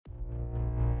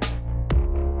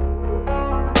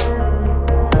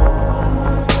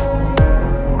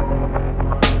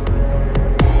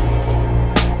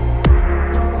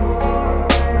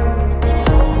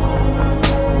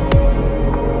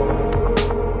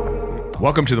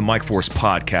Welcome to the Mike Force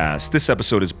Podcast. This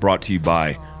episode is brought to you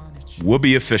by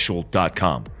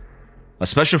WooBieOfficial.com, a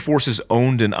Special Forces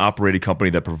owned and operated company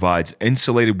that provides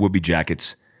insulated Woobie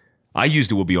jackets. I use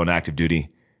the Woobie on active duty,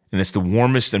 and it's the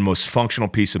warmest and most functional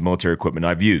piece of military equipment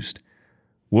I've used.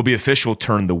 Woobie Official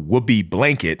turned the Woobie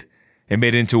blanket and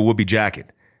made it into a Woobie jacket.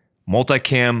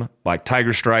 Multicam, by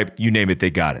Tiger Stripe, you name it,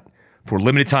 they got it. For a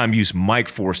limited time, use Mike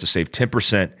Force to save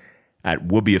 10% at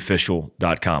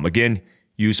WooBieOfficial.com. Again,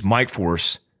 use Mike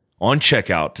Force on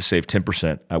checkout to save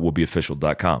 10% at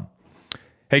WooBieOfficial.com.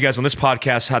 Hey guys, on this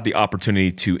podcast, I had the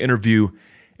opportunity to interview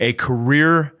a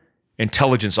career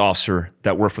intelligence officer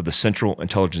that worked for the Central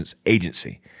Intelligence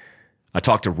Agency. I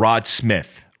talked to Rod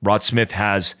Smith. Rod Smith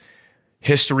has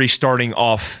history starting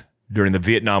off during the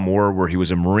Vietnam War, where he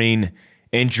was a Marine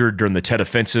injured during the Tet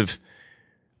Offensive,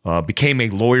 became a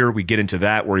lawyer. We get into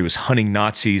that, where he was hunting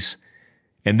Nazis.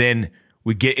 And then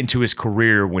we get into his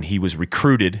career when he was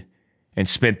recruited and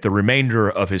spent the remainder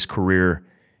of his career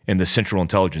in the Central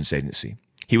Intelligence Agency.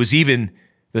 He was even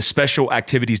the Special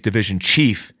Activities Division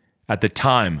chief at the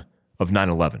time of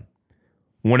 9/11.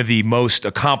 One of the most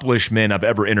accomplished men I've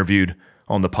ever interviewed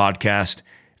on the podcast,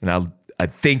 and I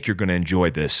think you're going to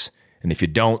enjoy this. And if you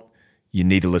don't, you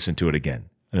need to listen to it again.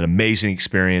 An amazing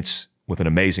experience with an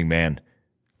amazing man.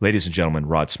 Ladies and gentlemen,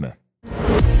 Rod Smith.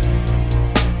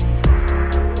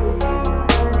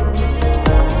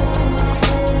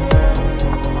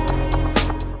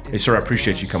 Hey, sir, I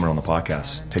appreciate you coming on the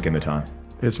podcast, taking the time.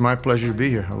 It's my pleasure to be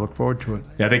here. I look forward to it.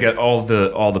 Yeah, I think all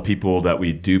the people that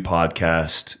we do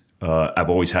podcast, I've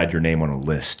always had your name on a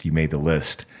list. You made the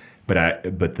list, but I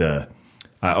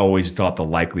always thought the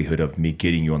likelihood of me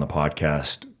getting you on the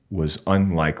podcast was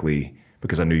unlikely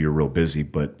because I knew you're real busy.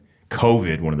 But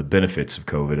COVID, one of the benefits of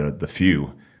COVID, the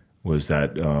few, was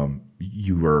that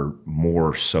you were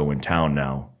more so in town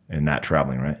now and not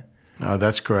traveling, right?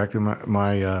 That's correct.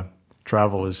 My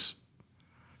travel has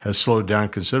slowed down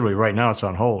considerably. Right now, it's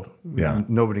on hold. Yeah.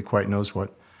 Nobody quite knows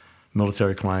what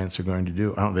military clients are going to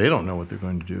do. They don't know what they're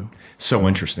going to do. So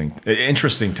interesting.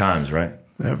 Interesting times, right?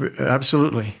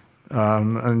 Absolutely.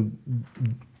 And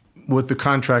with the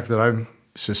contract that I've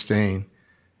sustained,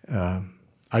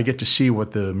 I get to see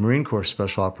what the Marine Corps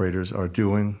Special Operators are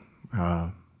doing,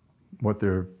 what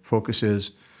their focus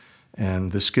is,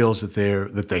 and the skills that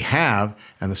they have,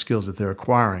 and the skills that they're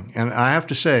acquiring. And I have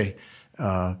to say,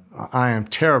 I am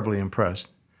terribly impressed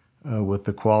with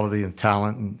the quality and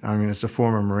talent. And, I mean, as a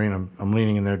former Marine, I'm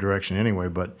leaning in their direction anyway.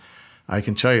 But I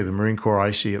can tell you, the Marine Corps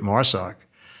I see at MARSOC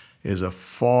is a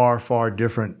far, far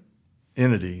different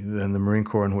entity than the Marine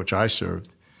Corps in which I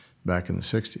served back in the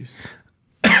 60s.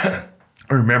 I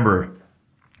remember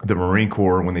the Marine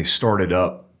Corps when they started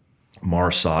up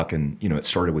MARSOC, and it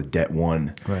started with Det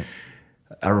 1. Right.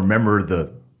 I remember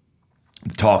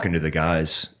talking to the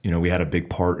guys. We had a big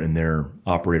part in their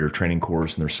operator training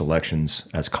course and their selections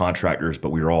as contractors, but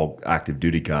we were all active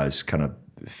duty guys, kind of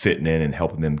fitting in and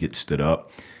helping them get stood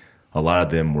up. A lot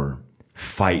of them were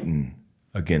fighting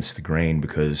against the grain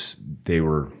because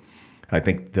I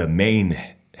think the main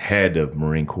head of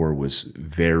Marine Corps was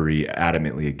very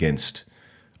adamantly against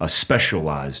a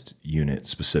specialized unit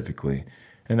specifically.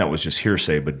 And that was just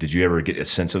hearsay, but did you ever get a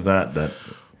sense of that?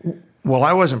 Well,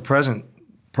 I wasn't present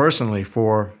personally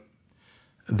for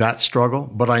that struggle,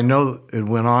 but I know it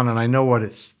went on, and I know what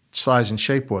its size and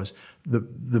shape was. The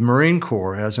Marine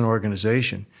Corps as an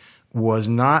organization was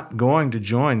not going to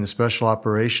join the Special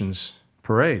Operations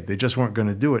Parade. They just weren't going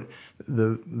to do it.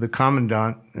 The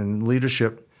commandant and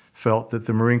leadership felt that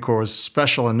the Marine Corps was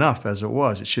special enough as it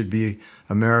was. It should be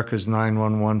America's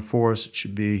 911 force. It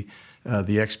should be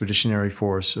the expeditionary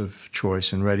force of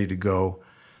choice and ready to go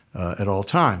at all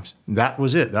times. That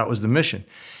was it. That was the mission.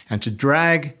 And to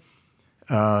drag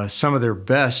some of their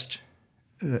best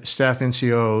staff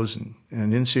NCOs and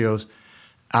NCOs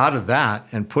out of that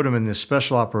and put them in this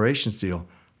special operations deal,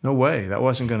 no way. That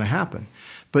wasn't going to happen.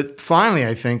 But finally,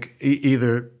 I think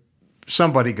either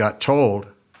somebody got told,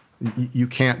 you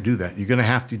can't do that. You're going to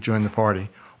have to join the party.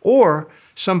 Or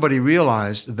somebody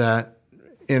realized that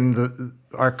in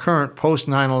our current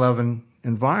post-9/11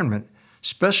 environment,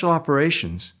 special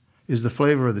operations is the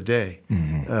flavor of the day.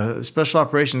 Mm-hmm. Special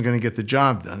operations is going to get the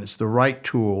job done. It's the right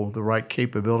tool, the right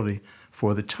capability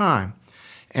for the time.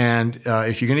 And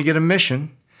if you're going to get a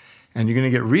mission and you're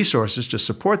going to get resources to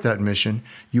support that mission,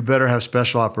 you better have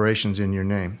special operations in your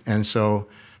name. And so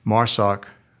MARSOC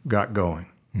got going.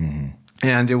 Mm-hmm.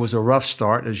 And it was a rough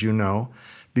start, as you know,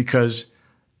 because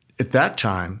at that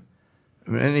time,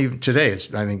 and even today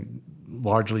it's, I think,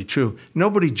 largely true,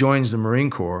 nobody joins the Marine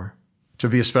Corps to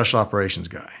be a special operations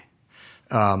guy.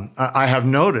 I have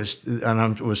noticed, and I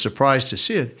was surprised to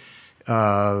see it,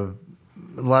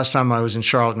 the last time I was in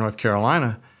Charlotte, North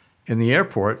Carolina, in the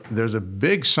airport, there's a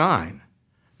big sign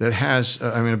that has,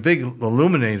 a big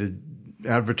illuminated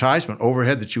advertisement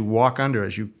overhead that you walk under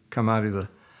as you come out of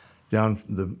down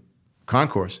the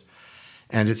concourse.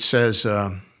 And it says,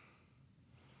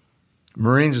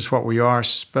 Marines is what we are,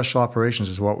 special operations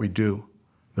is what we do.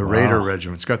 The Raider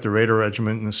Regiment. It's got the Raider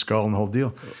Regiment and the skull and the whole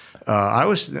deal.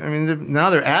 Now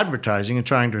they're advertising and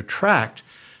trying to attract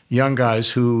young guys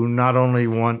who not only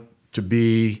want to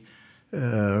be,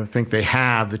 think they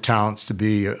have the talents to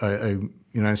be a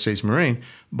United States Marine,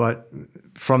 but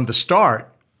from the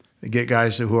start, they get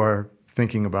guys who are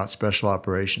thinking about special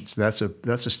operations. That's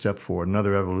a step forward,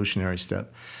 another evolutionary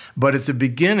step. But at the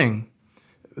beginning,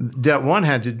 Det 1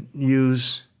 had to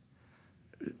use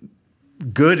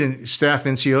good staff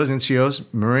NCOs,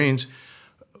 Marines,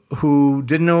 who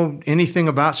didn't know anything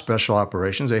about special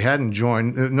operations. They hadn't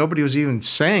joined. Nobody was even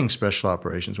saying special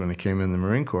operations when they came in the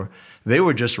Marine Corps. They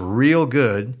were just real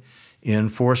good in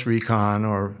force recon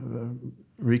or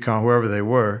recon, wherever they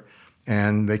were,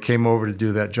 and they came over to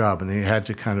do that job, and they had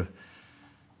to kind of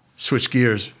switch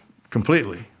gears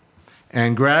completely.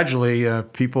 And gradually,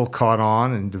 people caught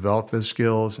on and developed those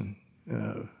skills, and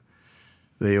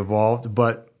they evolved.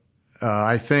 But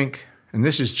I think, and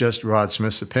this is just Rod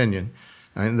Smith's opinion,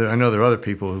 I know there are other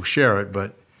people who share it,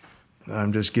 but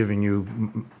I'm just giving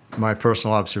you my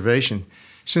personal observation.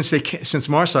 Since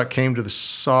MARSOC came to the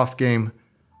soft game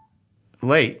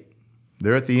late,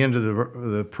 they're at the end of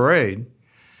the parade,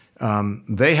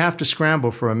 they have to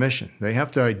scramble for a mission. They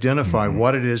have to identify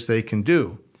what it is they can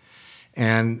do.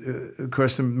 And, of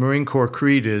course, the Marine Corps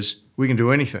creed is, we can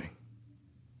do anything.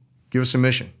 Give us a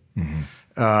mission.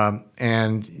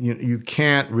 And you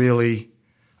can't really,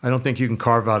 I don't think you can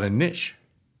carve out a niche.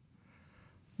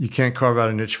 You can't carve out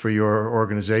a niche for your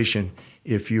organization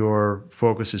if your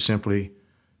focus is simply,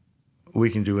 we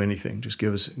can do anything. Just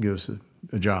give us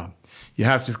a job. You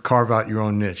have to carve out your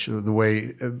own niche. The way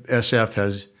SF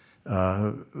has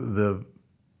the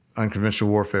unconventional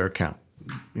warfare account,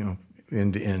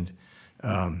 end to end.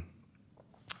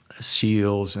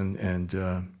 SEALs and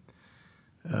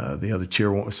the other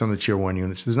some of the Tier 1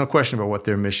 units. There's no question about what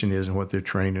their mission is and what they're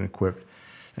trained and equipped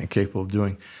and capable of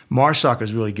doing. MARSOC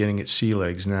is really getting its sea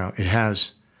legs now. It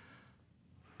has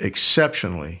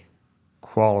exceptionally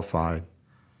qualified,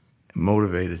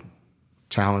 motivated,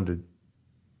 talented,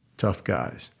 tough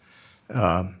guys.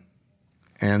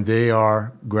 And they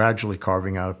are gradually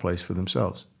carving out a place for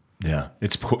themselves. Yeah,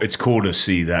 it's cool to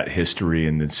see that history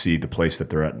and then see the place that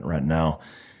they're at right now.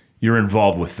 You're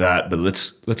involved with that, but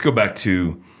let's go back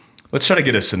to, let's try to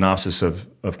get a synopsis of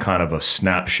kind of a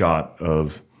snapshot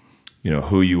of,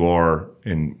 who you are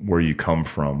and where you come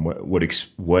from, what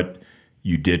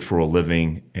you did for a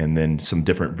living, and then some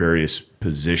different various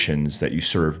positions that you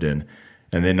served in,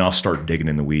 and then I'll start digging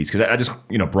in the weeds because I just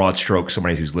broad stroke.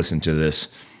 Somebody who's listened to this,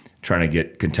 trying to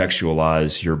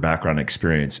contextualize your background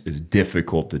experience is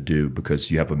difficult to do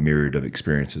because you have a myriad of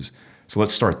experiences. So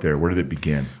let's start there. Where did it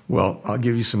begin? Well, I'll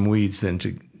give you some weeds then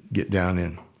to get down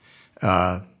in.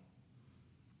 I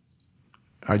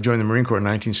joined the Marine Corps in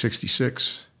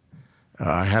 1966.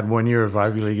 I had 1 year of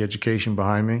Ivy League education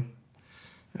behind me,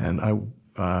 and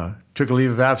I took a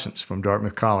leave of absence from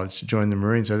Dartmouth College to join the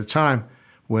Marines at a time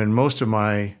when most of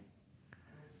my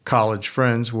college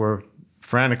friends were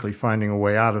frantically finding a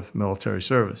way out of military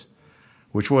service,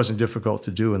 which wasn't difficult to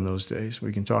do in those days.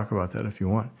 We can talk about that if you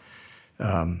want.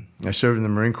 I served in the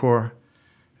Marine Corps.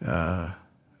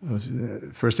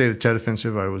 First day of the Tet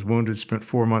Offensive, I was wounded, spent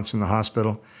 4 months in the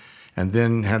hospital, and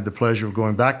then had the pleasure of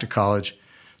going back to college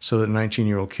so that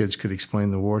 19-year-old kids could explain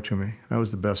the war to me. That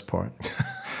was the best part.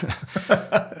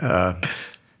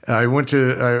 I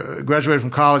graduated from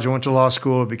college. I went to law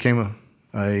school. I became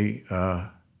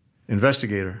a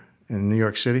investigator in New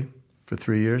York City for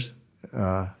 3 years.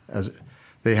 As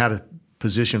they had a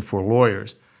position for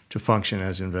lawyers to function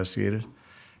as investigators.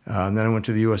 And then I went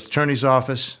to the U.S. Attorney's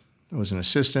Office. I was an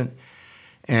assistant.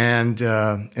 And in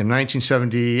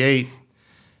 1978,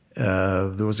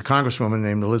 there was a congresswoman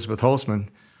named Elizabeth Holtzman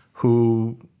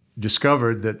who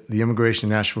discovered that the Immigration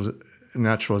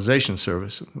Naturalization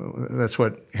Service, that's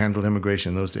what handled immigration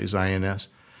in those days, INS,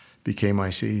 became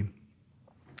IC.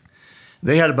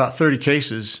 They had about 30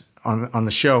 cases on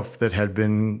the shelf that had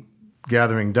been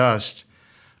gathering dust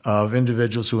of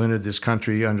individuals who entered this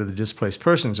country under the Displaced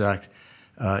Persons Act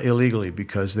illegally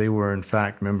because they were, in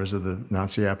fact, members of the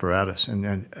Nazi apparatus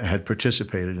and had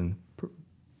participated in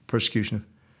persecution of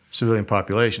civilian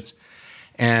populations.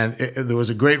 And there was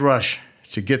a great rush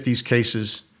to get these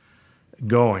cases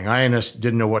going. INS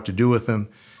didn't know what to do with them,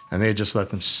 and they had just let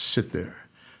them sit there.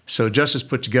 So Justice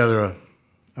put together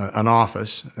an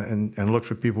office and looked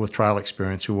for people with trial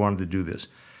experience who wanted to do this,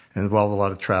 and involved a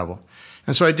lot of travel.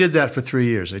 And so I did that for 3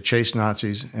 years. I chased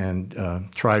Nazis and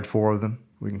tried 4 of them.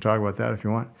 We can talk about that if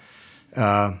you want.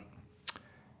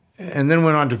 And then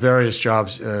went on to various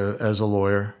jobs as a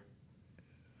lawyer,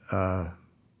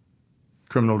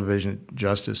 criminal division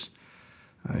justice.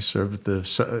 I served at the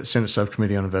Senate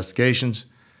Subcommittee on Investigations,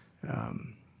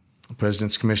 the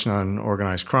President's Commission on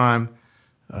Organized Crime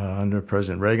under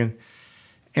President Reagan.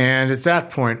 And at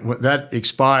that point, that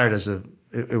expired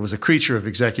it was a creature of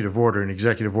executive order, and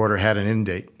executive order had an end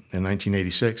date in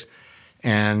 1986.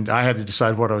 And I had to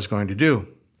decide what I was going to do.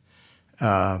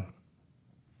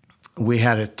 We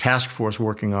had a task force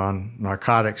working on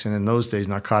narcotics, and in those days,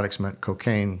 narcotics meant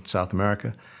cocaine, South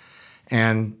America.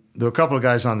 And there were a couple of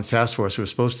guys on the task force who were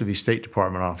supposed to be State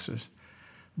Department officers.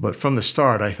 But from the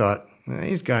start, I thought,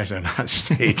 these guys are not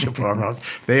State Department officers.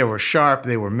 They were sharp,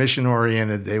 they were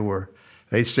mission-oriented,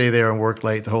 they'd stay there and work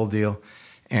late, the whole deal.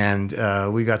 And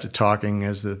we got to talking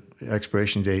as the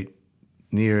expiration date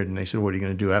neared, and they said, what are you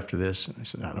going to do after this? And I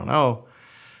said, I don't know.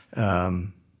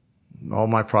 All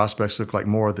my prospects look like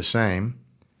more of the same,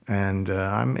 and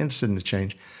I'm interested in the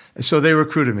change. And so they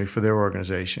recruited me for their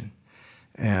organization.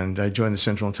 And I joined the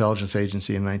Central Intelligence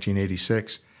Agency in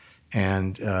 1986,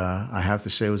 and I have to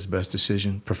say it was the best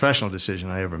professional decision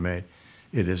I ever made.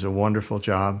 It is a wonderful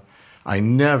job. I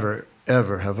never,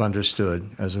 ever have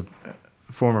understood, as a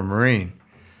former Marine,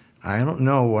 I don't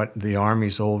know what the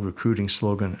Army's old recruiting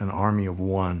slogan, an army of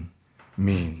one,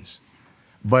 means.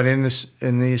 But in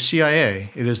the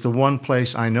CIA, it is the one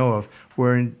place I know of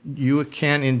where you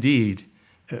can indeed,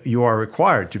 you are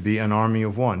required to be an army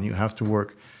of one. You have to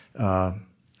work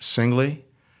singly,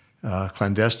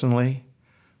 clandestinely,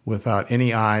 without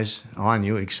any eyes on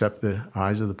you except the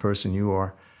eyes of the person you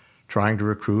are trying to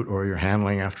recruit or you're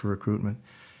handling after recruitment.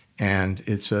 And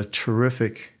it's a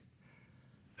terrific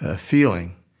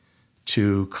feeling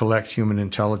to collect human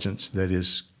intelligence that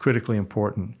is critically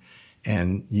important,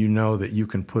 and you know that you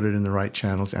can put it in the right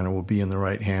channels and it will be in the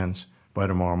right hands by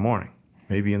tomorrow morning,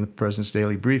 maybe in the President's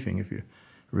daily briefing if you're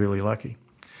really lucky.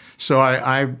 So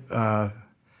I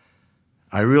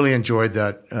really enjoyed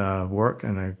that work,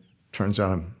 and it turns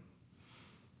out I'm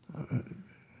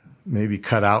maybe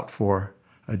cut out for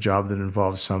a job that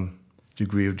involves some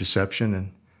degree of deception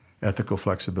and ethical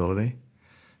flexibility.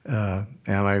 And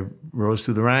I rose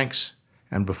through the ranks,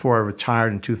 and before I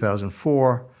retired in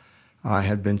 2004, I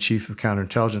had been chief of the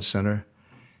Counterintelligence Center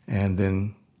and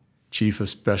then chief of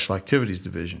Special Activities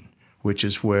Division, which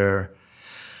is where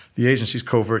the agency's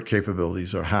covert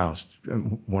capabilities are housed.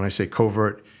 And when I say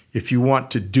covert, if you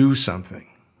want to do something,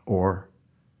 or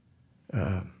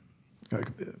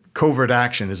covert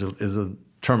action is a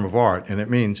term of art, and it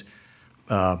means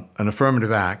an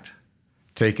affirmative act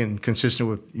taken consistent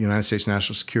with United States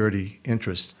national security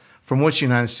interests, from which the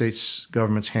United States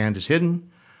government's hand is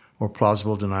hidden or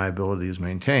plausible deniability is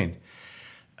maintained.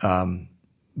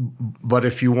 But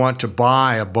if you want to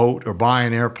buy a boat or buy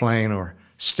an airplane or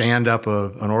stand up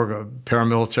an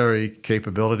paramilitary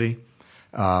capability,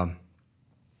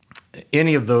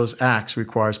 any of those acts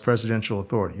requires presidential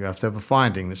authority. You have to have a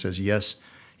finding that says, yes,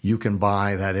 you can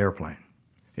buy that airplane.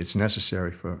 It's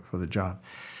necessary for the job.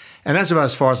 And that's about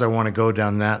as far as I want to go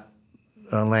down that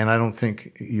lane. I don't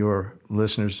think your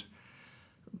listeners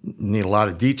need a lot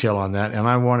of detail on that. And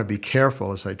I want to be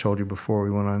careful, as I told you before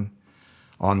we went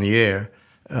on the air,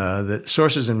 that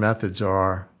sources and methods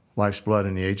are life's blood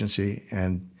in the agency.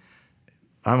 And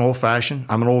I'm old-fashioned.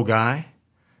 I'm an old guy.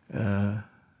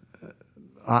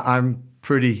 I'm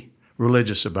pretty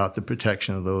religious about the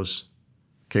protection of those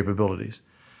capabilities.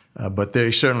 But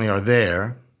they certainly are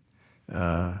there.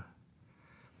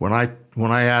 When I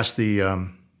asked the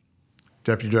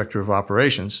Deputy Director of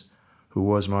Operations, who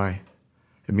was my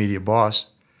immediate boss,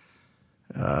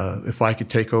 if I could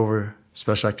take over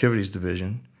Special Activities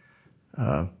Division,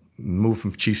 move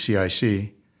from Chief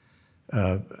CIC,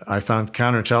 I found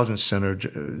Counterintelligence Center,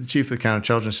 Chief of the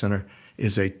Counterintelligence Center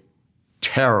is a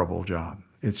terrible job.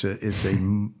 It's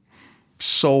a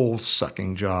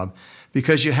soul-sucking job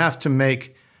because you have to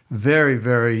make very,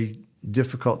 very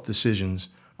difficult decisions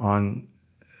on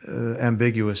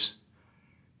ambiguous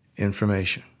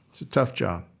information. It's a tough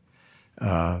job.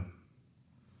 And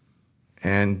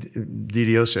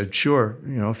DDO said, sure,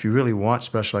 if you really want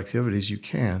special activities, you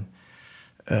can.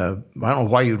 I don't know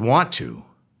why you'd want to,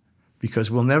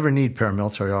 because we'll never need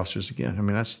paramilitary officers again. I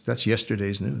mean, that's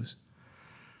yesterday's news.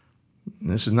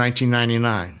 And this is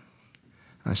 1999.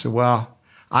 I said, well,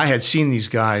 I had seen these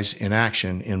guys in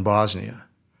action in Bosnia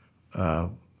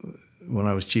when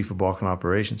I was chief of Balkan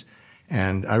operations,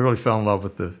 and I really fell in love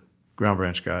with the ground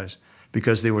branch guys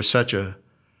because they were such a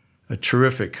a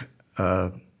terrific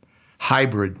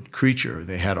hybrid creature.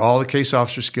 They had all the case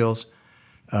officer skills,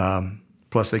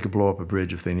 plus they could blow up a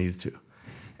bridge if they needed to.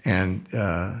 And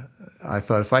I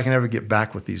thought, if I can ever get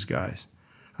back with these guys,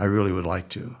 I really would like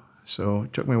to. So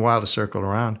it took me a while to circle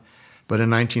around. But in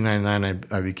 1999,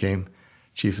 I became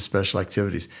Chief of Special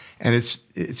Activities. And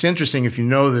it's interesting, if you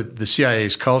know that the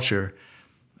CIA's culture,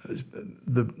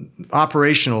 the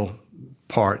operational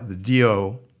part, the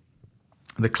DO,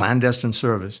 the clandestine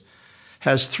service,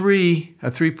 has a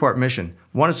three-part mission.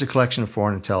 One is the collection of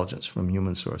foreign intelligence from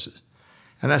human sources.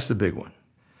 And that's the big one.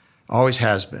 Always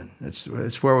has been.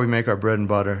 It's where we make our bread and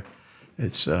butter.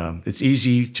 It's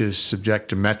easy to subject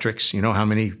to metrics. You know how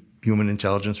many human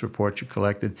intelligence reports you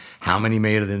collected, how many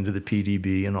made it into the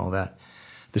PDB and all that.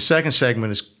 The second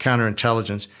segment is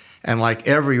counterintelligence. And like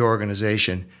every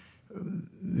organization,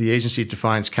 the agency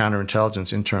defines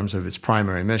counterintelligence in terms of its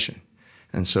primary mission.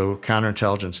 And so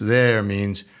counterintelligence there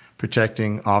means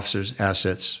protecting officers,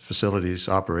 assets, facilities,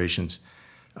 operations,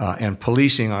 and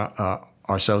policing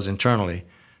ourselves internally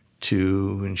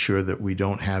to ensure that we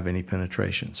don't have any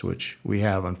penetrations, which we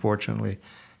have unfortunately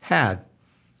had.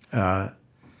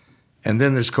 And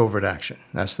then there's covert action.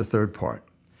 That's the third part.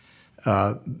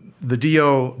 The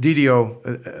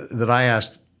DDO that I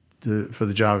asked for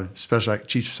the job of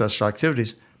Chief of Special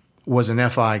Activities was an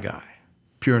FI guy,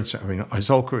 pure and simple, his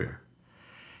whole career.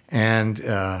 And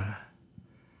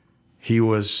he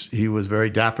was very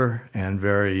dapper and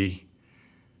very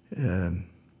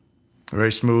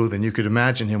smooth, and you could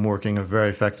imagine him working very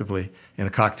effectively in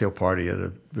a cocktail party at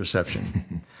a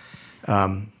reception.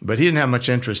 But he didn't have much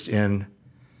interest in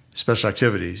special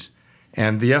activities.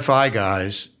 And the FI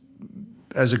guys,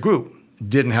 as a group,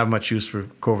 didn't have much use for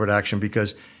covert action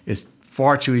because it's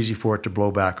far too easy for it to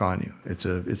blow back on you. It's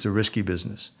a risky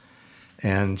business.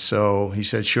 And so he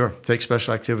said, sure, take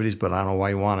special activities, but I don't know why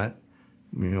you want it.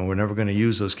 We're never going to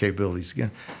use those capabilities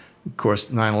again. Of course,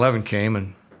 9/11 came,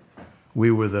 and we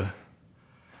were the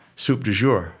soup du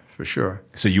jour, for sure.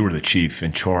 So you were the chief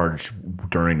in charge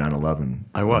during 9/11.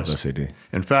 I was. SAD.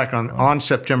 In fact, on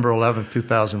September 11th,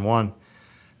 2001,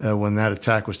 when that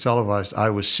attack was televised, I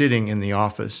was sitting in the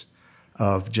office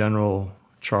of General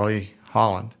Charlie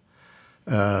Holland,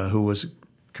 who was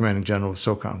commanding general of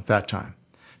SOCOM at that time.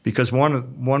 Because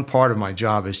one part of my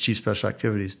job as Chief Special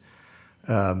Activities,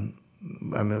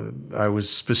 I was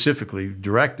specifically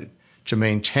directed to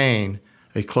maintain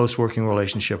a close working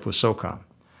relationship with SOCOM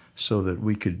so that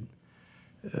we could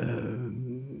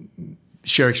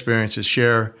share experiences,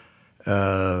 share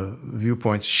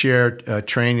viewpoints, share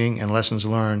training and lessons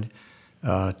learned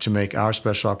to make our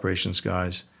special operations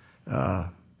guys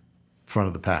front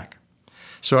of the pack.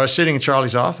 So I was sitting in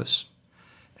Charlie's office,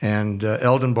 and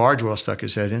Eldon Bardwell stuck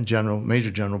his head in,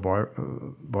 Major General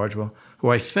Bardwell, who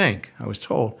I was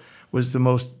told, was the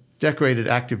most decorated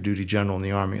active duty general in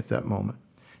the Army at that moment.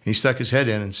 And he stuck his head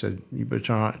in and said, you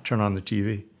better turn on the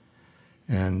TV.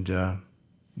 And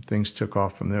things took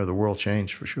off from there. The world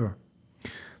changed for sure.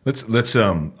 Let's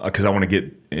because I want to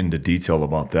get into detail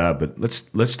about that, but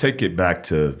let's take it back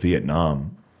to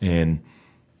Vietnam. And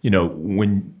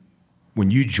when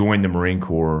you joined the Marine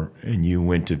Corps and you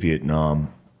went to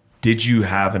Vietnam, did you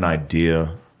have an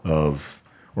idea of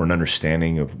or an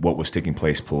understanding of what was taking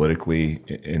place politically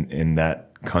in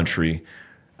that country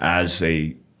as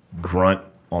a grunt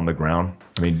on the ground?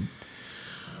 I mean,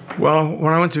 well,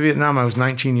 when I went to Vietnam, I was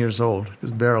 19 years old,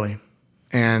 just barely,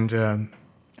 and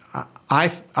I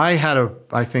had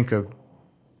I think a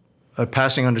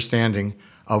passing understanding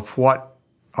of what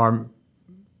our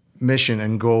mission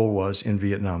and goal was in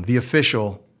Vietnam. The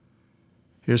official,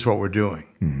 here's what we're doing.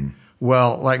 Mm-hmm.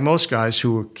 Well, like most guys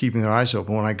who were keeping their eyes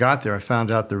open, when I got there, I found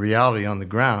out the reality on the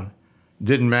ground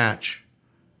didn't match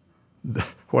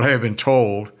what I had been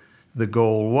told the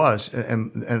goal was.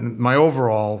 And my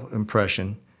overall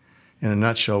impression, in a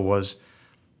nutshell, was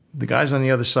the guys on the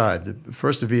other side,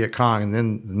 first the Viet Cong and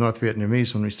then the North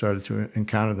Vietnamese, when we started to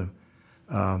encounter them,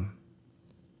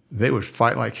 they would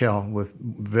fight like hell with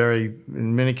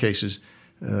in many cases,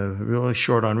 really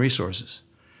short on resources.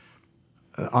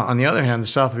 On the other hand, the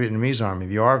South Vietnamese Army,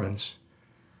 the ARVNs,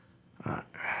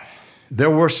 there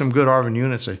were some good ARVN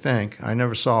units, I think. I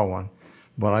never saw one,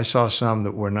 but I saw some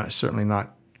that were certainly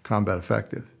not combat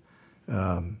effective.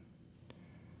 And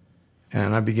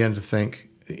I began to think,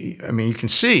 you can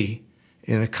see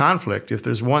in a conflict, if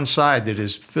there's one side that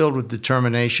is filled with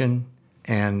determination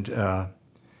and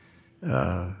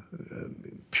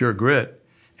pure grit,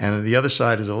 and the other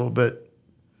side is a little bit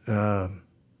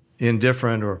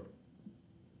indifferent or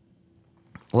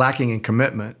lacking in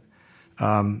commitment,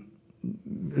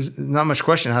 there's not much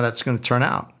question how that's going to turn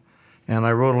out. And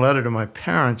I wrote a letter to my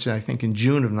parents, I think in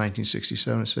June of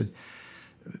 1967, and said,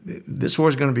 this war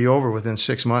is going to be over within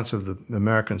 6 months of the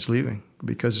Americans leaving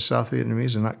because the South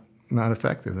Vietnamese are not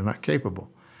effective. They're not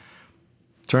capable.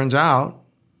 Turns out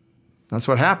that's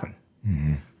what happened.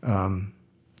 Mm-hmm.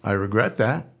 I regret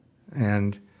that.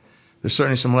 And there's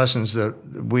certainly some lessons that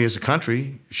we as a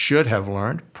country should have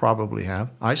learned, probably have.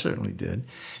 I certainly did.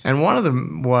 And one of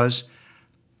them was,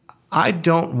 I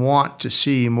don't want to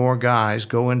see more guys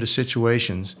go into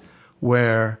situations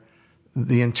where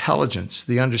the intelligence,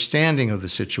 the understanding of the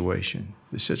situation,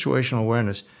 the situational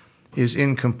awareness is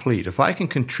incomplete. If I can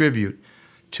contribute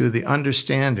to the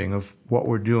understanding of what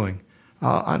we're doing,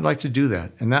 I'd like to do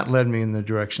that. And that led me in the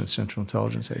direction of the Central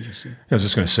Intelligence Agency. I was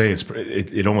just going to say,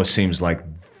 it almost seems like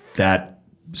that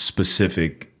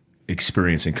specific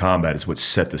experience in combat is what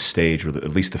set the stage, or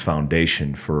at least the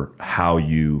foundation for how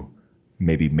you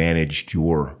maybe managed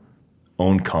your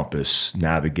own compass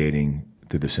navigating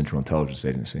through the Central Intelligence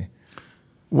Agency.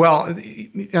 Well,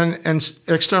 and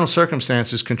external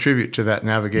circumstances contribute to that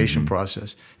navigation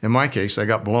process. In my case, I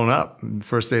got blown up the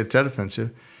first day of the Tet Offensive,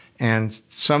 and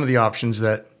some of the options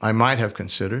that I might have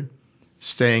considered,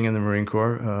 staying in the Marine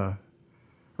Corps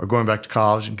or going back to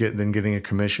college and then getting a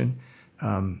commission,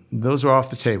 those were off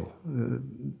the table.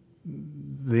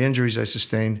 The injuries I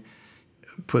sustained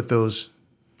put those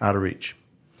out of reach.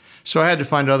 So I had to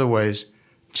find other ways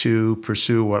to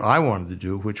pursue what I wanted to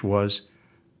do, which was,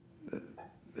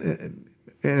 in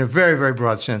a very, very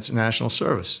broad sense, national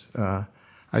service.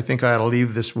 I think I ought to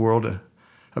leave this world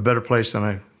a better place than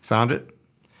I found it.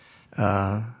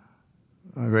 I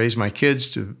raised my kids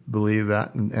to believe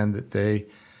that, and that they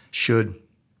should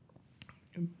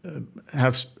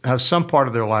have some part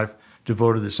of their life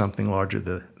devoted to something larger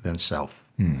than self.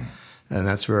 And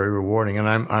that's very rewarding. And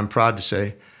I'm proud to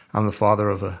say I'm the father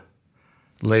of a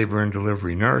labor and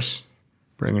delivery nurse,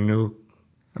 bringing new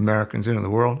Americans into the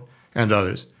world, and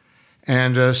others,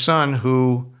 and a son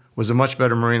who was a much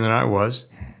better Marine than I was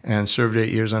and served 8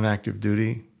 years on active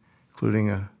duty, including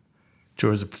a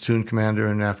tour as a platoon commander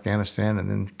in Afghanistan, and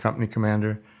then company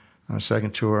commander on a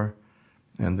second tour,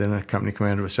 and then a company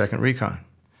commander of a 2nd Recon.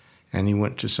 And he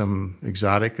went to some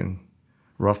exotic and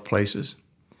rough places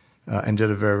and did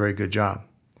a very, very good job.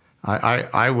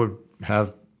 I would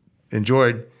have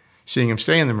enjoyed seeing him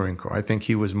stay in the Marine Corps. I think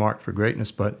he was marked for greatness,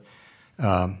 but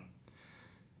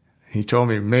he told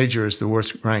me Major is the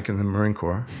worst rank in the Marine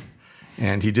Corps,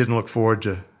 and he didn't look forward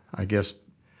to, I guess,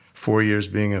 4 years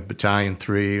being a Battalion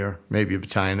 3 or maybe a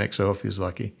Battalion XO if he was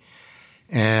lucky.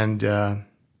 And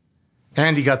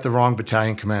he got the wrong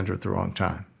battalion commander at the wrong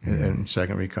time in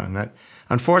 2nd Recon.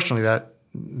 Unfortunately,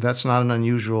 that's not an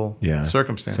unusual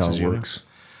circumstance. That's how it works.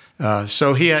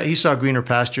 So he saw greener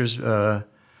pastures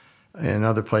in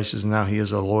other places, and now he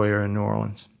is a lawyer in New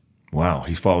Orleans. Wow,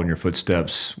 he's following your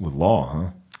footsteps with law,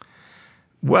 huh?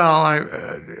 Well,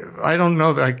 I don't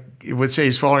know that I would say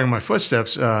he's following my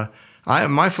footsteps.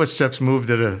 My footsteps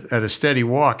moved at a steady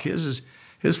walk. His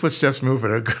footsteps move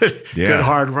at a good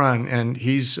hard run, and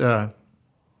he's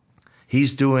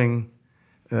doing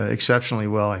exceptionally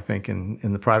well, I think,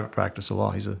 in the private practice of law.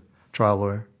 He's a trial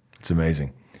lawyer. It's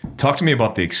amazing. Talk to me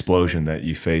about the explosion that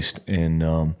you faced in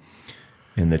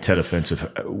the Tet Offensive.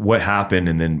 What happened,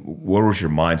 and then what was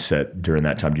your mindset during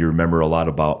that time? Do you remember a lot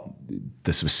about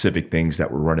the specific things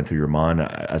that were running through your mind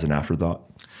as an afterthought?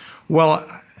 Well,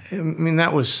 I mean,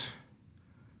 that was,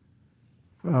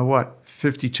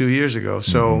 52 years ago.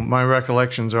 So my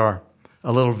recollections are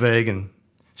a little vague and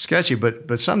sketchy,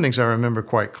 but some things I remember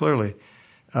quite clearly.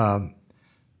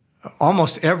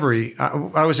 Almost I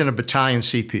was in a battalion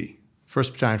CP,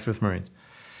 1st Battalion, 5th Marines.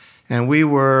 And we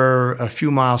were a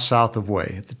few miles south of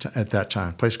Hue at that time,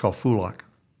 a place called Phu Loc.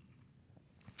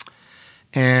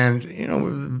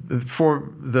 And, for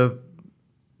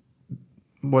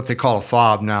what they call a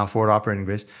FOB now, Forward Operating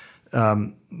Base,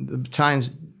 the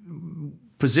battalion's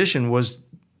position was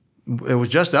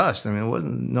just us. I mean, it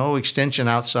wasn't no extension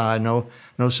outside, no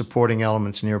supporting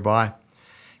elements nearby.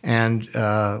 And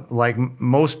like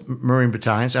most Marine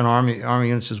battalions and Army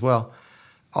units as well,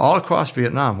 all across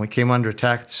Vietnam, we came under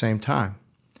attack at the same time.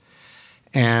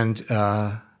 And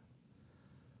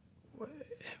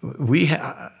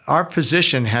our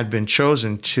position had been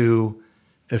chosen to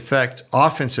effect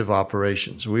offensive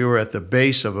operations. We were at the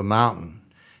base of a mountain,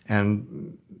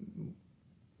 and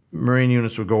Marine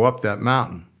units would go up that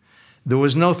mountain. There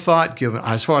was no thought given,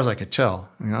 as far as I could tell.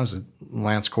 I mean, I was a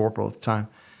Lance Corporal at the time.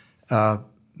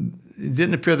 It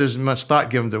didn't appear there's much thought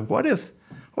given to what if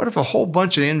a whole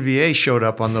bunch of NVA showed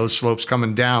up on those slopes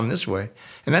coming down this way?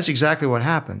 And that's exactly what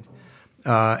happened.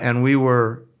 And we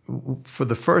were, for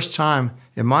the first time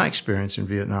in my experience in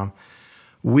Vietnam,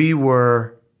 we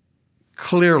were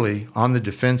clearly on the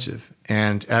defensive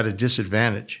and at a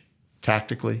disadvantage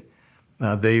tactically.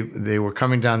 They were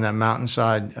coming down that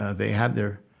mountainside. They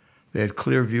had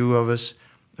clear view of us.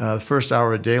 The first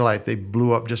hour of daylight, they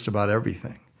blew up just about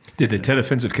everything. Did the Tet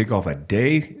Offensive kick off at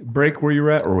day break where you were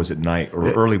at, or was it night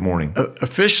or early morning?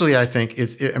 Officially, I think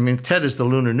Tet is the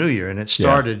Lunar New Year, and it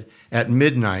started at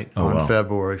midnight on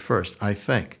February 1st, I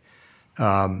think.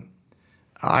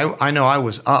 I know I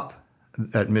was up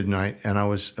at midnight, and I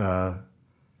was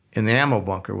in the ammo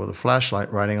bunker with a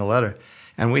flashlight writing a letter.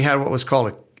 And we had what was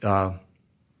called a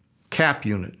CAP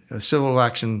unit, a civil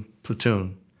action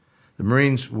platoon. The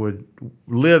Marines would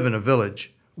live in a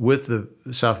village with the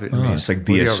South Vietnamese. It's like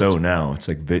VSO now. It's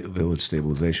like Village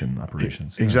Stabilization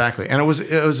Operations. Exactly. And it was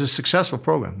a successful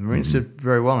program. The Marines did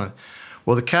very well in it.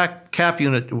 Well, the CAP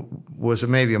unit was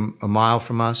maybe a mile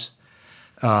from us,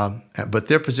 but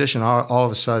their position all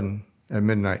of a sudden at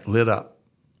midnight lit up.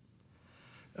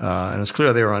 And it's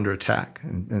clear they were under attack,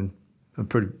 and a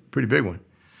pretty big one.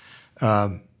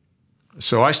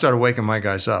 So I started waking my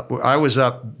guys up. I was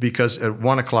up because at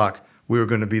 1 o'clock we were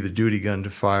going to be the duty gun to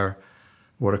fire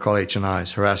what are called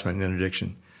H&Is, harassment and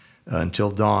interdiction,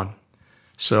 until dawn.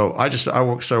 So I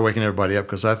started waking everybody up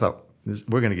because I thought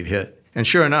we're going to get hit. And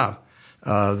sure enough,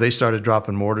 they started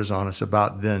dropping mortars on us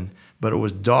about then. But it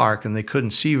was dark and they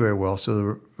couldn't see very well, so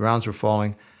the rounds were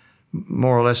falling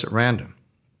more or less at random.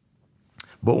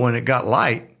 But when it got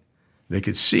light, they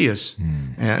could see us,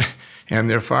 and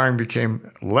their firing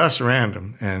became less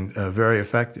random and very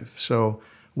effective. So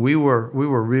we were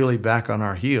really back on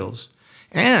our heels.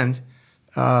 And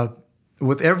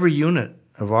with every unit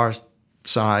of our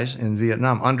size in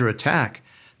Vietnam under attack,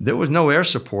 there was no air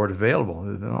support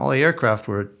available. All the aircraft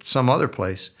were at some other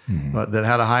place that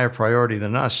had a higher priority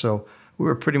than us. So we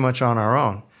were pretty much on our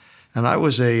own. And I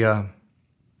was an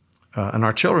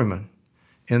artilleryman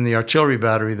in the artillery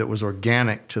battery that was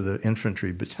organic to the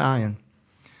infantry battalion.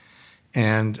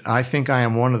 And I think I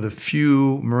am one of the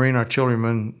few Marine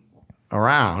artillerymen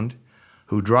around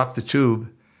who dropped the tube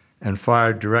and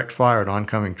fired direct fire at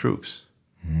oncoming troops.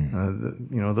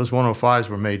 Those 105s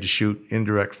were made to shoot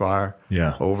indirect fire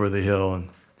over the hill and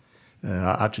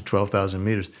out to 12,000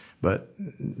 meters. But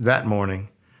that morning,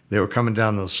 they were coming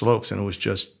down those slopes, and it was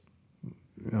just,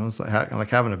 it was like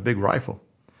having a big rifle.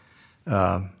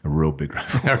 A real big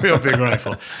rifle. A real big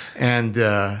rifle. And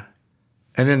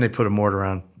then they put a mortar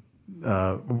on.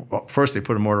 First, they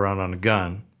put a mortar on a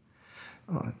gun.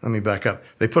 Let me back up.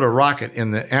 They put a rocket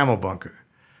in the ammo bunker,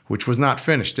 which was not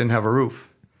finished, didn't have a roof.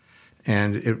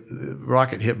 And the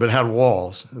rocket hit, but it had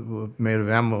walls made of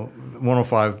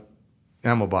 105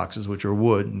 ammo boxes, which are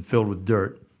wood and filled with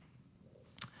dirt,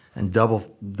 and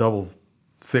double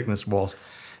thickness walls.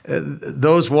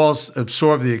 Those walls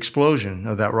absorbed the explosion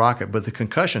of that rocket, but the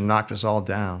concussion knocked us all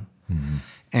down.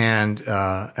 And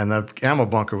the ammo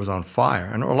bunker was on fire.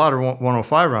 And there were a lot of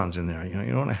 105 rounds in there. You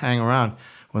don't want to hang around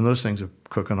when those things are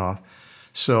cooking off.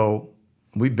 So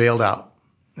we bailed out,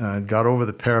 got over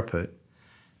the parapet,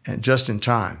 and just in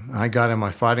time. I got in my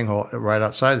fighting hole right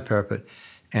outside the parapet,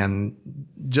 and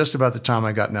just about the time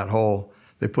I got in that hole,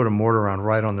 they put a mortar round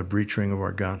right on the breech ring of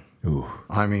our gun. Ooh.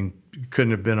 I mean,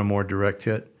 couldn't have been a more direct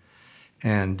hit.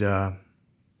 And at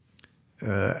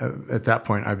that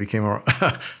point, I became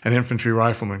an infantry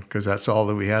rifleman because that's all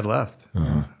that we had left.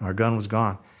 Our gun was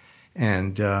gone.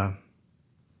 And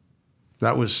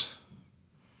that was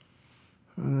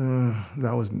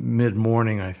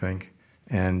mid-morning, I think.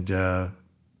 And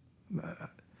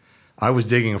I was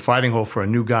digging a fighting hole for a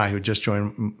new guy who had just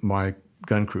joined my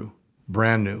gun crew,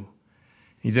 brand new.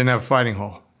 He didn't have a fighting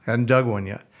hole, hadn't dug one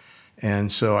yet.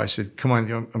 And so I said, come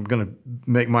on, I'm going to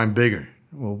make mine bigger.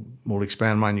 We'll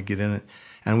expand mine, you get in it.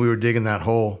 And we were digging that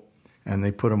hole, and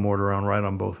they put a mortar round right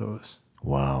on both of us.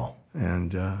 Wow.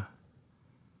 And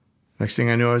next thing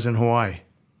I knew, I was in Hawaii.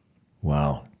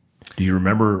 Wow. Do you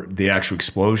remember the actual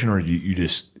explosion, or you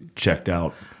just checked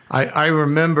out? I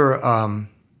remember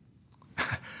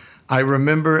I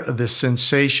remember the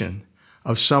sensation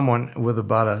of someone with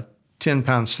about a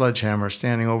 10-pound sledgehammer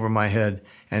standing over my head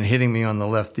and hitting me on the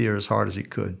left ear as hard as he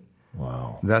could.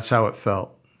 Wow. That's how it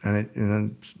felt. And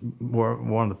then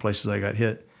one of the places I got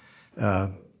hit.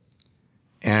 And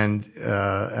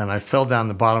I fell down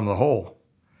the bottom of the hole.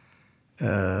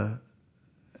 And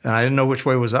I didn't know which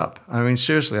way was up. I mean,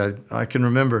 seriously, I can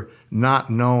remember not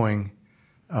knowing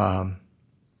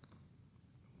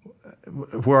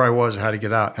where I was or how to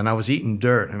get out. And I was eating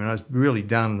dirt. I mean, I was really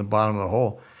down in the bottom of the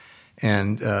hole.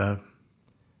 And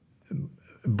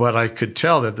but I could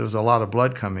tell that there was a lot of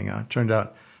blood coming out. It turned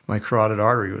out my carotid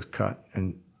artery was cut.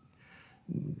 And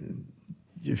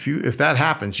if that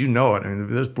happens, you know it. I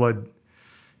mean, there's blood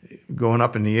going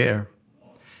up in the air.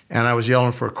 And I was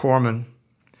yelling for a corpsman.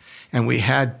 And we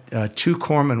had 2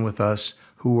 corpsmen with us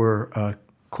who were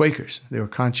Quakers. They were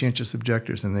conscientious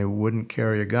objectors, and they wouldn't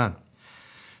carry a gun.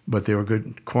 But they were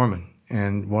good corpsmen.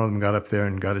 And one of them got up there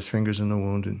and got his fingers in the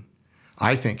wound, and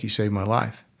I think he saved my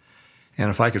life. And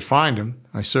if I could find him,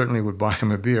 I certainly would buy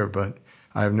him a beer, but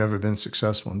I have never been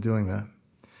successful in doing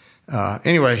that.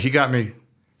 Anyway, he got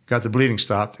the bleeding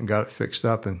stopped and got it fixed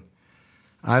up, and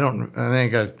I think I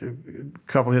got a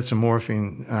couple hits of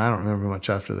morphine. I don't remember much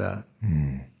after that.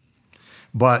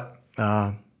 But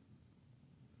I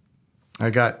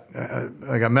got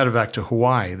medevac to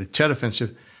Hawaii. The Tet Offensive,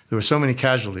 there were so many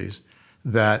casualties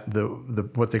that the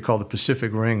what they call the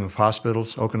Pacific Ring of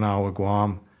hospitals, Okinawa,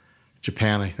 Guam,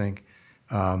 Japan, I think,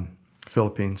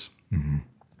 Philippines,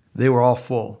 they were all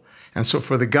full. And so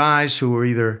for the guys who were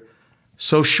either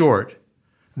so short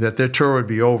that their tour would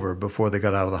be over before they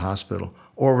got out of the hospital,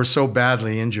 or were so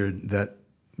badly injured that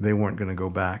they weren't going to go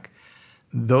back,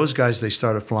 those guys, they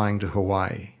started flying to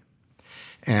Hawaii.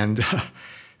 And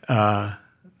I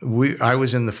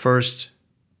was in the first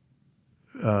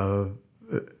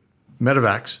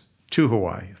medevacs to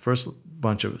Hawaii, first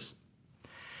bunch of us.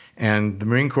 And the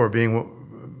Marine Corps, being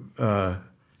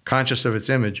conscious of its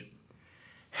image,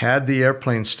 had the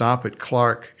airplane stop at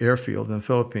Clark Airfield in the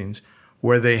Philippines,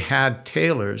 where they had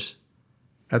tailors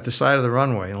at the side of the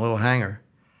runway in a little hangar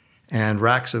and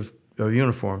racks of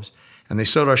uniforms. And they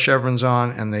sewed our chevrons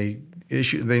on, and they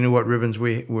knew what ribbons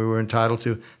we were entitled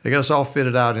to. They got us all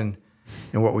fitted out in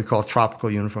what we call tropical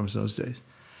uniforms in those days.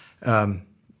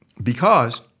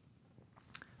 Because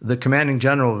the commanding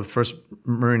general of the 1st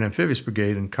Marine Amphibious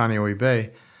Brigade in Kaneohe Bay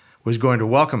was going to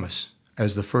welcome us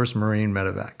as the first Marine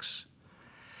medevacs.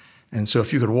 And so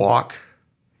if you could walk,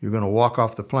 you're going to walk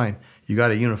off the plane, you got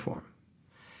a uniform.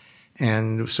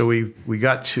 And so we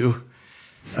got to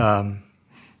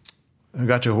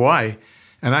Hawaii,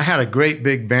 and I had a great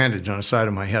big bandage on the side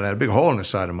of my head. I had a big hole in the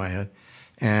side of my head.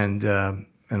 And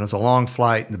it was a long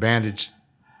flight, and the bandage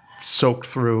soaked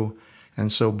through. And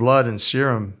so blood and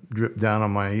serum dripped down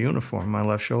on my uniform, my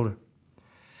left shoulder.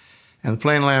 And the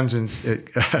plane lands at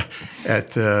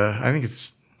I think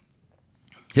it's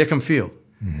Hickam Field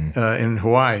in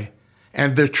Hawaii.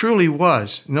 And there truly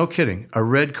was, no kidding, a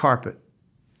red carpet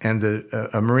and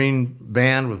a Marine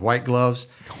band with white gloves.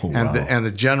 Oh, wow. And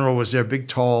the general was there, big,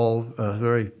 tall,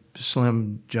 very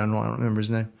slim general. I don't remember his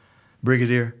name,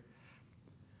 brigadier.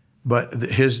 But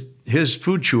his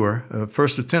food chewer,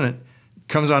 first lieutenant,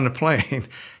 comes on the plane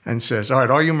and says, "All right,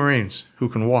 all you Marines who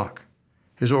can walk,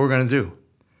 here's what we're going to do.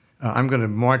 I'm going to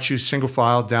march you single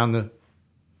file down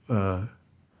the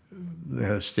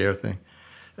stair thing.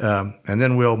 And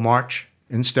then we'll march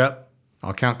in step.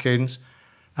 I'll count cadence.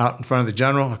 Out in front of the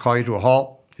general, I'll call you to a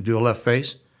halt. You do a left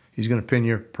face. He's going to pin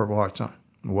your Purple Hearts on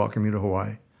and welcome you to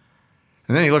Hawaii."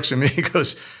 And then he looks at me, he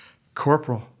goes,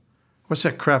 "Corporal, what's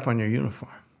that crap on your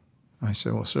uniform?" I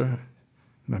said, "Well, sir,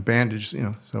 my bandage,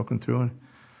 soaking through and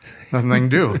nothing I can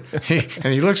do."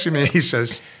 And he looks at me and he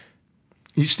says,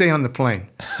 "You stay on the plane.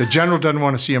 The general doesn't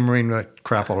want to see a Marine with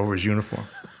crap all over his uniform."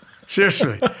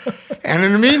 Seriously. And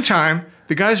in the meantime,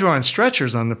 the guys who are on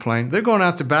stretchers on the plane, they're going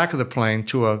out the back of the plane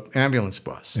to an ambulance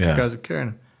bus. Yeah. The guys are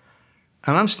carrying them.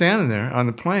 And I'm standing there on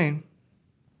the plane.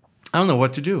 I don't know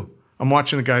what to do. I'm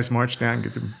watching the guys march down and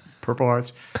get the Purple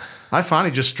Hearts. I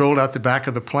finally just strolled out the back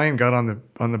of the plane, got on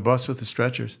the bus with the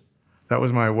stretchers. That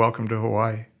was my welcome to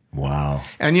Hawaii. Wow.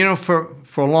 And, for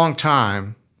a long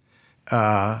time,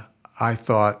 I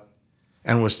thought,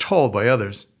 and was told by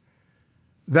others,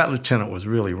 that lieutenant was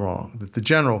really wrong, that the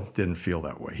general didn't feel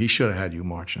that way. He should have had you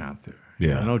marching out there.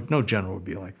 Yeah. No general would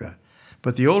be like that.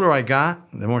 But the older I got,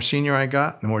 the more senior I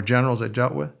got, the more generals I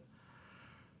dealt with,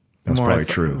 That's probably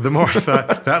true. The more I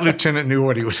thought, that lieutenant knew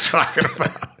what he was talking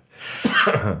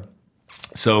about.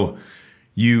 So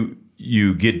you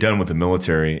get done with the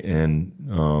military, and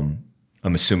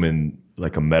I'm assuming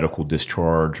like a medical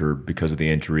discharge, or because of the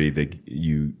injury, that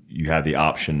you had the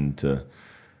option to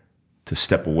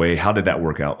step away. How did that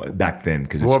work out back then?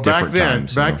 Because it's different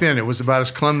times. Back then, it was about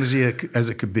as clumsy as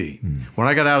it could be. When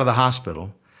I got out of the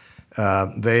hospital,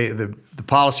 the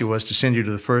policy was to send you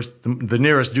to the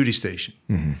nearest duty station.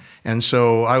 And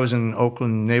so I was in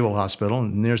Oakland Naval Hospital,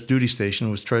 and the nearest duty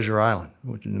station was Treasure Island,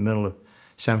 which is in the middle of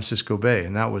San Francisco Bay,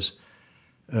 and that was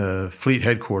fleet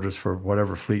headquarters for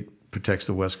whatever fleet protects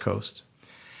the West Coast.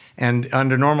 And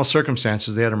under normal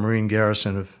circumstances, they had a Marine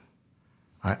garrison of,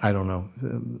 I don't know,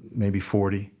 maybe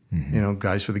 40,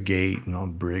 guys for the gate and all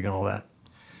the brig and all that.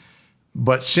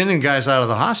 But sending guys out of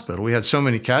the hospital, we had so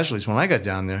many casualties. When I got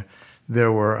down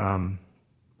there were,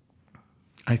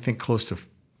 I think, close to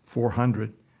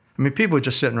 400. I mean, people were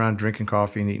just sitting around drinking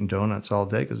coffee and eating donuts all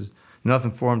day because there's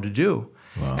nothing for them to do.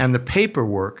 Wow. And the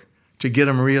paperwork to get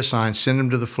them reassigned, send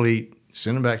them to the fleet,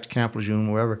 send them back to Camp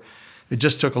Lejeune, wherever, it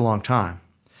just took a long time.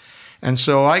 And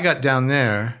so I got down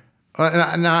there.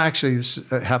 Now, actually, this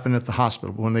happened at the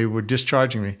hospital. When they were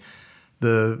discharging me,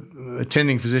 the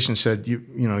attending physician said, you're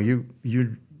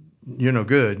no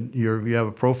good. You have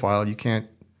a profile. You can't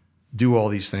do all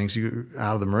these things. You're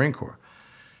out of the Marine Corps.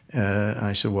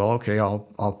 I said, well, okay,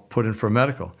 I'll put in for a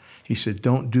medical. He said,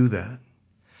 don't do that,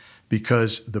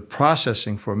 because the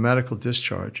processing for a medical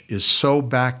discharge is so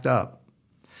backed up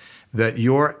that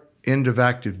your end of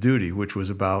active duty, which was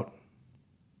about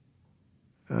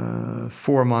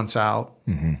 4 months out,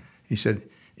 he said,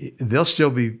 they'll still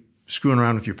be screwing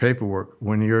around with your paperwork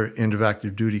when your end of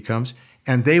active duty comes,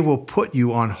 and they will put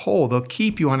you on hold. They'll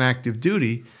keep you on active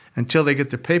duty until they get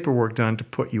the paperwork done to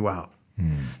put you out.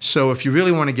 So if you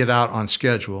really want to get out on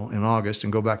schedule in August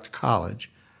and go back to college,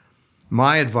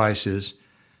 my advice is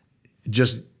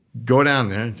just go down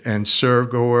there and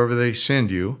serve, go wherever they send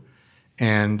you,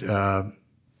 and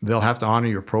they'll have to honor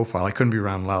your profile. I couldn't be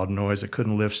around loud noise. I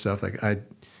couldn't lift stuff. I'd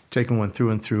taken one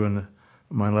through and through in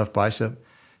my left bicep.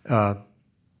 So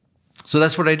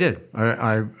that's what I did.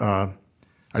 I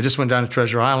just went down to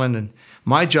Treasure Island, and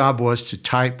my job was to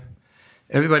type.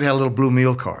 Everybody had a little blue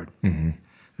meal card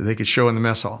that they could show in the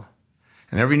mess hall.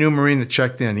 And every new Marine that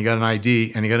checked in, he got an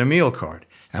ID and he got a meal card.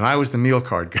 And I was the meal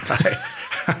card guy.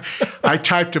 I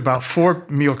typed about 4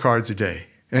 meal cards a day.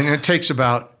 And it takes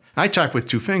I type with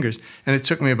 2 fingers, and it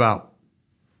took me about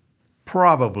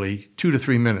probably 2 to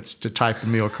 3 minutes to type a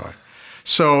meal card.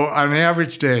 So on an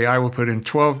average day, I would put in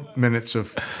 12 minutes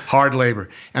of hard labor.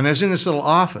 And I was in this little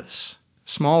office,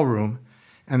 small room,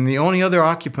 and the only other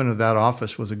occupant of that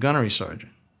office was a gunnery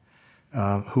sergeant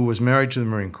who was married to the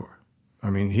Marine Corps. I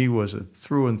mean, he was a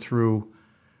through and through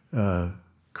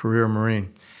career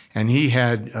Marine. And he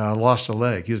had lost a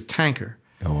leg. He was a tanker.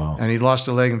 Oh, wow. And he lost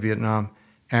a leg in Vietnam,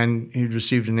 and he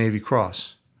received a Navy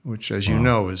Cross, which, as you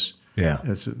know, is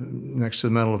it's next to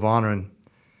the Medal of Honor. And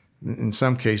in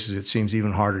some cases, it seems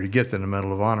even harder to get than a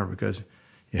Medal of Honor because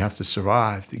you have to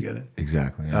survive to get it.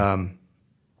 Exactly. Yeah.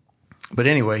 But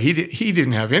anyway, he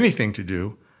didn't have anything to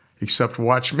do except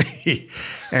watch me,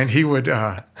 and he would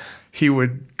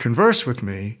converse with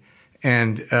me,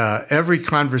 and every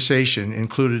conversation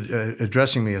included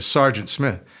addressing me as Sergeant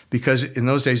Smith, because in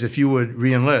those days, if you would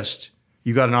re-enlist,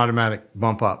 you got an automatic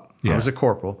bump up. Yeah. I was a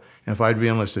corporal, and if I'd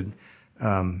re-enlisted,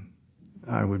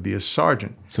 I would be a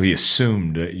sergeant. So he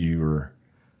assumed that you were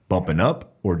bumping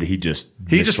up, or did he just?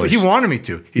 He wanted me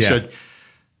to. He said,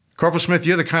 Corporal Smith,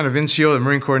 you're the kind of NCO the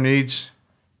Marine Corps needs.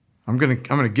 I'm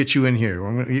gonna get you in here.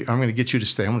 I'm gonna get you to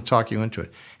stay. I'm gonna talk you into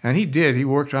it. And he did. He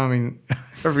worked on me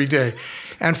every day.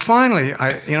 And finally,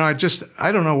 I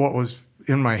don't know what was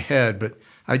in my head, but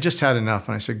I just had enough.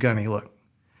 And I said, Gunny, look,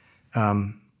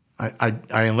 I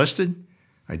enlisted.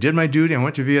 I did my duty. I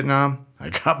went to Vietnam. I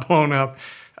got blown up.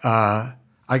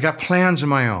 I got plans of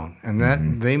my own, and that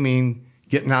they mean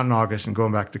getting out in August and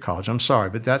going back to college. I'm sorry,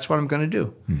 but that's what I'm going to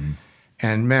do.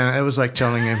 And man, it was like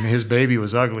telling him his baby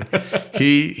was ugly.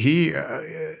 He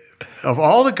of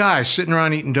all the guys sitting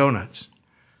around eating donuts,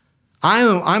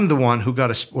 I'm the one who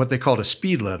got what they called a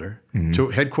speed letter to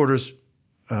headquarters,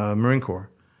 Marine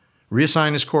Corps,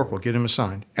 reassign as corporal, get him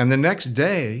assigned. And the next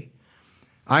day,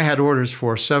 I had orders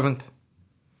for 7th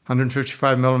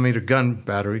 155 millimeter gun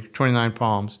battery, 29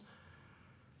 Palms,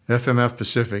 FMF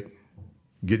Pacific,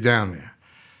 get down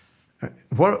there.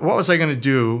 What was I going to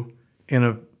do in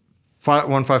a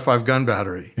 155 gun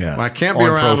battery? Yeah. I can't be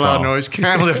around loud noise,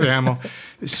 can't lift ammo.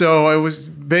 So I was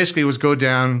go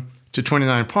down to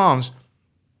 29 Palms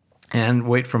and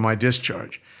wait for my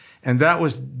discharge. And that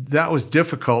was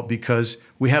difficult because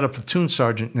we had a platoon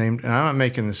sergeant named, and I'm not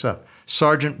making this up,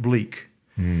 Sergeant Bleak.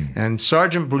 And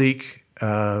Sergeant Bleak,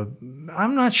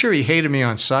 I'm not sure he hated me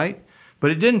on sight, but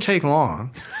it didn't take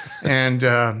long. And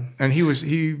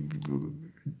he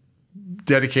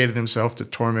dedicated himself to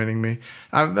tormenting me.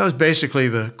 I was basically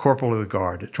the corporal of the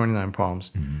guard at 29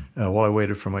 Palms while I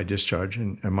waited for my discharge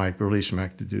and my release from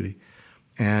active duty.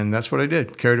 And that's what I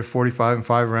did. Carried a 45 and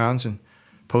 5 rounds and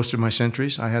posted my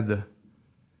sentries. I had the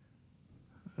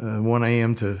 1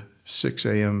 a.m. to 6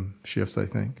 a.m. shift, I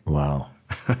think. Wow.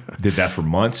 Did that for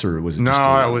months, or was it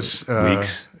just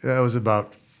weeks? That was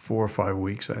about 4 or 5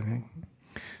 weeks, I think.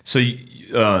 So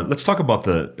let's talk about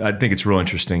I think it's real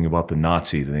interesting about the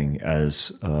Nazi thing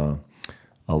as a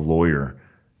lawyer.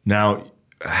 Now,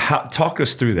 talk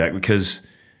us through that, because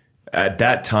at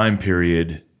that time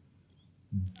period,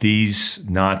 these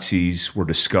Nazis were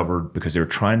discovered because they were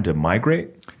trying to migrate?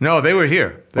 No, they were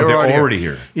here. They were already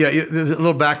here. Yeah, there's a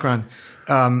little background.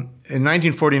 In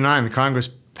 1949, the Congress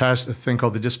passed a thing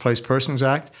called the Displaced Persons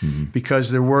Act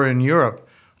because there were in Europe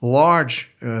large,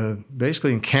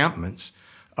 basically encampments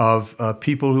of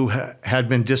people who had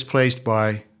been displaced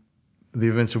by the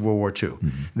events of World War II.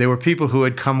 They were people who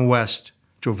had come west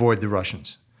to avoid the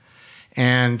Russians.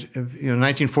 And in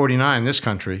 1949, this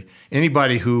country,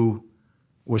 anybody who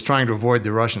was trying to avoid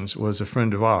the Russians was a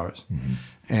friend of ours.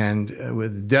 And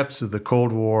with the depths of the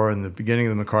Cold War and the beginning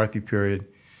of the McCarthy period,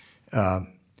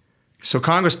 so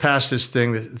Congress passed this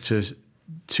thing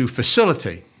to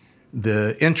facilitate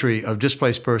the entry of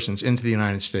displaced persons into the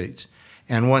United States.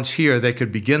 And once here, they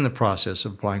could begin the process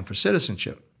of applying for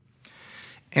citizenship.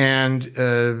 And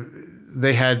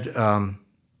they had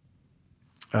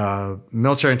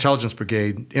military intelligence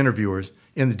brigade interviewers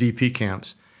in the DP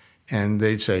camps, and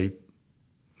they'd say,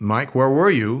 Mike, where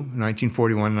were you in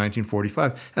 1941 and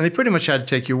 1945? And they pretty much had to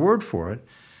take your word for it.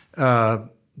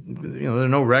 There are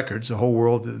no records. The whole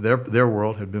world, their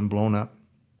world had been blown up.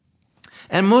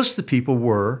 And most of the people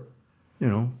were,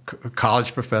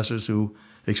 college professors who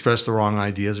expressed the wrong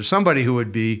ideas, or somebody who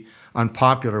would be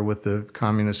unpopular with the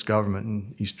communist government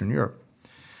in Eastern Europe.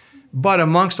 But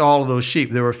amongst all of those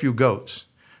sheep, there were a few goats.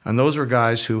 And those were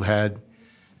guys who had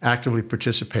actively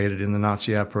participated in the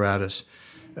Nazi apparatus.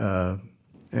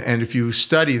 And if you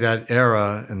study that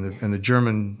era and the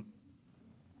German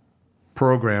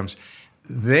programs,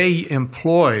 they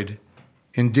employed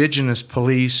indigenous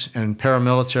police and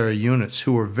paramilitary units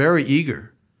who were very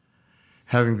eager,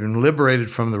 having been liberated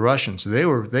from the Russians.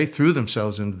 They threw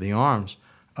themselves into the arms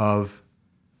of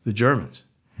the Germans.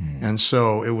 And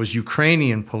so it was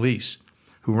Ukrainian police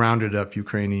who rounded up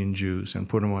Ukrainian Jews and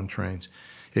put them on trains.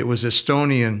 It was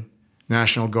Estonian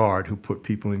National Guard who put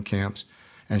people in camps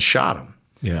and shot them.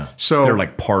 Yeah. So they're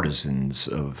like partisans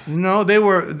of... No, they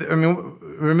were... I mean,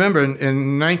 remember,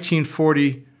 in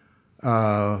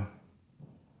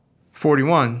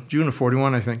 1941, June of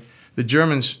 41, I think, the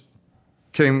Germans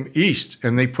came east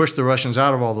and they pushed the Russians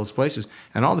out of all those places.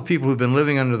 And all the people who'd been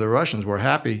living under the Russians were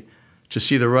happy to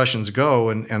see the Russians go,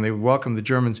 and they welcomed the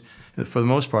Germans, for the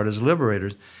most part, as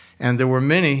liberators. And there were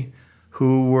many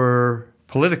who were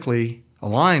politically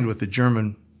aligned with the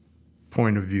German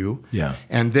point of view. Yeah.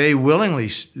 And they willingly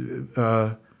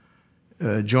joined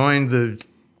the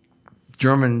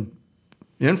German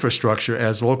infrastructure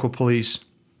as local police.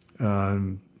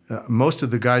 Most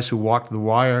of the guys who walked the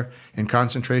wire in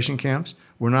concentration camps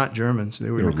were not Germans. They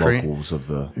were locals of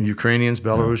the... Ukrainians,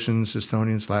 Belarusians,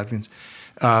 Estonians, Latvians.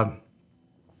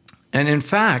 And in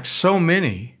fact, so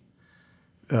many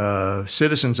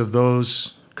citizens of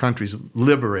those countries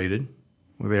liberated,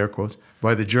 with air quotes,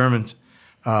 by the Germans,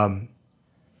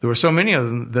 there were so many of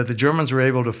them that the Germans were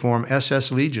able to form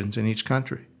SS legions in each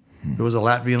country. There was a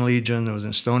Latvian legion, there was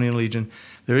an Estonian legion.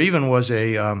 There even was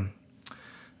an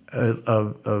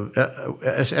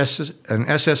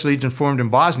SS legion formed in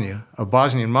Bosnia of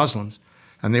Bosnian Muslims,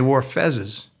 and they wore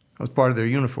fezzes as part of their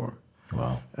uniform.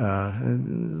 Wow. A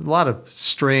lot of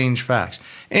strange facts.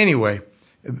 Anyway,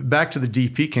 back to the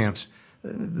DP camps.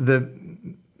 The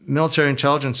military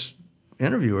intelligence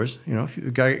interviewers, if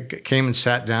a guy came and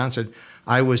sat down and said,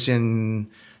 I was in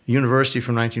university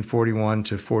from 1941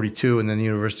 to 42, and then the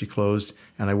university closed,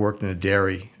 and I worked in a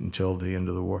dairy until the end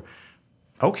of the war.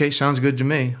 Okay, sounds good to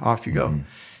me. Off you go.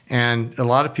 And a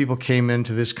lot of people came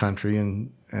into this country,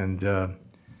 and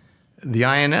the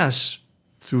INS,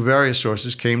 through various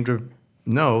sources, came to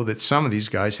know that some of these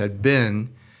guys had been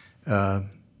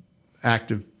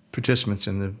active participants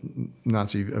in the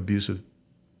Nazi abuse of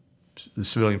the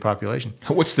civilian population.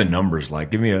 What's the numbers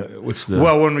like? Give me what's the...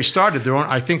 Well, when we started,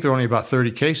 I think there were only about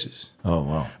 30 cases. Oh,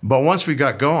 wow. But once we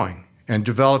got going and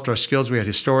developed our skills, we had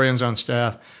historians on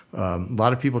staff, a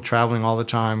lot of people traveling all the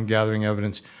time, gathering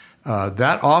evidence.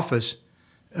 That office,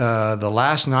 the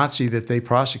last Nazi that they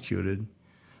prosecuted,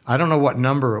 I don't know what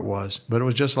number it was, but it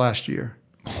was just last year.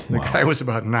 The guy was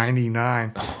about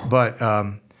 99. But,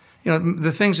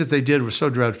 the things that they did were so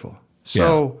dreadful,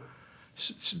 so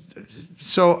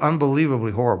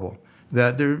unbelievably horrible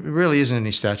that there really isn't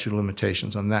any statute of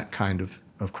limitations on that kind of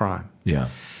crime. Yeah.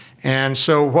 And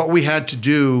so what we had to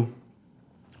do,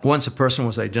 once a person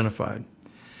was identified,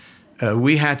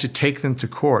 we had to take them to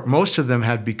court. Most of them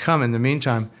had become, in the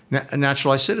meantime,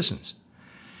 naturalized citizens.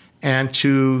 And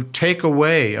to take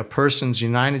away a person's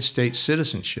United States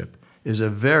citizenship is a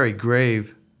very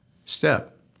grave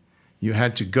step. You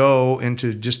had to go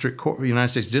into district court, United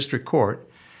States District Court,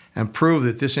 and prove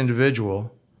that this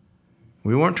individual,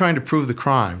 we weren't trying to prove the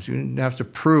crimes. We didn't have to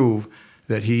prove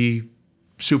that he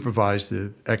supervised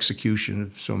the execution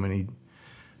of so many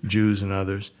Jews and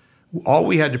others. All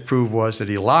we had to prove was that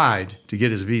he lied to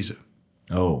get his visa.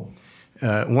 Oh.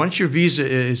 Once your visa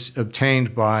is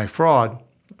obtained by fraud,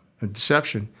 or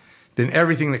deception, then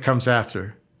everything that comes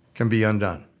after can be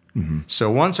undone. Mm-hmm. So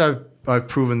once I've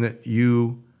proven that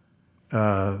you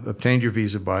obtained your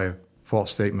visa by a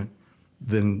false statement,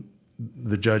 then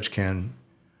the judge can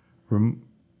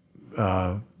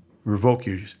revoke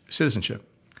your citizenship.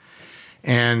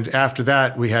 And after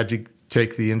that, we had to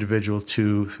take the individual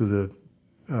through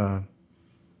the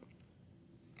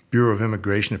Bureau of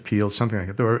Immigration Appeals, something like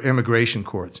that. There were immigration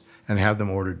courts, and have them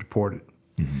ordered deported.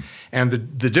 Mm-hmm. And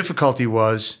the difficulty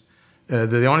was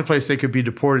the only place they could be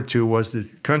deported to was the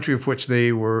country of which they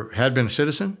had been a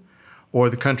citizen, or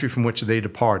the country from which they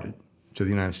departed to the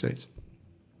United States.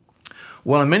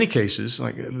 Well, in many cases,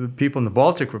 like the people in the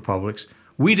Baltic republics,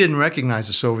 we didn't recognize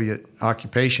the Soviet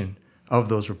occupation of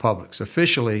those republics.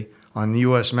 Officially, on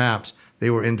U.S. maps, they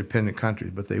were independent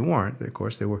countries, but they weren't. Of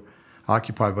course, they were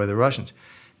occupied by the Russians.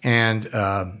 And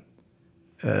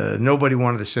nobody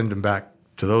wanted to send them back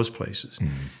to those places.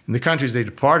 Mm-hmm. And the countries they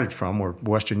departed from were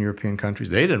Western European countries.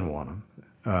 They didn't want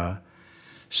them.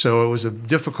 So it was a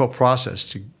difficult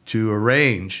process to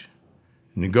arrange,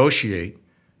 negotiate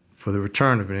for the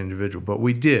return of an individual. But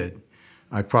we did.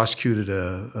 I prosecuted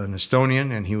an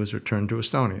Estonian, and he was returned to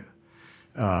Estonia.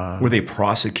 Were they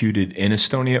prosecuted in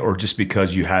Estonia, or just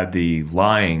because you had the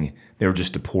lying, they were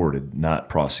just deported, not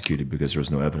prosecuted because there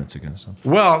was no evidence against them?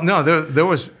 Well, no, there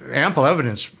was ample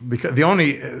evidence, because the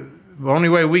only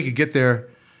way we could get their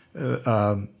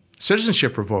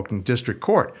citizenship revoked in district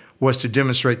court was to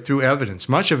demonstrate through evidence,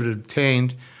 much of it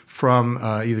obtained from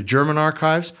either German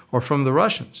archives or from the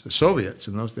Russians, the Soviets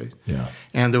in those days. Yeah.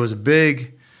 And there was a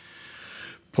big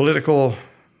political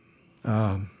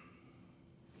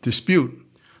dispute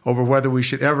over whether we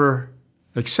should ever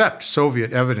accept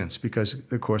Soviet evidence, because,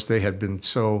 of course, they had been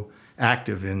so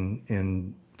active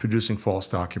in producing false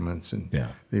documents, and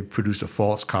they produced a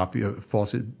false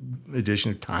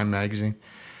edition of Time magazine.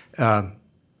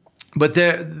 But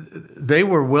they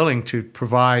were willing to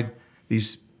provide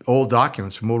these old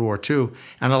documents from World War II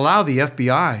and allow the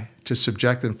FBI to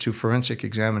subject them to forensic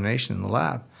examination in the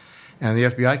lab. And the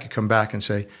FBI could come back and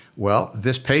say, well,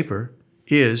 this paper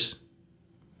is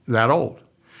that old.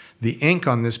 The ink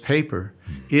on this paper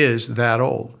is that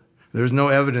old. There's no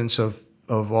evidence of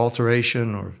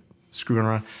alteration or screwing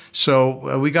around.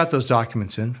 So we got those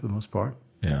documents in for the most part.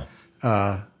 Yeah.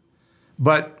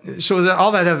 But so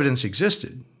all that evidence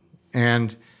existed.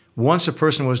 And once a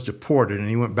person was deported and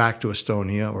he went back to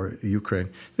Estonia or Ukraine,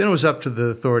 then it was up to the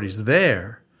authorities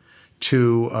there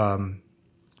to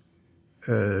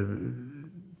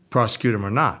prosecute him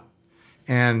or not.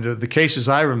 And the cases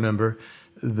I remember,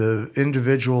 the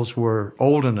individuals were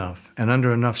old enough and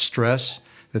under enough stress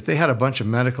that they had a bunch of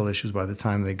medical issues by the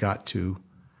time they got to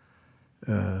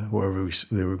wherever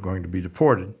they were going to be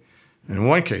deported. And in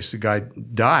one case, the guy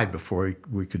died before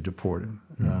we could deport him.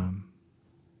 Mm-hmm.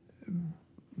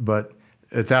 But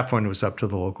at that point, it was up to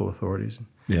the local authorities.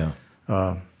 Yeah.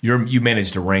 You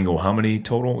managed to wrangle how many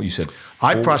total? You said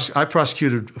 4? I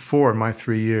prosecuted 4 in my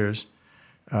 3 years.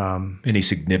 Any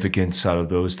significance out of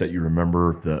those that you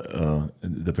remember,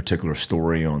 the particular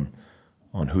story on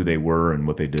who they were and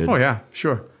what they did? Oh, yeah,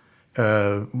 sure.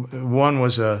 One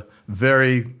was a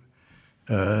very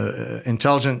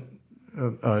intelligent,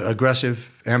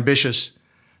 aggressive, ambitious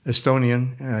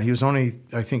Estonian. He was only,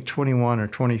 I think, 21 or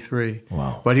 23.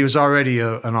 Wow. But he was already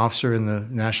an officer in the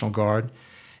National Guard.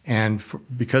 And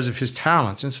because of his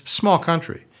talents, it's a small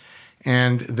country,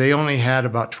 and they only had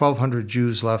about 1,200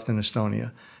 Jews left in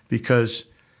Estonia, because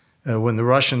when the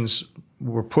Russians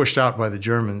were pushed out by the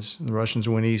Germans, the Russians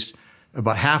went east,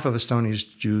 about half of Estonia's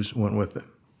Jews went with them.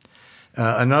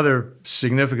 Another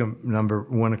significant number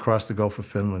went across the Gulf of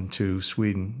Finland to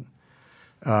Sweden.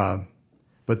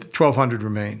 But the 1,200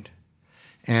 remained.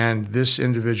 And this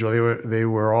individual, they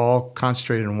were all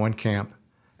concentrated in one camp,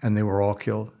 and they were all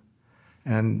killed.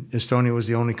 And Estonia was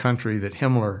the only country that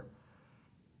Himmler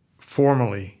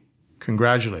formally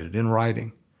congratulated in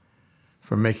writing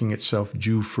for making itself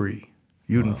Jew-free,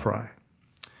 Judenfrei. Wow.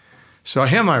 So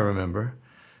him I remember,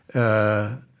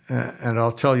 and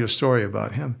I'll tell you a story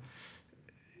about him.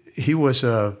 He was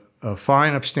a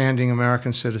fine, upstanding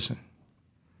American citizen.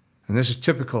 And this is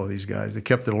typical of these guys. They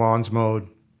kept their lawns mowed,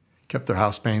 kept their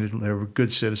house painted. They were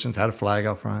good citizens, had a flag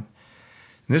out front.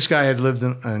 And this guy had lived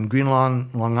in Green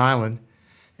Lawn, Long Island,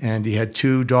 and he had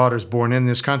 2 daughters born in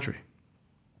this country.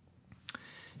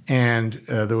 And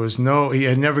he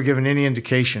had never given any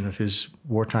indication of his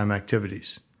wartime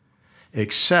activities,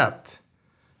 except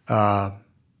one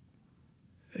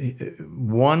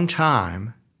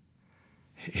time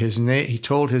he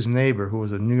told his neighbor, who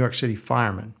was a New York City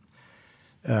fireman,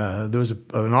 there was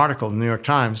an article in the New York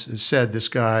Times that said this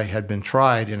guy had been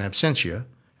tried in absentia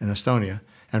in Estonia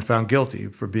and found guilty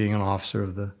for being an officer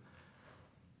of the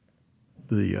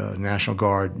National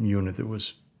Guard unit that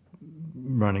was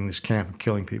running this camp and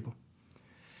killing people.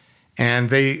 And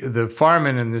the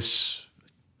firemen in this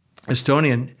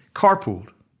Estonian carpooled.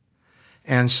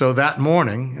 And so that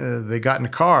morning, they got in a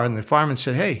car, and the fireman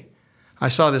said, "Hey, I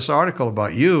saw this article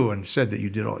about you and said that you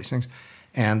did all these things."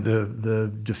 And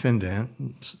the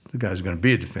defendant, the guy who's going to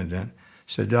be a defendant,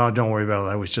 said, "No, don't worry about it.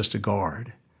 I was just a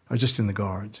guard. I was just in the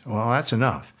guards." Well, that's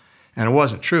enough. And it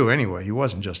wasn't true anyway. He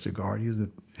wasn't just a guard. He was the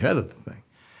head of the thing.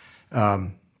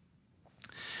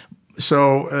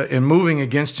 So in moving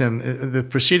against him, the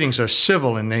proceedings are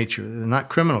civil in nature. They're not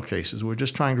criminal cases. We're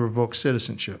just trying to revoke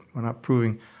citizenship. We're not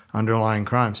proving underlying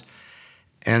crimes.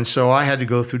 And so I had to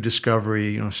go through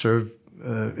discovery, serve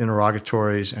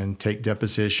interrogatories and take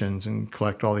depositions and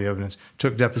collect all the evidence.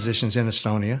 Took depositions in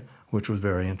Estonia, which was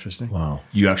very interesting. Wow.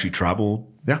 You actually traveled?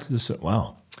 Yeah. To this?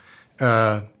 Wow.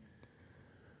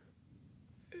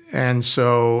 And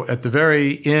so at the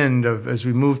very end as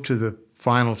we moved to the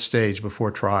final stage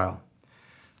before trial,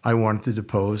 I wanted to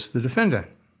depose the defendant.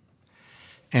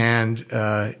 And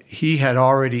he had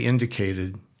already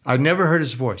indicated, I'd never heard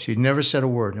his voice. He'd never said a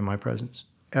word in my presence,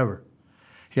 ever.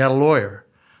 He had a lawyer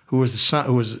who was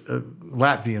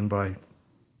Latvian by,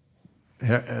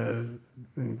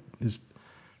 his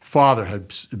father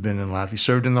had been in Latvia,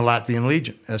 served in the Latvian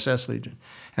Legion, SS Legion.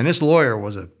 And this lawyer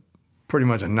was pretty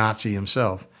much a Nazi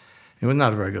himself. He was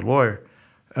not a very good lawyer.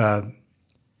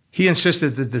 He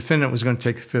insisted that the defendant was going to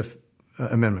take the Fifth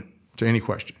Amendment to any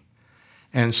question.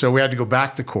 And so we had to go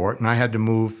back to court, and I had to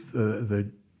move the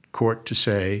court to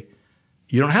say,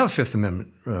 you don't have a Fifth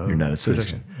Amendment You're not a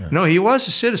citizen. Yeah. No, he was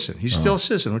a citizen. He's still a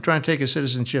citizen. We're trying to take his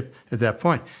citizenship at that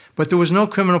point. But there was no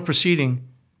criminal proceeding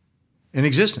in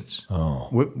existence. Oh.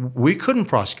 We couldn't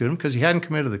prosecute him because he hadn't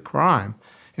committed the crime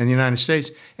in the United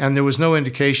States, and there was no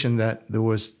indication that there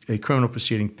was a criminal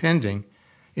proceeding pending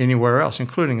anywhere else,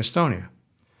 including Estonia.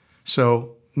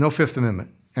 So no Fifth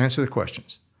Amendment. Answer the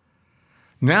questions.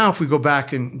 Now if we go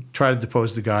back and try to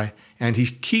depose the guy, and he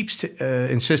keeps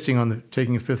insisting on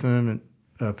taking a Fifth Amendment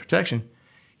protection,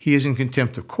 he is in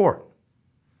contempt of court.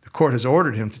 The court has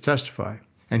ordered him to testify,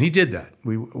 and he did that.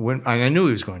 I knew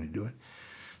he was going to do it.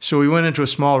 So we went into a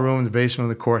small room in the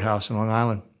basement of the courthouse in Long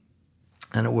Island,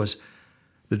 and it was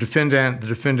the defendant, the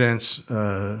defendant's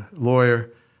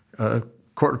lawyer,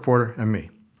 court reporter, and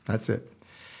me. That's it.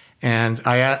 And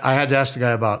I had to ask the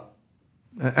guy about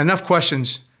enough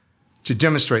questions to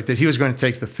demonstrate that he was going to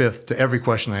take the Fifth to every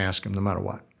question I asked him, no matter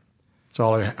what. That's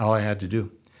all I had to do.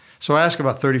 So I asked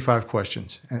about 35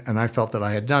 questions, and I felt that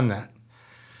I had done that.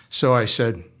 So I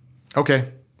said, okay,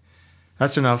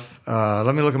 that's enough.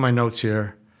 Let me look at my notes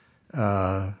here.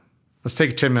 Let's take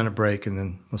a 10-minute break, and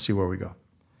then we'll see where we go.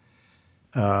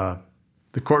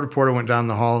 The court reporter went down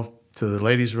the hall to the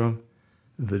ladies' room.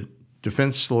 The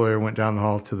defense lawyer went down the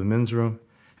hall to the men's room,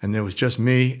 and there was just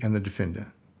me and the defendant,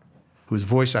 whose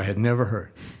voice I had never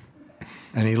heard.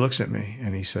 And he looks at me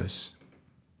and he says,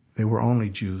 "They were only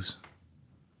Jews."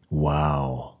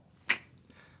 Wow.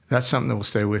 That's something that will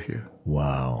stay with you.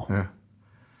 Wow.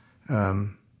 Yeah.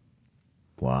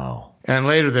 Wow. And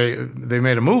later they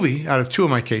made a movie out of two of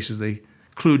my cases. They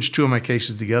kludged two of my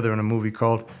cases together in a movie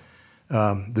called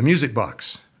The Music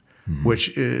Box,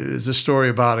 which is a story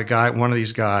about a guy, one of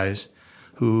these guys,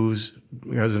 who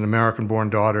has an American-born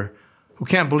daughter who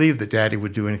can't believe that Daddy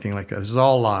would do anything like that. This is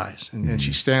all lies. And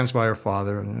she stands by her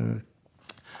father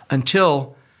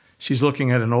until she's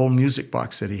looking at an old music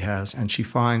box that he has, and she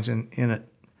finds in it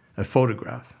a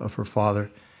photograph of her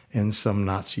father in some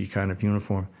Nazi kind of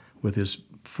uniform with his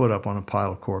foot up on a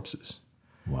pile of corpses.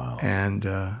 Wow. And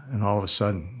all of a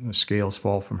sudden, the scales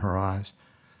fall from her eyes.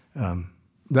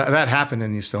 That happened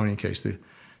in the Estonian case.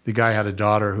 The guy had a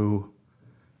daughter who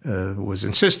was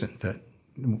insistent that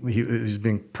he was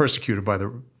being persecuted by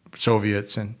the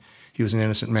Soviets, and he was an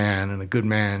innocent man and a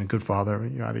good father,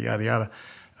 yada, yada,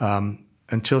 yada,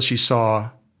 until she saw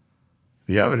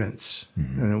the evidence,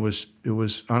 and it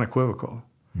was unequivocal.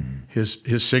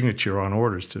 His signature on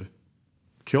orders to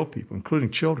kill people, including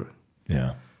children.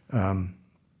 Yeah.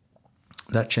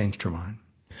 That changed her mind.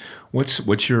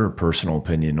 What's your personal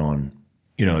opinion on,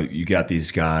 you got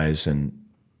these guys and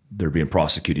they're being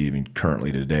prosecuted even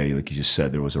currently today. Like you just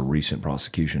said, there was a recent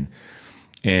prosecution.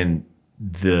 And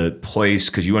the place,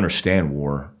 because you understand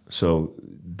war, so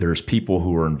there's people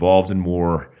who are involved in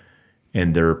war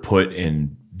and they're put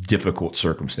in difficult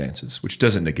circumstances, which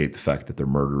doesn't negate the fact that they're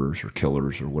murderers or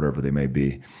killers or whatever they may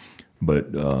be.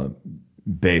 But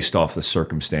based off the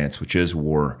circumstance, which is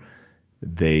war,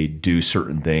 they do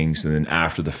certain things, and then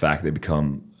after the fact, they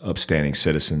become upstanding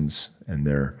citizens, and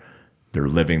they're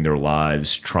living their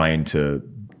lives trying to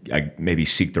maybe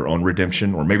seek their own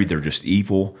redemption, or maybe they're just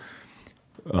evil.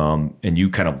 And you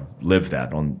kind of live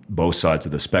that on both sides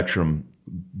of the spectrum,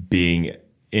 being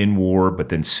in war, but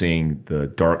then seeing the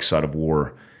dark side of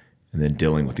war, and then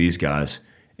dealing with these guys.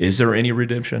 Is there any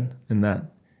redemption in that?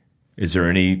 Is there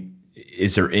any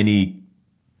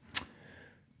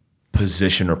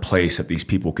position or place that these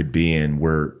people could be in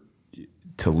where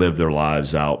to live their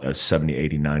lives out as 70,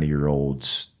 80,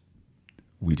 90-year-olds,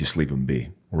 we just leave them be?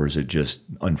 Or is it just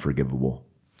unforgivable?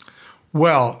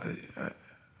 Well,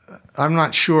 I'm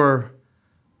not sure.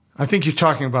 I think you're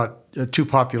talking about two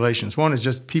populations. One is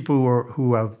just people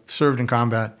who have served in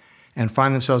combat and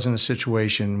find themselves in a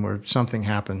situation where something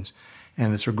happens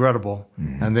and it's regrettable,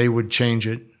 and they would change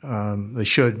it. They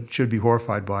should be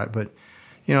horrified by it. But,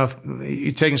 if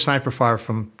you're taking sniper fire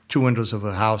from two windows of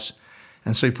a house,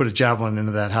 and so you put a javelin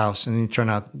into that house, and it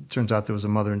turns out there was a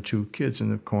mother and two kids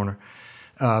in the corner.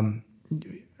 I'm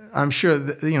sure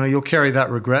that, you'll carry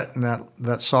that regret and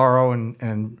that sorrow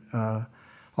and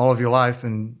all of your life,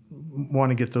 and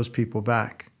want to get those people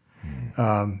back.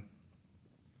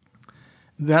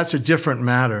 That's a different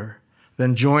matter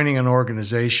than joining an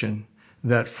organization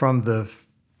that from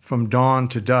dawn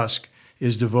to dusk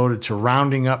is devoted to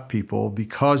rounding up people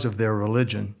because of their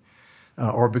religion,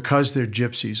 or because they're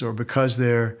gypsies, or because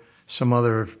they're some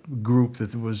other group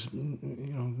that was,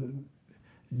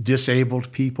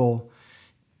 disabled people,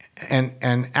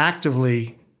 and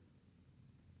actively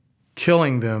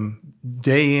killing them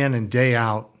day in and day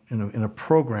out in a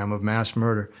program of mass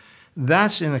murder.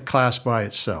 That's in a class by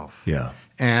itself. Yeah.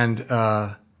 And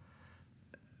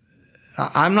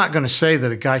I'm not going to say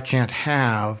that a guy can't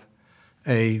have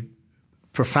a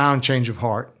profound change of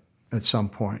heart at some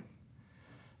point.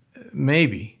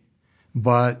 Maybe.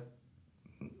 But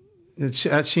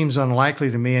that seems unlikely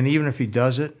to me. And even if he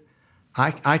does it,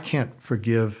 I can't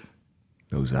forgive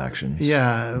those actions.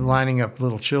 Yeah, lining up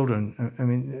little children. I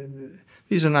mean,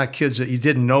 these are not kids that you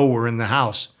didn't know were in the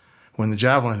house when the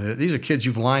javelin hit it. These are kids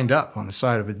you've lined up on the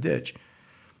side of a ditch.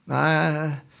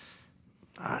 I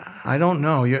don't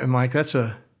know, Mike. That's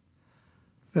a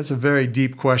very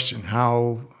deep question.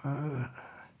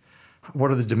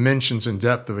 What are the dimensions and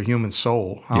depth of a human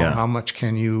soul? How much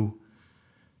can you?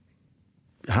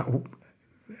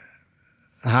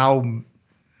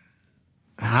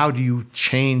 How do you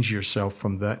change yourself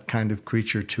from that kind of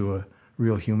creature to a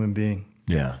real human being?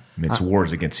 Yeah, I mean, it's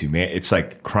wars against humanity. It's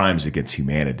like crimes against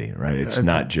humanity, right? It's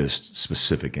not just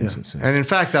specific instances. Yeah. And in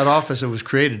fact, that office, it was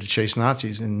created to chase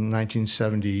Nazis in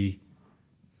 1970.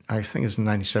 I think it's in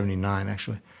 1979,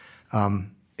 actually.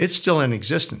 It's still in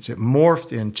existence. It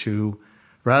morphed into,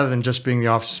 rather than just being the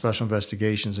Office of Special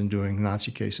Investigations and doing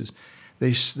Nazi cases,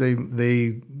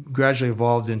 they gradually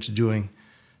evolved into doing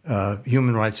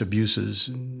human rights abuses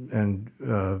and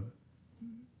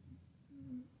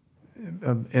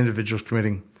individuals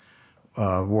committing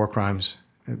war crimes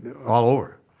all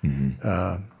over.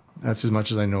 Mm-hmm. That's as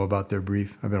much as I know about their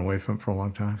brief. I've been away from it for a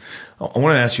long time. I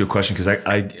want to ask you a question because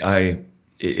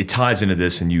it ties into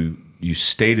this, and you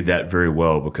stated that very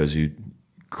well because you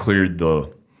cleared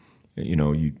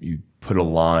you put a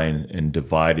line and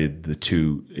divided the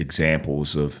two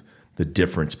examples of the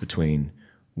difference between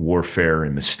warfare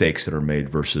and mistakes that are made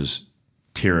versus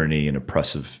tyranny and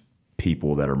oppressive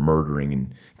people that are murdering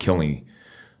and killing.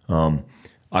 I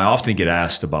often get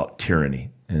asked about tyranny,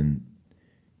 and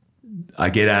I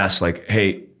get asked like,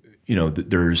 hey,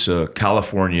 there's a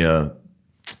California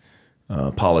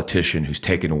politician who's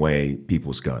taken away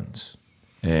people's guns,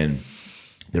 and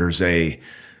there's a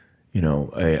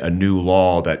new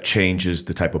law that changes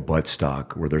the type of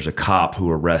buttstock, where there's a cop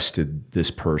who arrested this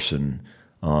person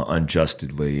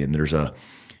unjustly, and there's a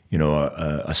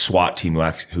SWAT team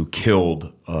who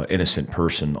killed an innocent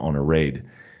person on a raid.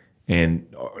 And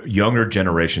younger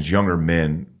generations, younger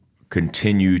men,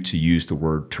 continue to use the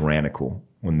word tyrannical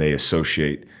when they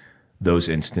associate those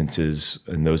instances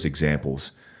and those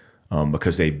examples,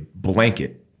 because they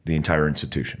blanket the entire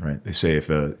institution, right? They say if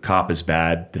a cop is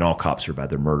bad, then all cops are bad.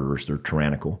 They're murderers. They're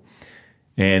tyrannical.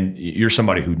 And you're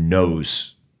somebody who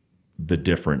knows the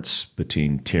difference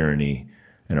between tyranny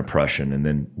and oppression, and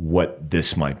then what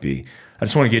this might be. I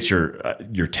just want to get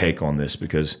your take on this,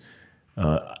 because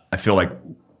I feel like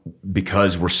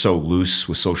because we're so loose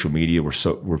with social media,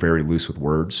 we're very loose with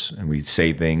words, and we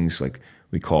say things like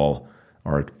we call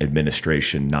our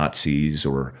administration Nazis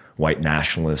or white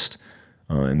nationalists,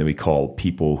 and then we call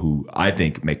people who I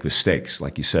think make mistakes.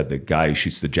 Like you said, the guy who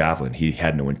shoots the javelin, he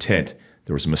had no intent.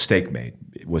 There was a mistake made.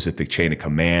 Was it the chain of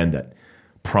command that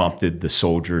prompted the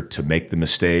soldier to make the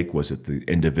mistake? Was it the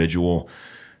individual?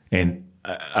 And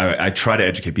I try to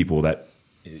educate people that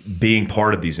being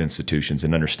part of these institutions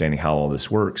and understanding how all this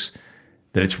works,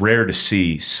 that it's rare to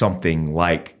see something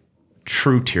like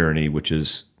true tyranny, which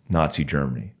is Nazi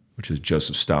Germany, which is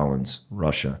Joseph Stalin's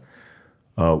Russia.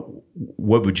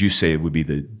 What would you say would be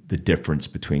the difference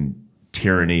between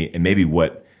tyranny and maybe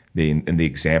what in the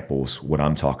examples, what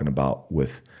I'm talking about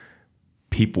with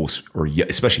people's, or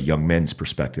especially young men's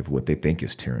perspective, what they think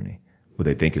is tyranny, what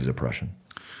they think is oppression?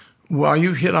 Well,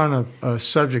 you hit on a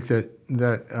subject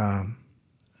that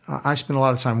I spend a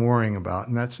lot of time worrying about,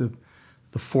 and that's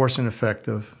the force and effect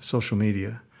of social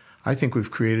media. I think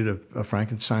we've created a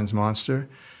Frankenstein's monster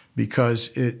because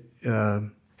it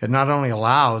not only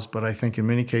allows, but I think in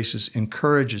many cases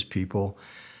encourages people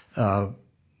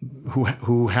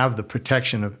who have the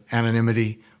protection of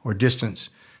anonymity or distance.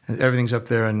 And everything's up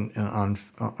there on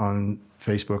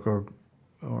Facebook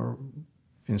or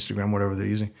Instagram, whatever they're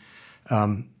using.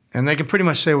 And they can pretty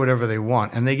much say whatever they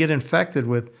want, and they get infected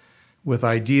with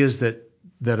ideas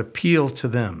that appeal to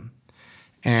them,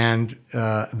 and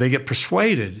they get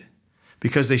persuaded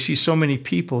because they see so many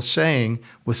people saying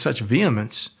with such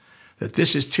vehemence that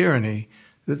this is tyranny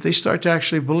that they start to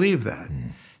actually believe that.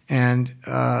 And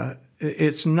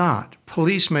it's not.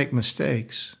 Police make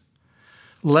mistakes.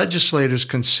 Legislators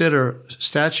consider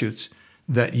statutes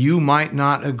that you might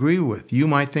not agree with. You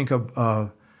might think of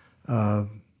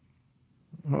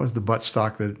what was the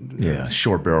buttstock that?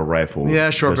 Short barrel rifle. Yeah,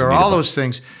 short barrel. All those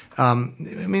things. I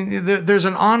mean, there's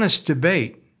an honest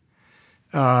debate.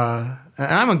 And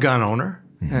I'm a gun owner,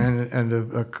 and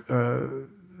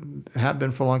have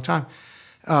been for a long time.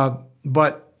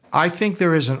 But I think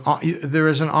there is an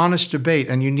honest debate,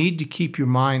 and you need to keep your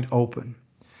mind open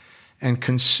and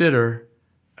consider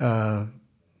the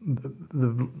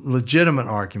legitimate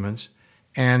arguments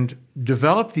and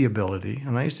develop the ability.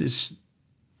 And I used to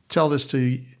tell this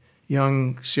to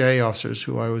young CIA officers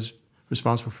who I was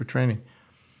responsible for training.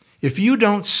 If you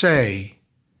don't say,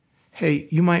 hey,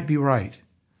 you might be right,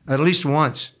 at least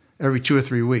once every 2 or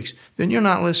 3 weeks, then you're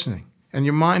not listening and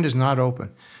your mind is not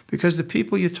open. Because the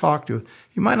people you talk to,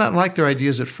 you might not like their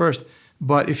ideas at first,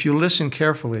 but if you listen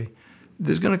carefully,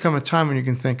 there's going to come a time when you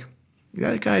can think,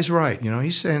 that guy's right.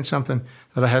 He's saying something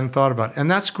that I hadn't thought about.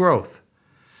 And that's growth.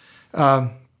 I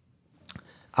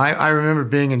remember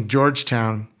being in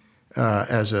Georgetown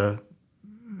as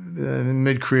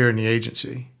mid-career in the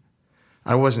agency.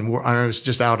 I was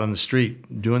just out on the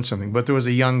street doing something, but there was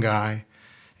a young guy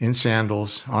in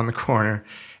sandals on the corner,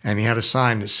 and he had a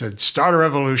sign that said, "Start a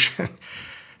revolution."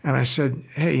 And I said,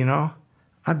 hey,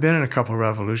 I've been in a couple of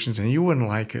revolutions, and you wouldn't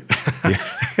like it.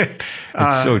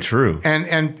 It's so true.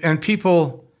 And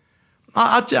people,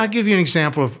 I'll give you an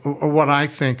example of what I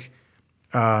think.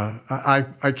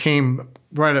 I came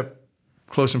right up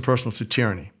close and personal to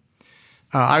tyranny.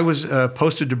 I was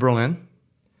posted to Berlin.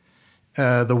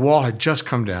 The wall had just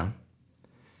come down,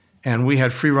 and we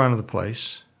had free run of the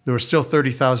place. There were still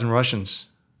 30,000 Russians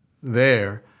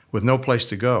there with no place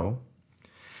to go.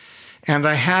 And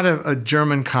I had a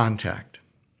German contact,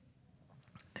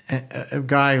 a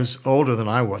guy who's older than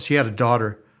I was. He had a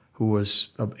daughter who was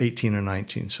 18 or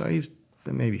 19, so he was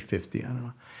maybe 50, I don't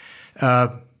know.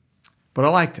 But I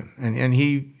liked him, and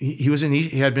he was he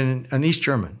had been an East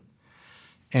German,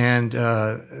 and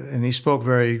he spoke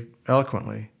very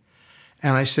eloquently.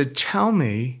 And I said, tell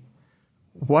me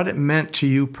what it meant to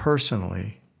you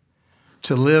personally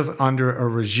to live under a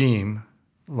regime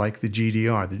like the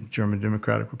GDR, the German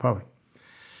Democratic Republic.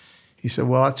 He said,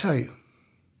 well, I'll tell you.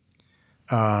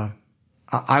 I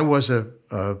was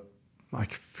I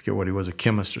forget what he was, a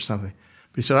chemist or something.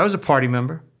 But he said, I was a party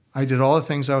member. I did all the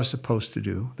things I was supposed to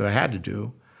do, that I had to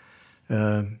do.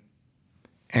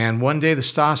 And one day the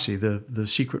Stasi, the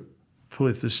secret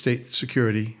the state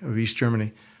security of East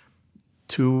Germany,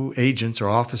 2 agents or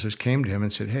officers came to him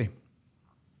and said, hey,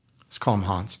 let's call him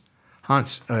Hans.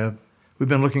 Hans, we've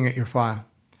been looking at your file,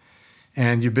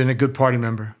 and you've been a good party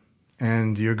member,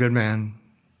 and you're a good man.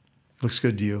 Looks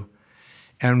good to you.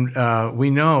 And we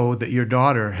know that your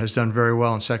daughter has done very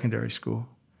well in secondary school,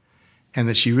 and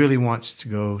that she really wants to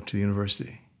go to the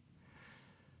university.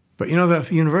 But the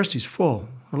university's full.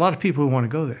 A lot of people who want to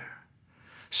go there.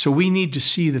 So we need to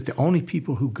see that the only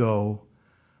people who go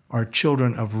are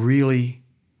children of really,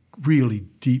 really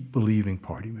deep believing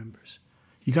party members.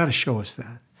 You got to show us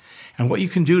that. And what you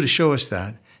can do to show us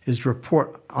that is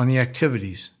report on the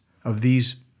activities of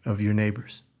your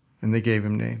neighbors. And they gave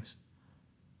him names.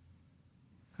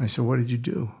 I said, what did you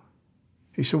do?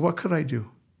 He said, what could I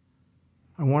do?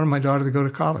 I wanted my daughter to go to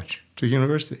college, to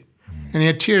university. And he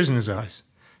had tears in his eyes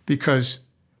because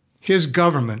his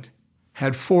government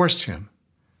had forced him,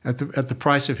 at the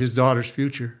price of his daughter's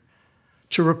future,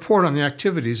 to report on the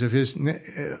activities of his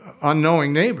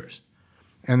unknowing neighbors.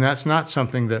 And that's not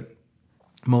something that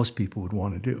most people would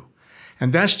want to do.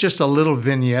 And that's just a little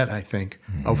vignette, I think,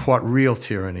 of what real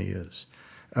tyranny is.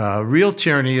 Real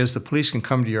tyranny is the police can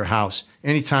come to your house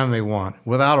anytime they want,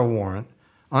 without a warrant,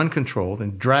 uncontrolled,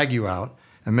 and drag you out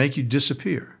and make you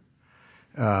disappear.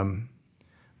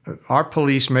 Our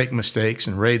police make mistakes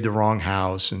and raid the wrong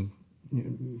house, and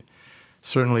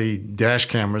certainly dash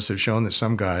cameras have shown that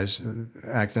some guys,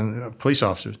 police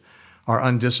officers, are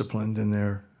undisciplined in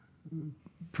their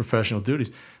professional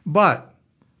duties. But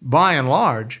by and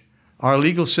large, our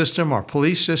legal system, our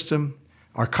police system,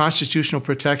 our constitutional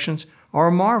protections are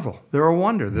a marvel. They're a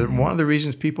wonder. They're one of the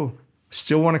reasons people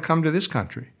still want to come to this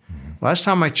country. Last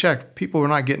time I checked, people were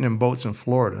not getting in boats in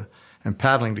Florida and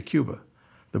paddling to Cuba.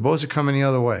 The boats are coming the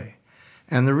other way.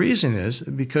 And the reason is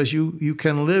because you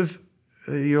can live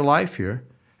your life here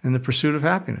in the pursuit of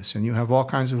happiness, and you have all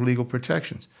kinds of legal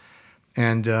protections.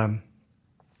 And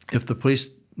if the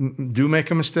police do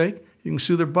make a mistake, you can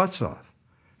sue their butts off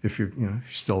if you're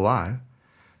still alive.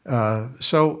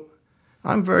 So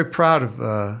I'm very proud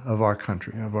of our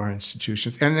country, of our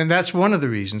institutions, and that's one of the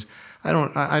reasons. I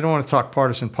don't want to talk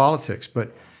partisan politics,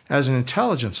 but as an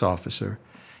intelligence officer,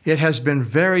 it has been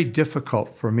very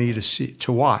difficult for me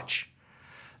to watch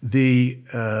the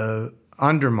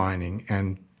undermining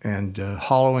and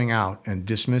hollowing out and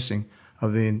dismissing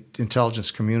of the intelligence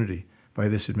community by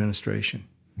this administration.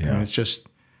 Yeah. I mean, it's just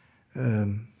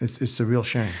it's a real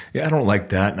shame. Yeah, I don't like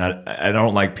that, and I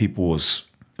don't like people's.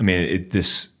 I mean,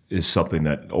 this is something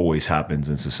that always happens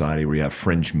in society, where you have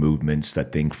fringe movements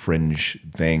that think fringe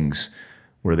things,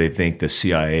 where they think the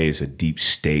CIA is a deep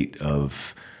state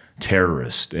of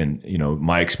terrorists. And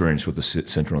my experience with the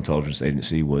Central Intelligence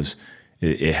Agency was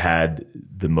it had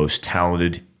the most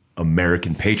talented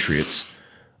American patriots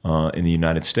in the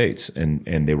United States,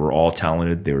 and they were all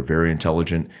talented. They were very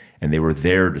intelligent, and they were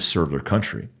there to serve their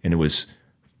country. And it was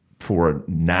for a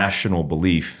national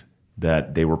belief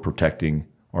that they were protecting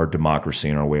our democracy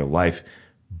and our way of life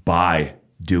by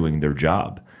doing their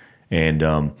job. And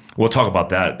we'll talk about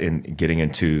that in getting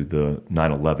into the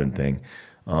 9/11 thing.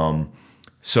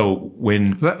 So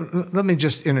when... Let me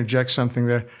just interject something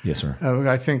there. Yes, sir.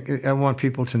 I think I want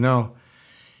people to know,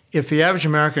 if the average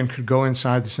American could go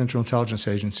inside the Central Intelligence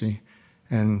Agency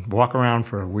and walk around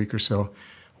for a week or so,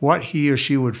 what he or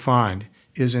she would find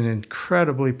is an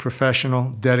incredibly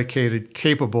professional, dedicated,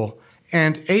 capable,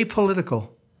 and apolitical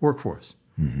workforce.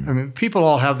 Mm-hmm. I mean, people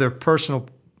all have their personal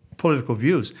political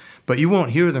views, but you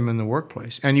won't hear them in the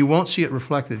workplace, and you won't see it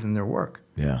reflected in their work.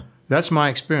 Yeah. That's my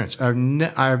experience. I've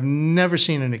never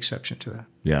seen an exception to that.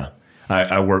 Yeah.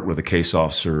 I worked with a case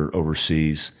officer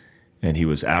overseas, and he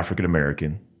was African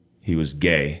American. He was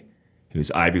gay. He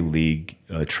was Ivy League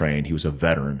trained. He was a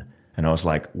veteran. And I was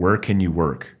like, where can you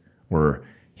work where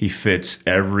he fits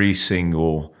every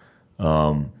single,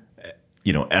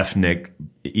 ethnic,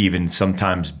 even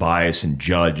sometimes biased and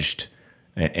judged,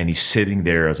 and he's sitting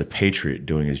there as a patriot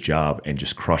doing his job and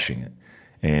just crushing it.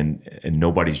 And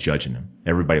nobody's judging him.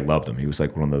 Everybody loved him. He was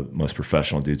like one of the most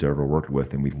professional dudes I ever worked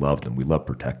with, and we loved him. We loved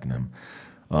protecting him.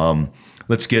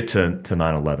 Let's get to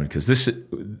 9/11, because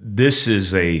this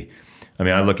is a. I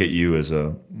mean, I look at you as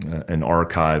an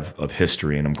archive of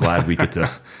history, and I'm glad we get to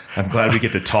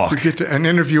talk. We get to an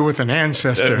interview with an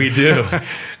ancestor. We do.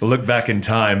 Look back in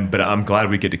time, but I'm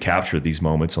glad we get to capture these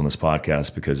moments on this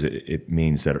podcast, because it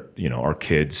means that our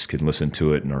kids can listen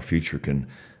to it and our future can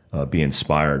be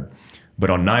inspired. But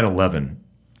on 9/11,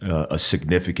 a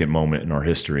significant moment in our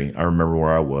history, I remember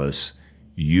where I was.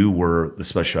 You were the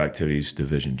Special Activities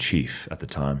Division chief at the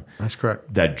time. That's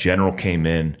correct. That general came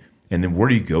in, and then where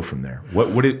do you go from there?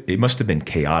 It must have been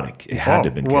chaotic. It had to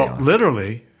have been chaotic. Well,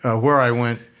 literally, where I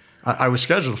went, I was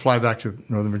scheduled to fly back to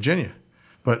Northern Virginia,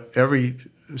 but every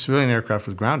civilian aircraft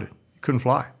was grounded. You couldn't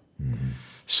fly. Mm-hmm.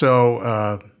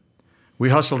 So we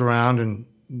hustled around, and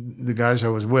the guys I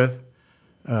was with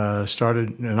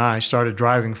started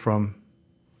driving from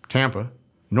Tampa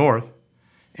north,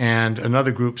 and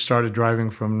another group started driving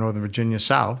from Northern Virginia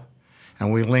south,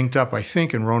 and we linked up, I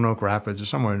think, in Roanoke Rapids or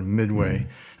somewhere in Midway. Mm-hmm.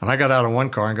 And I got out of one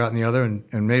car and got in the other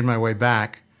and made my way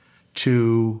back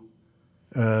to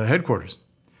headquarters.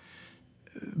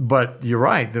 But you're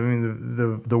right. I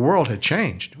mean, the world had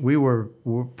changed. We were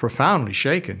profoundly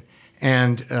shaken.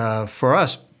 And for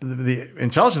us, the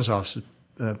intelligence officer,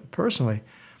 personally,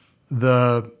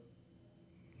 the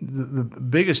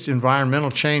biggest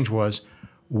environmental change was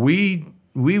we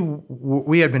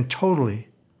had been totally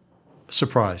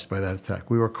surprised by that attack.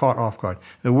 We were caught off guard.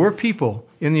 There were people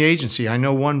in the agency, I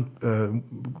knew one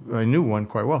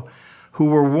quite well, who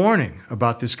were warning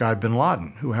about this guy bin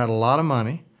Laden, who had a lot of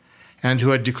money and who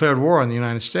had declared war on the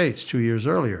United States 2 years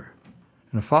earlier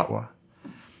in a fatwa.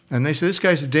 And they said, this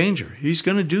guy's a danger. He's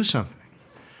going to do something.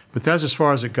 But that's as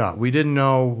far as it got. We didn't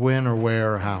know when or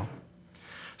where or how.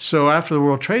 So after the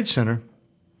World Trade Center,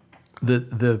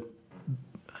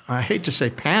 I hate to say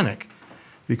panic,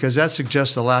 because that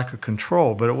suggests a lack of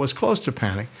control, but it was close to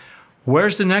panic.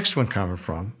 Where's the next one coming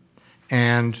from?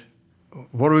 And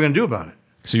what are we going to do about it?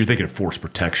 So you're thinking of force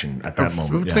protection at that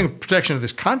moment. I'm thinking of protection of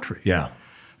this country. Yeah.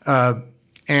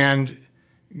 And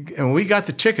we got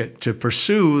the ticket to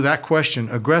pursue that question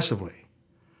aggressively.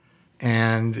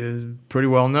 And it's pretty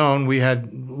well known, we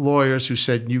had lawyers who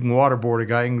said, you can waterboard a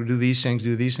guy, you can do these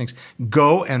things.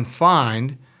 Go and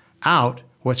find out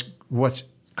what's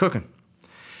cooking.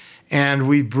 And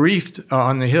we briefed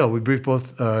on the Hill, we briefed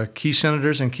both key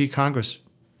senators and key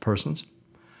congresspersons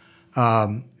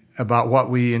about what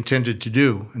we intended to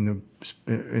do in the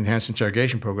enhanced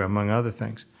interrogation program, among other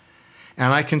things.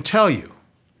 And I can tell you,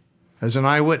 as an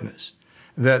eyewitness,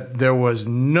 that there was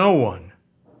no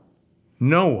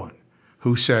one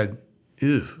who said,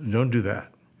 ew, don't do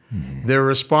that. Mm-hmm. Their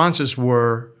responses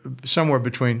were somewhere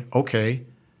between, okay,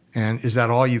 and is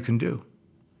that all you can do?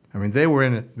 I mean, they were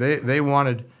in it. They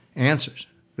wanted answers.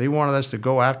 They wanted us to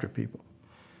go after people.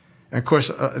 And of course,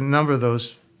 a number of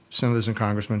those senators and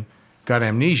congressmen got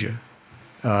amnesia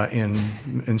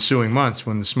in ensuing months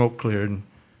when the smoke cleared and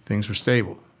things were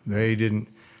stable. They didn't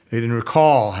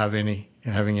recall having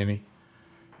any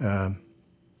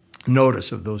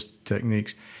notice of those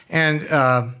techniques. And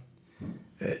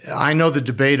I know the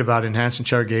debate about enhanced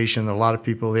interrogation. A lot of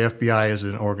people, the FBI as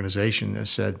an organization, has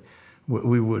said,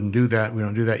 we wouldn't do that. We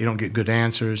don't do that. You don't get good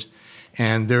answers.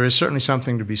 And there is certainly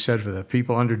something to be said for that.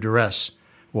 People under duress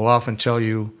will often tell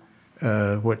you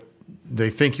what they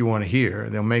think you want to hear.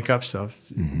 They'll make up stuff.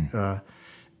 Mm-hmm.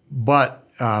 But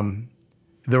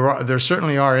there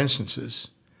certainly are instances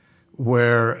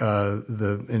where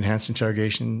the enhanced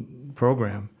interrogation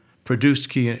program produced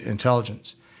key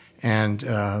intelligence. And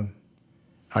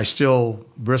I still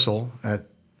bristle at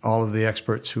all of the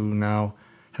experts who now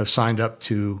have signed up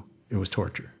to it was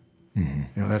torture. Mm-hmm.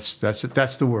 You know,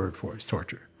 that's the word for it, it's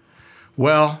torture.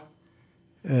 Well,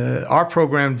 our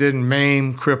program didn't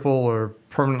maim, cripple, or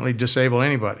permanently disable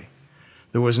anybody.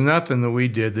 There was nothing that we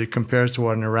did that compares to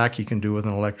what an Iraqi can do with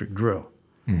an electric drill.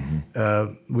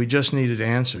 Mm-hmm. We just needed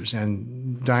answers.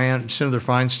 And Senator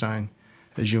Feinstein,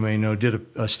 as you may know, did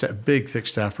a big, thick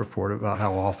staff report about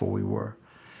how awful we were.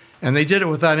 And they did it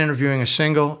without interviewing a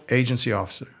single agency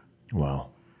officer. Wow.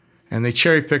 And they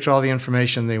cherry-picked all the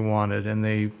information they wanted, and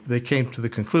they came to the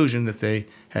conclusion that they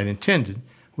had intended,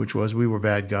 which was we were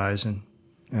bad guys and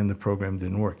the program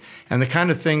didn't work. And the kind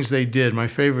of things they did, my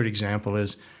favorite example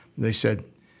is they said,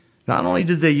 not only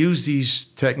did they use these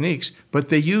techniques, but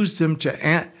they used them to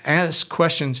ask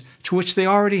questions to which they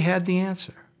already had the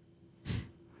answer,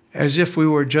 as if we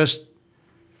were just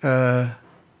sadists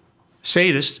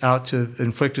out to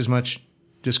inflict as much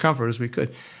discomfort as we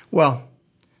could. Well,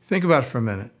 think about it for a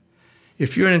minute.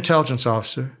 If you're an intelligence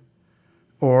officer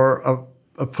or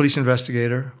a police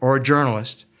investigator or a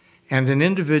journalist, and an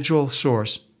individual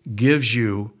source gives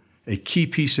you a key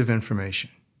piece of information,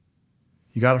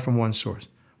 you got it from one source,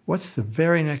 what's the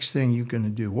very next thing you're going to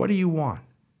do? What do you want?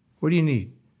 What do you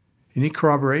need? You need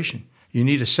corroboration. You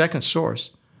need a second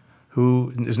source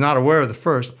who is not aware of the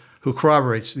first, who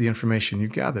corroborates the information you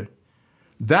gathered.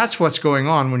 That's what's going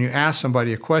on when you ask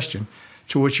somebody a question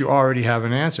to which you already have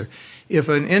an answer. If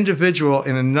an individual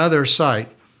in another site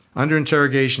under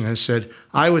interrogation has said,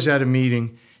 I was at a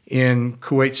meeting in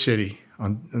Kuwait City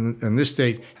on this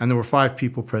date, and there were 5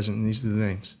 people present, and these are the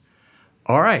names.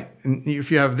 All right, and if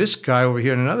you have this guy over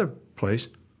here in another place,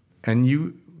 and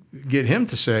you get him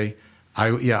to say,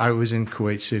 I was in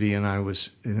Kuwait City, and I was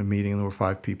in a meeting, and there were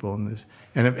 5 people, and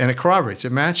it corroborates,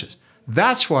 it matches.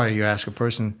 That's why you ask a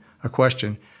person a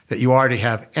question that you already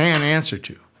have an answer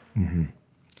to. Mm-hmm.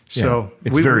 So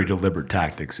it's very deliberate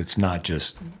tactics. It's not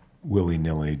just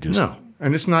willy-nilly. No,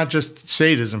 and it's not just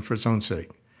sadism for its own sake.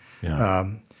 Yeah.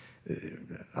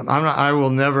 I will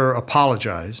never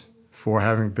apologize for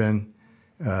having been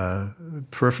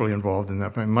peripherally involved in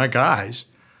that. My guys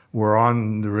were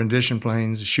on the rendition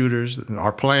planes, the shooters,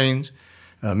 our planes,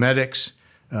 medics.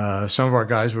 Some of our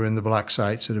guys were in the black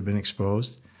sites that have been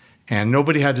exposed, and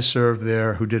nobody had to serve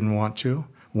there who didn't want to.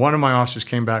 One of my officers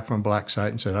came back from a black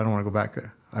site and said, I don't want to go back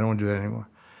there. I don't want to do that anymore.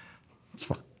 It's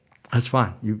fine. That's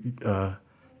fine.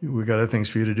 We got other things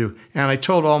for you to do. And I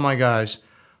told all my guys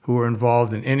who were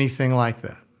involved in anything like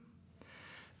that,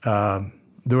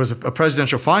 there was a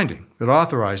presidential finding that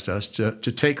authorized us to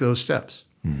take those steps.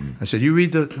 I said, you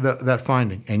read that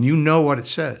finding, and you know what it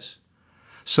says,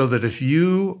 so that if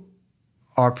you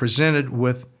are presented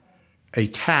with a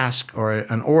task or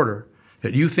an order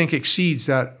that you think exceeds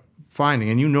that finding,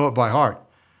 and you know it by heart,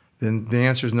 then the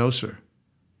answer is no, sir.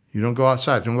 You don't go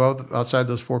outside. Don't go outside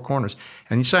those four corners.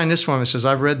 And you sign this form that says,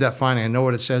 I've read that finding. I know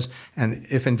what it says. And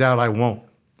if in doubt, I won't.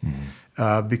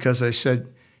 Because I said,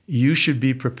 you should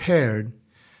be prepared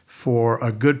for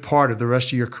a good part of the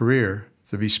rest of your career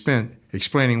to be spent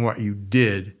explaining what you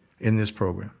did in this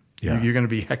program. Yeah. You're going to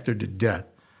be hectored to death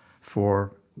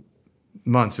for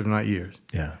months, if not years.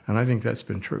 Yeah. And I think that's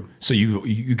been true. So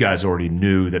you guys already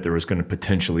knew that there was going to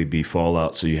potentially be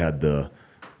fallout, so you had the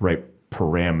right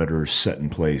parameters set in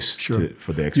place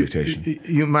for the expectation.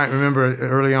 You might remember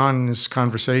early on in this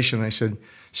conversation, I said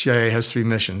CIA has three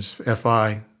missions: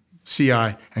 FI,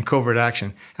 CI, and covert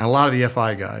action. And a lot of the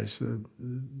FI guys,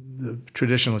 the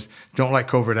traditionalists, don't like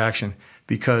covert action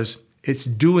because it's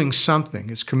doing something.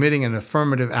 It's committing an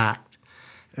affirmative act,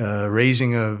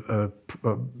 raising a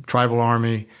tribal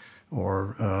army,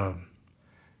 or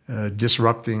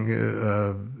disrupting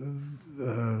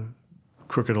a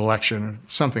crooked election or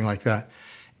something like that.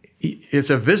 It's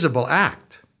a visible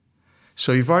act.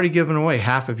 So you've already given away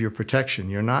half of your protection.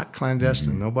 You're not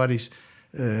clandestine. Nobody's,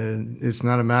 it's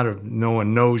not a matter of no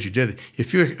one knows you did it.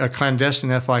 If you're a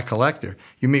clandestine FI collector,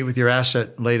 you meet with your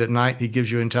asset late at night, he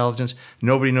gives you intelligence.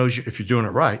 Nobody knows you, if you're doing it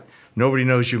right. Nobody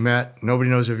knows you met. Nobody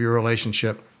knows of your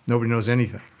relationship. Nobody knows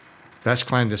anything. That's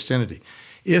clandestinity.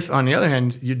 If, on the other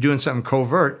hand, you're doing something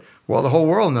covert, well, the whole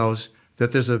world knows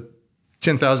that there's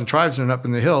 10,000 tribesmen up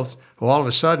in the hills who all of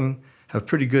a sudden have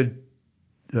pretty good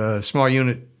small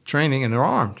unit training and they're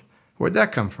armed. Where'd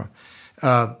that come from?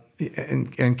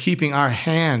 And keeping our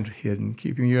hand hidden,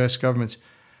 keeping the U.S. government's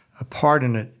part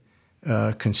in it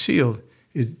concealed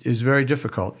is very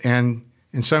difficult. And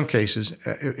in some cases,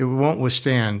 it won't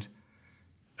withstand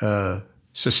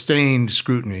sustained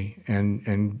scrutiny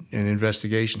and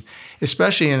investigation,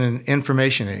 especially in an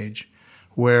information age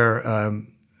where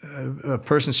a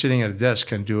person sitting at a desk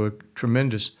can do a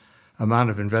tremendous amount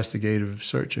of investigative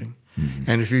searching.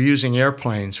 And if you're using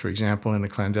airplanes, for example, in a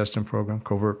clandestine program,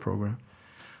 covert program,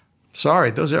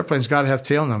 sorry, those airplanes got to have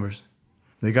tail numbers.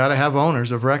 They got to have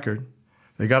owners of record.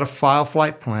 They got to file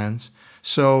flight plans.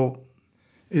 So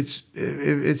it's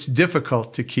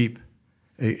difficult to keep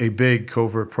a big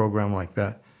covert program like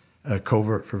that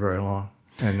covert for very long.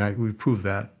 And we proved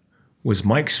that. Was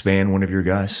Mike Spann one of your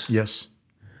guys? Yes.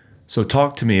 So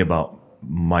talk to me about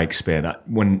Mike Spann.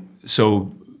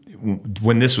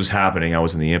 When this was happening, I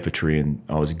was in the infantry and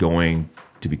I was going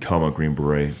to become a Green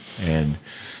Beret. And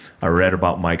I read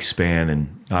about Mike Spann,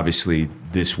 and obviously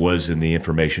this was in the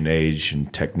information age,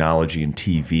 and technology and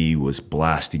TV was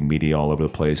blasting media all over the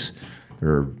place. There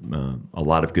are a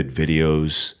lot of good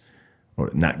videos,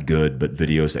 or not good, but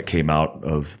videos that came out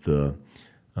of the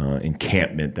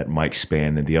encampment that Mike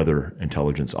Spann and the other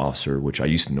intelligence officer, which I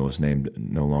used to know his name,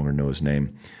 no longer know his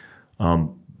name.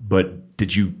 But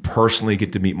did you personally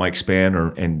get to meet Mike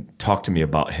Spann, and talk to me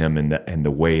about him and the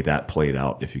way that played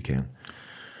out, if you can?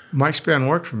 Mike Spann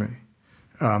worked for me.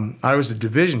 I was the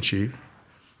division chief,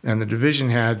 and the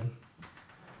division had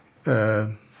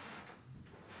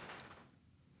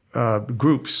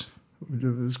groups. It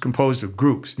was composed of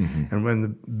groups. And when the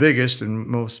biggest and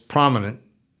most prominent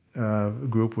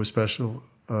group was Special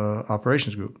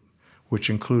Operations Group, which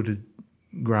included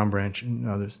Ground Branch and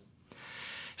others.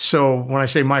 So when I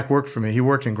say Mike worked for me, he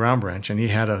worked in Ground Branch, and he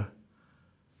had a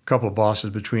couple of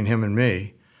bosses between him and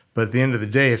me. But at the end of the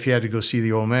day, if he had to go see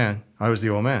the old man, I was the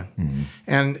old man.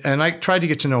 And I tried to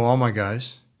get to know all my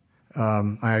guys.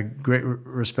 I had great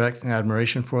respect and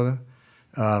admiration for them.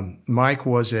 Mike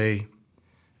was an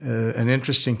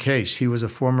interesting case. He was a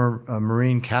former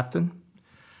Marine captain.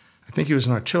 I think he was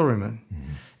an artilleryman.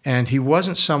 And he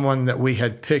wasn't someone that we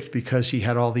had picked because he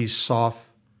had all these soft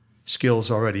skills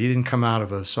already. He didn't come out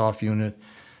of a soft unit.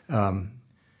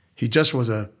 He just was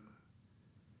a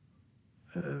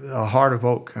heart of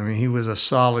oak. I mean, he was a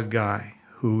solid guy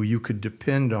who you could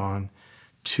depend on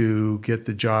to get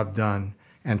the job done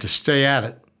and to stay at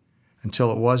it until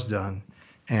it was done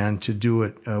and to do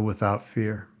it without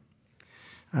fear.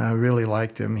 I really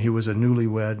liked him. He was a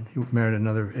newlywed. He married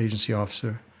another agency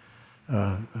officer. He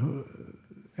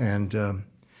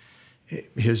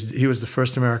was the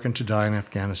first American to die in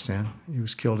Afghanistan. He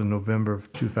was killed in November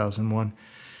of 2001.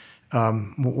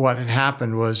 What had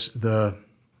happened was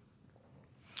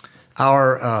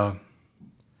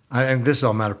and this is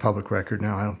all matter of public record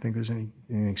now. I don't think there's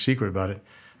anything secret about it.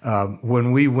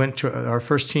 When we went to, our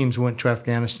first teams went to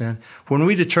Afghanistan, when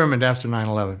we determined after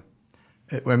 9/11,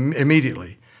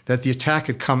 immediately, that the attack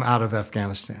had come out of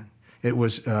Afghanistan. it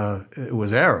was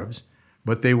Arabs,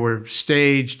 but they were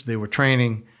staged, they were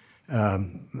training,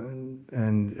 in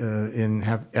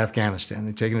Afghanistan.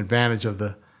 They'd taken advantage of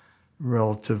the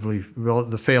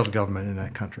the failed government in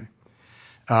that country.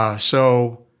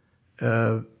 So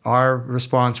our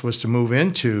response was to move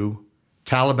into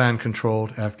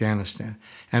Taliban-controlled Afghanistan.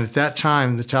 And at that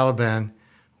time, the Taliban,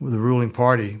 the ruling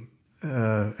party,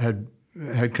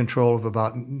 had control of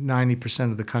about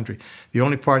 90% of the country. The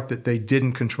only part that they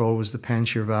didn't control was the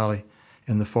Panjshir Valley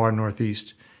in the far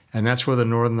northeast. And that's where the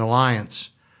Northern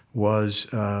Alliance was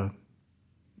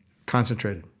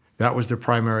concentrated. That was their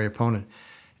primary opponent.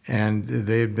 And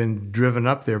they had been driven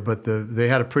up there, but they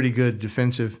had a pretty good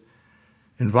defensive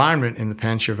environment in the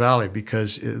Panjshir Valley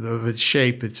because of its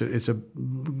shape. It's a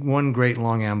one great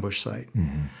long ambush site.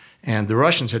 Mm-hmm. And the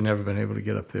Russians had never been able to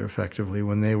get up there effectively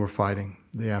when they were fighting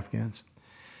the Afghans.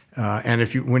 And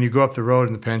when you go up the road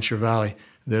in the Panjshir Valley,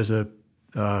 there's a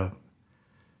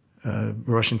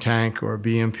Russian tank or a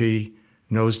BMP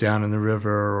nose down in the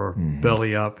river or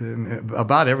belly up,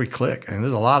 about every click. And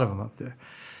there's a lot of them up there.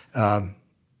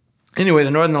 Anyway,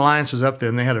 the Northern Alliance was up there,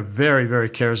 and they had a very, very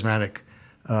charismatic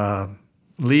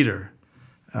leader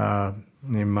named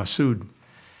Massoud.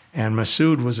 And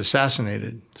Massoud was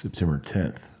assassinated. September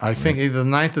 10th. I think either the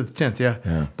 9th or the 10th,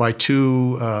 yeah. By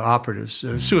two operatives,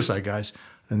 suicide guys.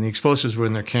 And the explosives were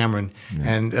in their camera.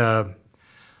 And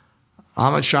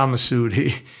Ahmad Shah Massoud,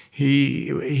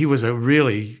 he was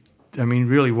really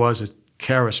was a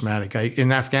charismatic guy.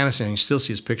 In Afghanistan, you still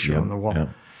see his picture on the wall.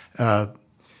 Yeah.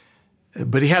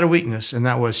 But he had a weakness, and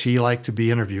that was he liked to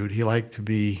be interviewed. He liked to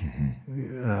be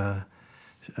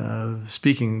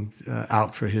speaking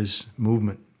out for his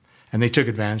movement. And they took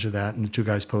advantage of that, and the two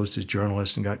guys posed as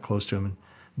journalists and got close to him and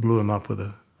blew him up with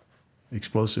a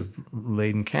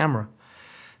explosive-laden camera.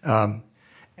 And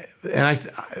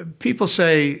people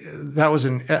say that was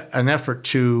an effort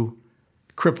to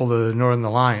cripple the Northern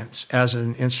Alliance as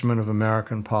an instrument of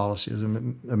American policy, as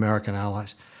American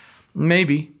allies.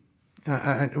 Maybe.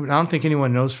 I don't think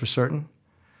anyone knows for certain.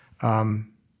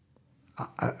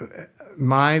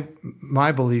 My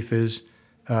belief is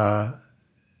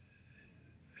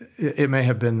it may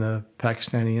have been the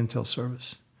Pakistani Intel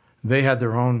Service. They had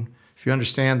their own, if you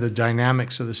understand the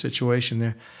dynamics of the situation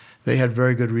there, they had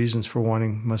very good reasons for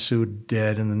wanting Massoud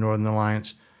dead and the Northern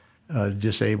Alliance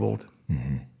disabled.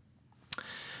 Mm-hmm.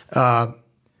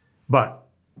 But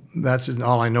that's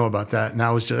all I know about that.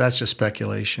 Now that's just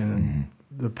speculation. Mm-hmm.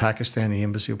 The Pakistani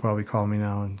embassy will probably call me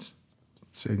now and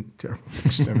say terrible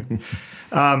things to me.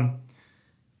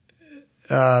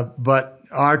 But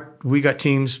we got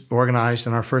teams organized,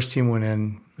 and our first team went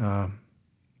in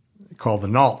called the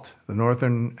NALT, the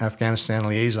Northern Afghanistan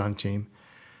Liaison Team.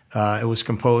 It was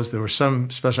composed, there were some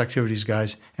special activities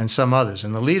guys and some others.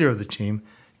 And the leader of the team,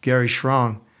 Gary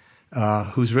Schrong,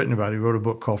 who's written about it, he wrote a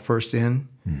book called First In.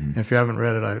 Mm-hmm. And if you haven't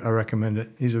read it, I recommend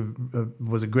it. He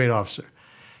was a great officer.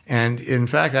 And in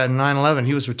fact, at 9/11,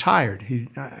 he was retired. He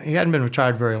hadn't been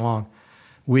retired very long,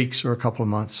 weeks or a couple of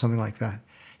months, something like that.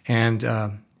 And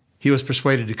he was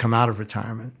persuaded to come out of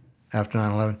retirement after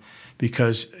 9/11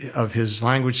 because of his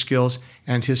language skills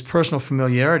and his personal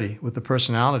familiarity with the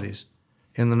personalities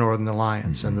in the Northern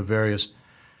Alliance. Mm-hmm. And the various,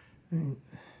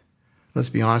 let's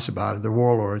be honest about it, the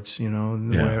warlords, the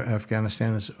way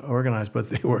Afghanistan is organized, but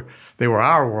they were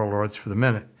our warlords for the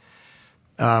minute.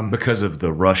 Because of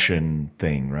the Russian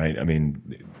thing, right? I mean,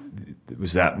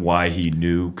 was that why he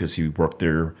knew? Because he worked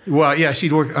there? Well, yes,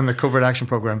 he'd worked on the Covert Action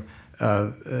Program,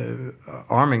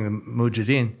 arming the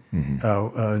Mujahideen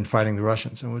in fighting the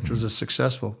Russians, which was a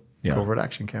successful covert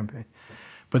action campaign.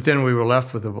 But then we were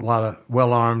left with a lot of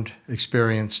well-armed,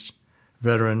 experienced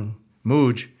veteran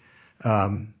Muj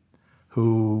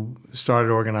who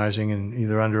started organizing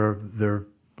either under their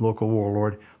local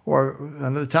warlord or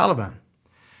under the Taliban.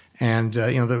 And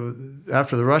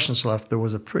after the Russians left, there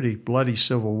was a pretty bloody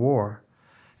civil war,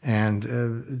 and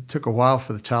it took a while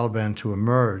for the Taliban to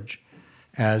emerge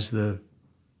as the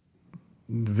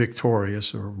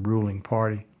victorious or ruling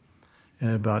party. In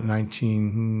about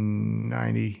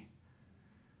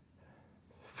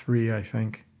 1993, I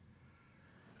think.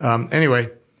 Anyway,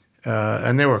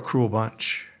 and they were a cruel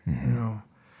bunch,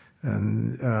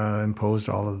 and imposed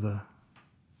all of the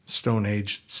Stone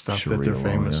Age stuff Sharia that they're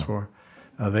famous for.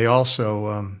 They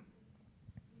also,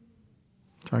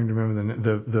 trying to remember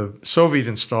the Soviet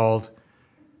installed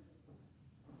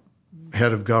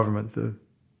head of government, I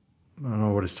don't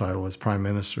know what his title was, prime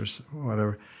minister, or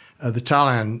whatever. The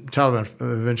Taliban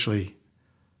eventually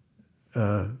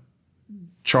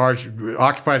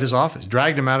occupied his office,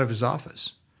 dragged him out of his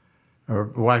office.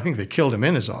 I think they killed him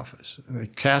in his office. They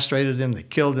castrated him, they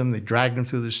killed him, they dragged him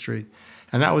through the street.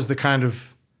 And that was the kind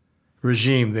of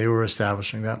regime they were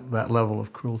establishing, that level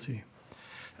of cruelty.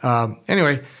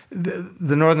 Anyway,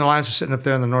 the Northern Alliance was sitting up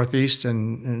there in the Northeast,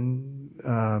 and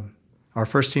our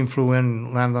first team flew in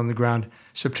and landed on the ground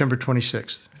September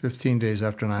 26th, 15 days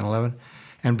after 9/11,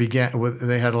 and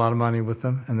they had a lot of money with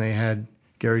them, and they had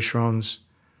Gary Schroen's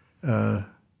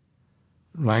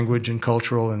language and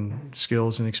cultural and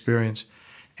skills and experience.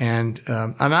 And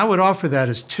I would offer that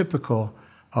as typical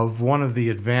of one of the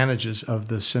advantages of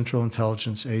the Central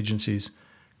Intelligence Agency's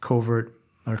covert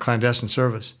or clandestine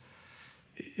service.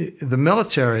 The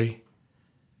military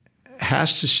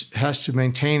has to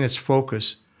maintain its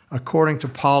focus according to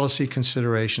policy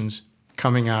considerations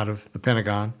coming out of the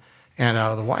Pentagon and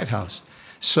out of the White House.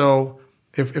 So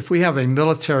if we have a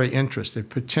military interest, a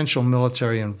potential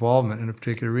military involvement in a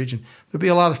particular region, there'll be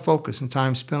a lot of focus and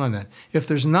time spent on that. If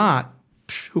there's not,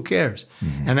 who cares?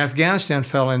 Mm-hmm. And Afghanistan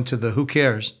fell into the who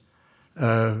cares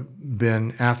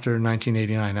bin after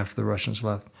 1989, after the Russians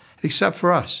left, except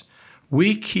for us.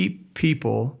 We keep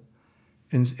people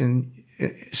in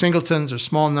singletons or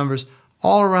small numbers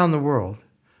all around the world,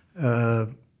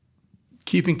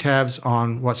 keeping tabs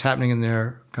on what's happening in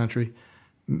their country,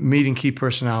 meeting key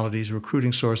personalities,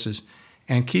 recruiting sources,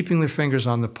 and keeping their fingers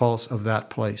on the pulse of that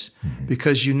place. Mm-hmm.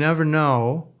 Because you never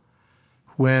know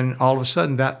when all of a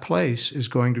sudden that place is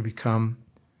going to become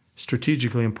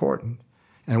strategically important.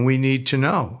 And we need to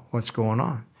know what's going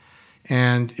on.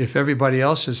 And if everybody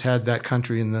else has had that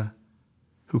country in the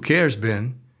who cares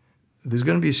bin, there's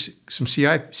going to be some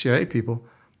CIA people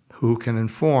who can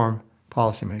inform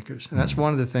policymakers. And that's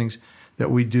one of the things that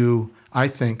we do, I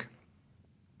think,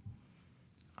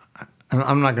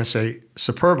 I'm not going to say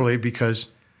superbly,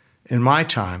 because in my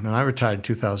time, and I retired in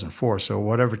 2004, so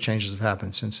whatever changes have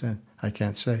happened since then, I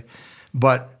can't say.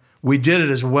 But we did it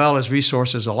as well as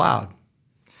resources allowed.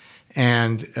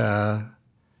 And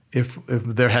if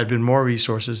there had been more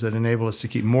resources that enable us to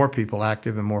keep more people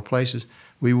active in more places,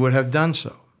 we would have done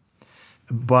so.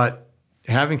 But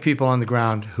having people on the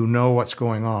ground who know what's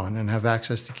going on and have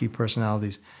access to key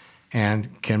personalities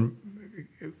and can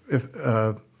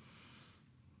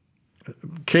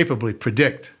capably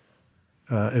predict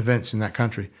events in that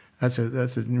country, that's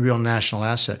a real national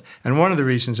asset. And one of the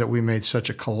reasons that we made such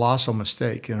a colossal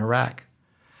mistake in Iraq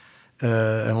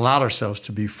and allowed ourselves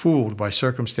to be fooled by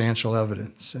circumstantial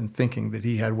evidence and thinking that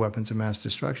he had weapons of mass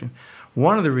destruction,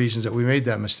 one of the reasons that we made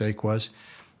that mistake was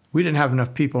we didn't have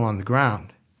enough people on the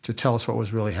ground to tell us what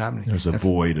was really happening. There was a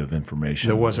void of information.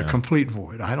 There was a complete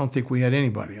void. I don't think we had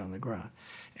anybody on the ground.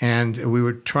 And we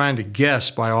were trying to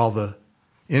guess by all the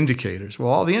indicators. Well,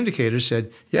 all the indicators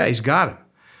said, yeah, he's got him.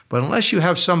 But unless you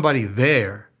have somebody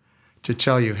there to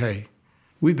tell you, hey,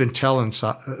 we've been telling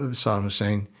Saddam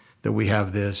Hussein that we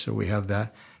have this or we have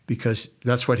that, because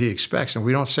that's what he expects. And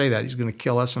we don't say that. He's going to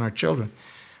kill us and our children.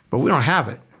 But we don't have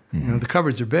it. Mm-hmm. You know, the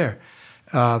cupboards are bare.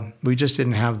 We just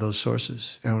didn't have those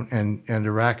sources. And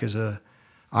Iraq is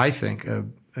I think,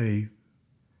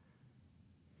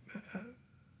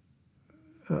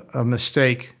 a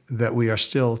mistake that we are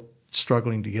still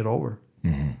struggling to get over.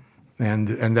 Mm-hmm.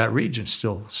 And that region's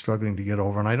still struggling to get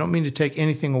over. And I don't mean to take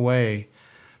anything away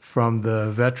from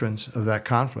the veterans of that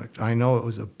conflict. I know it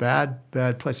was a bad,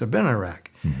 bad place. I've been in Iraq,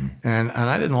 mm-hmm. and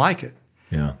I didn't like it.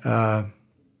 Yeah.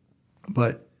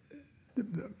 But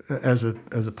as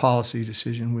a policy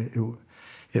decision,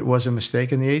 it was a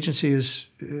mistake, and the agency is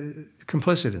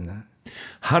complicit in that.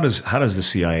 How does the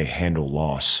CIA handle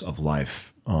loss of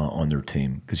life on their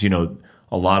team? Because, you know,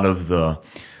 a lot of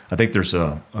I think there's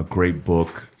a great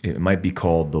book. It might be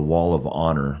called The Wall of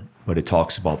Honor, but it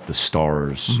talks about the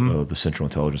stars mm-hmm. of the Central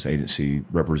Intelligence Agency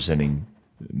representing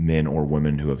men or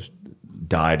women who have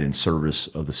died in service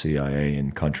of the CIA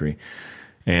and country.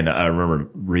 And I remember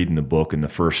reading the book, and the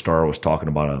first star was talking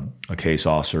about a case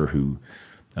officer who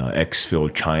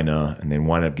exfilled China and then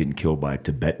wound up getting killed by a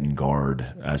Tibetan guard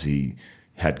as he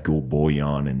had gul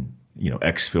bullion and, you know,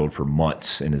 exfilled for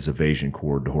months in his evasion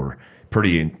corridor.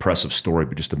 Pretty impressive story,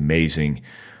 but just amazing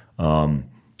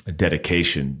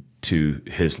dedication to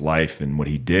his life and what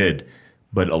he did.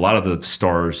 But a lot of the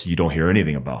stars you don't hear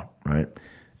anything about, right?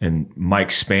 And Mike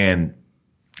Spann,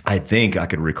 I think I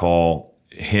could recall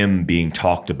him being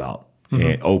talked about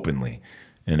mm-hmm. openly.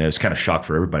 And it was kind of shock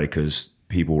for everybody because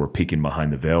people were peeking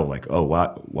behind the veil like, oh,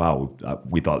 wow,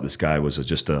 we thought this guy was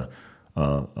just a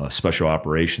special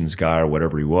operations guy or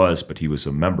whatever he was, but he was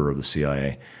a member of the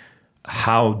CIA.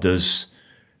 How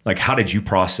did you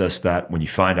process that when you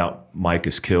find out Mike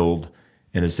is killed?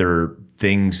 And is there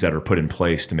things that are put in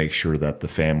place to make sure that the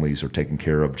families are taken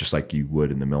care of just like you would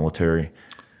in the military?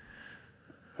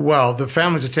 Well, the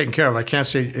families are taken care of. I can't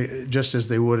say just as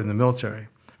they would in the military.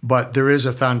 But there is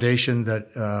a foundation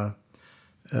that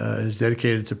is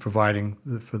dedicated to providing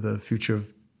for the future of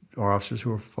our officers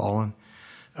who are fallen.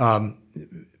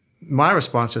 My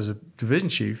response as a division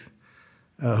chief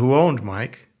who owned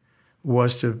Mike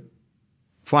was to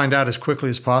find out as quickly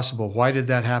as possible, why did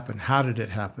that happen? How did it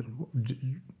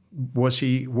happen? Was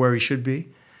he where he should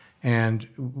be?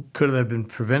 And could it have been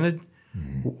prevented?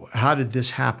 Mm-hmm. How did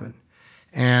this happen?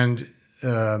 And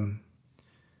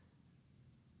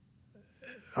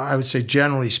I would say,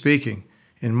 generally speaking,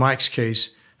 in Mike's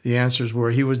case, the answers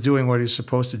were he was doing what he was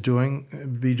supposed to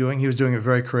be doing. He was doing it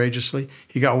very courageously.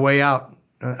 He got way out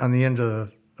on the end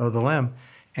of the limb,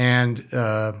 and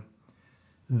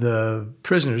the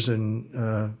prisoners in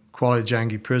Kuala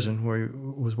Jangi prison, where he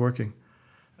was working,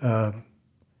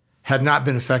 had not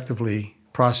been effectively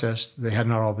processed. They had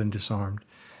not all been disarmed,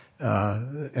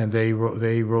 and they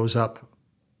rose up,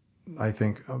 I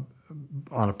think,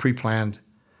 on a pre-planned.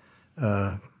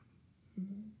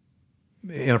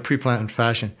 In a pre-planned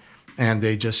fashion, and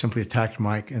they just simply attacked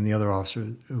Mike and the other officer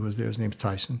who was there. His name's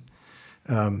Tyson,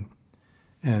 and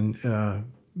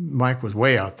Mike was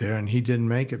way out there, and he didn't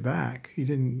make it back. He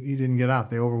didn't get out.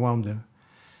 They overwhelmed him,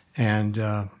 and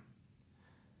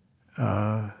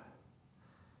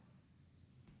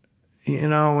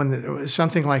when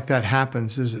something like that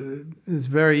happens, it's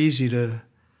very easy to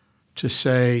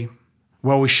say,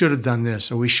 well, we should have done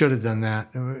this or we should have done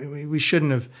that. We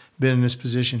shouldn't have been in this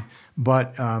position.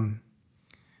 But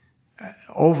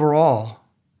overall,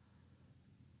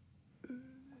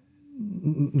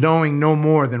 knowing no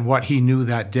more than what he knew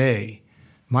that day,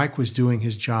 Mike was doing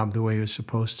his job the way he was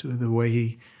supposed to,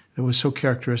 that was so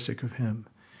characteristic of him.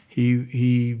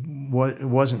 He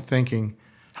wasn't thinking,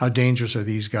 how dangerous are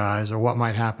these guys or what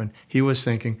might happen. He was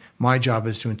thinking, my job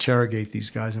is to interrogate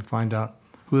these guys and find out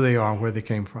who they are and where they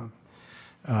came from.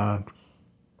 In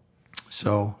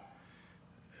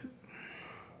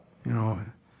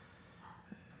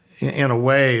a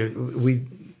way,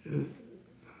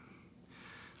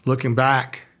 looking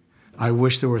back, I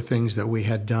wish there were things that we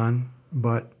had done,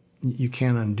 but you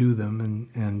can't undo them,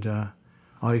 and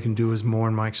all you can do is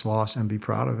mourn Mike's loss and be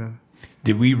proud of him.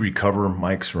 Did we recover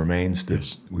Mike's remains?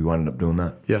 Yes. We wound up doing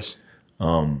that? Yes.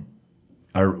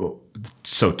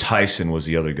 So Tyson was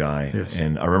the other guy, yes.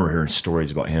 And I remember hearing stories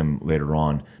about him later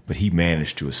on, but he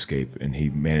managed to escape and he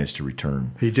managed to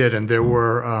return. He did, and there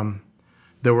were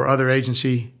other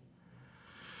agency.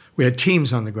 We had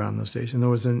teams on the ground those days, and there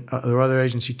were other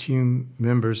agency team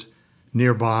members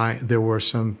nearby. There were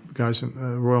some guys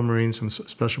from Royal Marines, some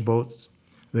special boats.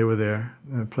 They were there,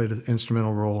 played an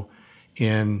instrumental role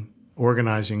in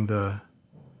organizing the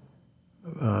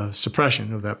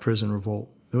suppression of that prison revolt.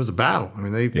 There was a battle. I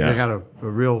mean, they had a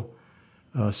real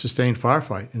sustained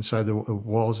firefight inside the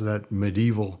walls of that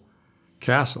medieval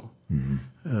castle. Mm-hmm.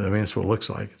 I mean, that's what it looks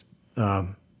like.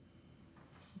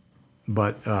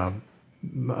 But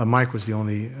Mike was the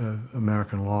only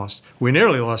American lost. We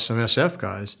nearly lost some SF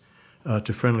guys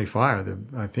to friendly fire.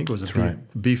 I think it was a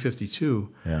B-52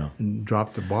 and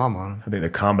dropped a bomb on him. I think the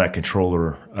combat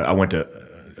controller, I went to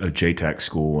a JTAC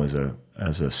school as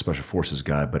a special forces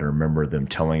guy, but I remember them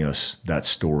telling us that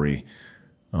story,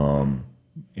 and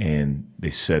they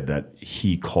said that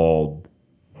he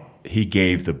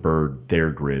gave the bird their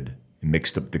grid,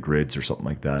 mixed up the grids or something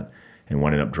like that, and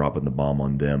wound up dropping the bomb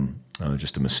on them.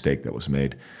 Just a mistake that was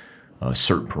made.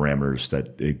 Certain parameters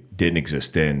that it didn't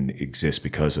exist then exist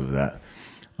because of that.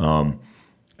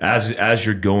 As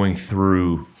you're going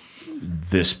through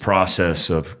this process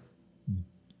of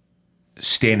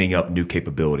standing up new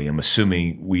capability, I'm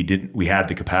assuming we had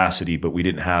the capacity, but we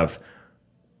didn't have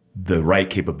the right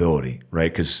capability,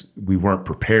 right? Because we weren't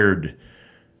prepared,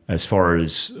 as far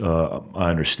as I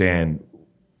understand,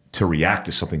 to react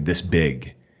to something this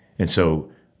big. And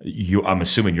so I'm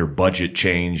assuming your budget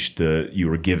changed, you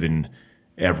were given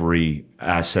every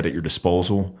asset at your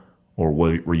disposal, or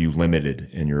were you limited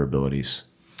in your abilities?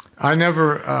 I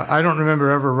don't remember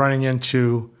ever running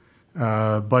into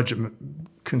budget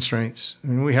constraints. I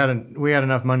mean, we had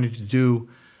enough money to do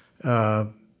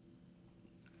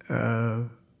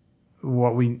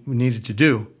what we needed to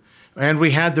do, and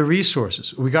we had the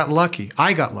resources. We got lucky.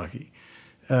 I got lucky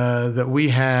that we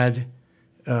had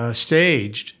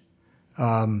staged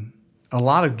a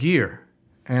lot of gear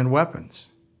and weapons.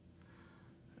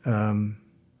 I'm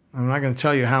not going to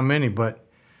tell you how many, but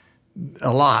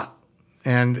a lot.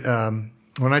 And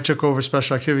when I took over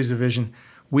Special Activities Division,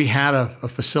 we had a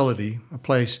facility, a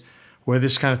place where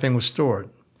this kind of thing was stored.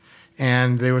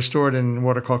 And they were stored in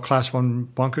what are called Class 1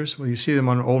 bunkers, where you see them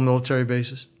on old military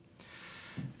bases.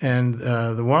 And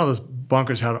one of those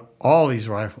bunkers had all these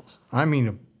rifles. I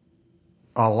mean,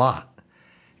 a lot.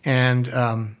 And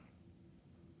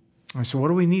I said, what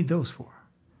do we need those for?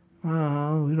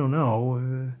 We don't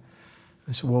know.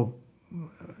 I said, well,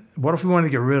 what if we wanted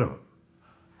to get rid of them?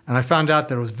 And I found out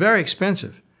that it was very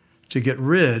expensive to get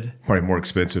rid. Probably more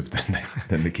expensive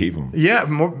than to keep them. Yeah,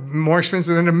 more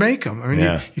expensive than to make them. I mean,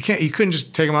 Yeah. you couldn't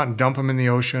just take them out and dump them in the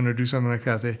ocean or do something like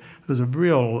that. It was a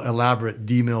real elaborate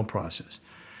demill process.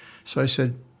 So I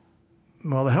said,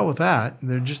 well, the hell with that.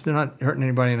 They're not hurting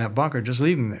anybody in that bunker. Just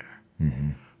leave them there.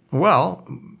 Mm-hmm. Well,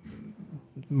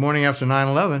 morning after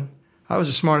 9/11, I was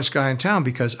the smartest guy in town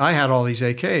because I had all these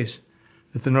AKs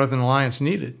that the Northern Alliance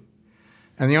needed.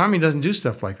 And the Army doesn't do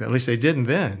stuff like that. At least they didn't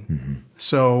then. Mm-hmm.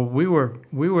 So we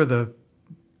were the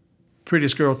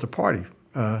prettiest girls at the party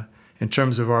in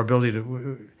terms of our ability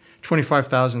to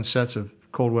 25,000 sets of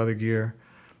cold weather gear.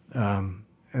 And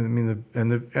I mean,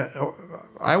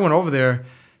 I went over there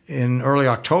in early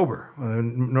October. The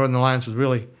Northern Alliance was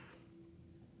really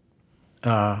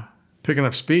picking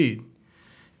up speed,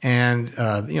 and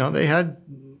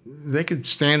they could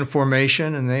stand in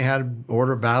formation, and they had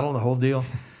order of battle, the whole deal.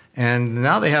 And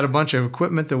now they had a bunch of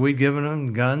equipment that we'd given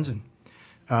them, guns, and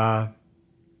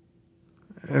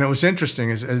it was interesting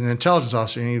as an intelligence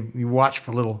officer. You watch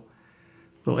for little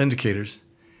indicators.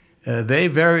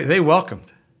 They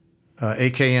welcomed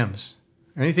AKMs,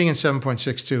 anything in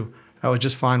 7.62. That was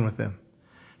just fine with them.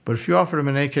 But if you offered them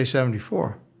an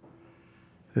AK-74,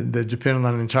 they're dependent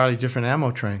on an entirely different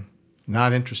ammo train,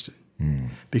 not interested,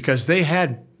 because they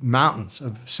had mountains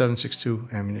of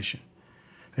 7.62 ammunition.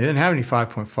 They didn't have any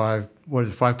 5.5,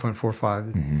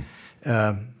 5.45,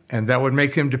 and that would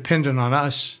make them dependent on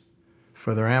us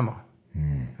for their ammo,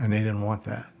 and they didn't want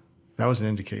that. That was an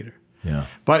indicator. Yeah.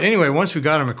 But anyway, once we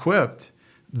got them equipped,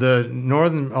 the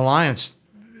Northern Alliance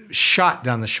shot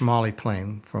down the Shamali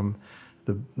Plain from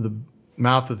the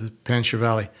mouth of the Panjshir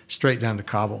Valley straight down to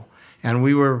Kabul, and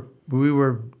we were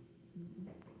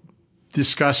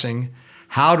discussing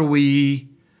how do we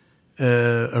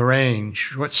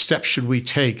arrange, what steps should we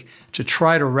take to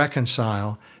try to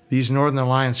reconcile these Northern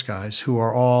Alliance guys who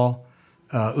are all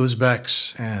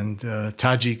Uzbeks and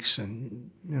Tajiks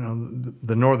and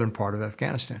the northern part of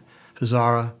Afghanistan,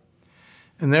 Hazara,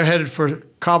 and they're headed for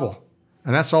Kabul,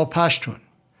 and that's all Pashtun,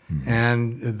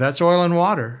 and that's oil and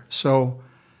water. So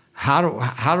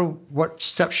what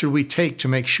steps should we take to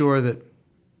make sure that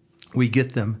we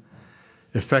get them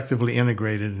effectively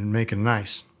integrated and make it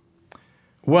nice?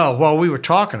 Well, while we were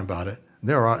talking about it,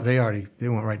 they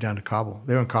went right down to Kabul.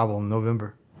 They were in Kabul in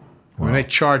November. Wow. When they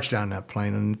charged down that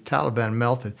plane, and the Taliban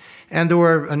melted. And there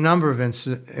were a number of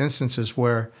instances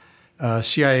where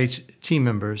CIA team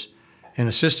members, in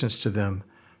assistance to them,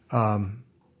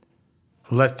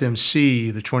 let them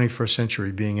see the 21st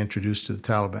century being introduced to the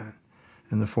Taliban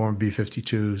in the form of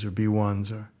B-52s or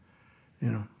B-1s or,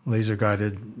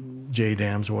 laser-guided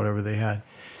JDAMs or whatever they had.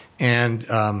 And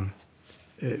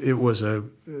it was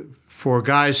for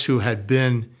guys who had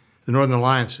been, the Northern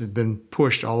Alliance had been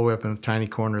pushed all the way up in a tiny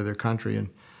corner of their country and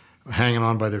hanging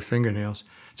on by their fingernails,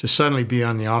 to suddenly be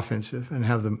on the offensive and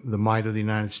have the might of the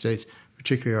United States,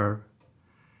 particularly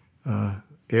our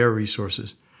air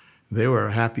resources. They were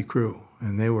a happy crew,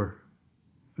 and they were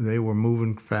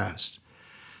moving fast.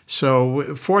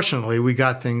 So fortunately, we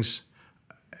got things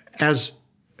as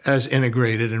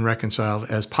integrated and reconciled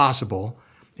as possible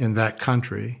in that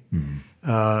country,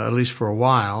 at least for a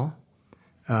while.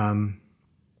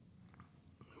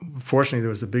 Fortunately, there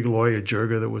was a big lawyer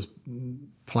jirga that was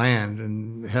planned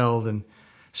and held, and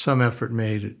some effort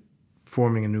made at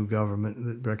forming a new government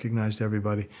that recognized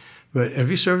everybody. But have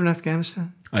you served in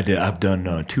Afghanistan? I did. I've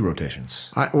done 2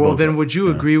 rotations. Then would you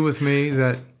agree with me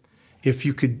that if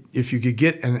you could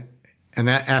get an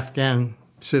Afghan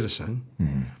citizen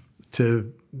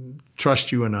to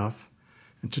trust you enough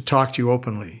and to talk to you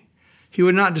openly, he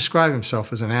would not describe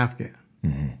himself as an Afghan.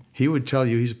 He would tell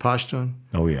you he's a Pashtun.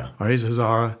 Oh yeah. Or he's a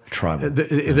Hazara. Tribal.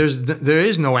 There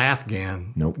is no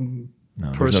Afghan. Nope. No,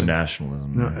 person. There's no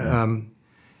nationalism. No,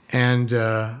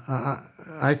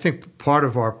 I think part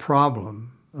of our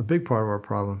problem, a big part of our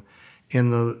problem,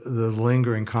 in the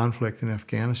lingering conflict in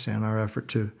Afghanistan, our effort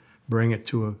to bring it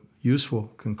to a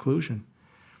useful conclusion,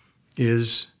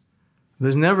 is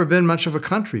there's never been much of a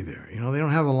country there. They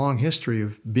don't have a long history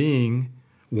of being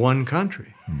one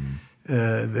country.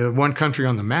 The one country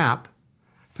on the map,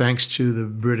 thanks to the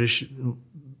British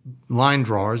line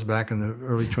drawers back in the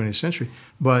early 20th century.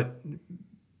 But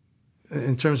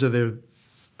in terms of their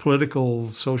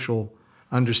political, social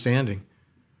understanding,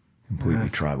 completely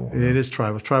tribal. It is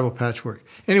tribal patchwork.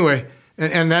 Anyway,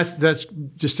 and that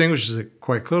distinguishes it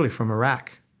quite clearly from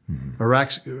Iraq.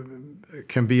 Iraq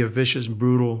can be a vicious,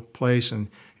 brutal place, and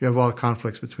you have all the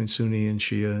conflicts between Sunni and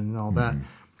Shia and all that.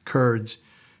 Kurds,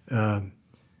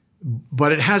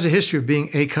 but it has a history of being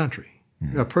a country.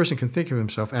 A person can think of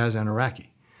himself as an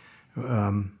Iraqi.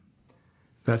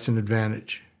 That's an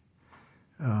advantage.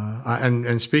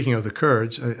 And speaking of the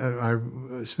Kurds, I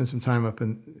spent some time up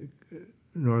in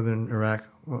northern Iraq.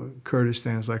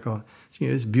 Kurdistan is like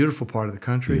it's a beautiful part of the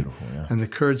country. Beautiful, yeah. And the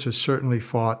Kurds have certainly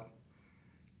fought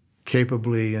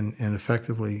capably and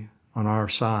effectively on our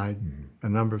side a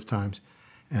number of times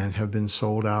and have been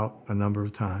sold out a number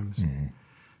of times.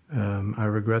 I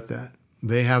regret that.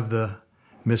 They have the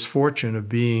misfortune of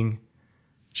being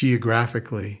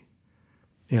geographically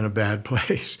in a bad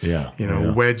place,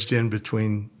 wedged in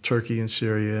between Turkey and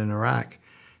Syria and Iraq.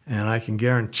 And I can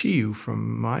guarantee you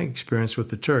from my experience with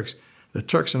the Turks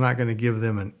are not going to give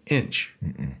them an inch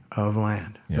of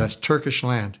land. Yeah. That's Turkish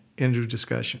land, end of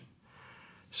discussion.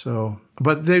 So,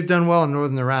 but they've done well in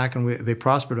northern Iraq, and they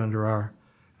prospered under our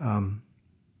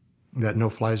that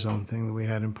no-fly zone thing that we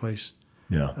had in place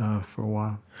for a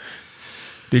while.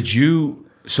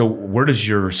 So where does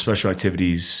your special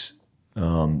activities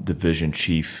division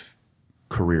chief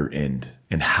career end,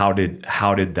 and how did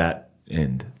that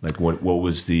end? Like what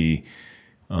was the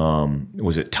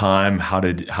was it time? How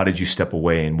did you step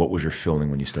away, and what was your feeling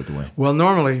when you stepped away? Well,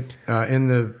 normally in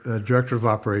the director of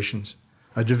operations,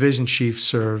 a division chief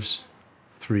serves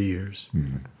 3 years.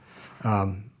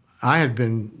 I had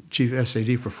been chief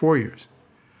SAD for 4 years,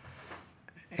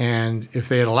 and if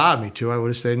they had allowed me to, I would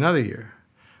have stayed another year.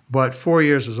 But 4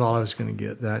 years was all I was going to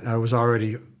get. That I was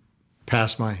already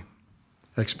past my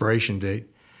expiration date.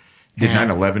 Did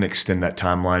 9/11 extend that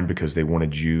timeline because they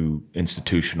wanted you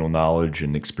institutional knowledge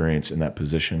and experience in that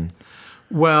position?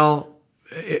 Well,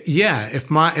 yeah. If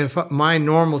my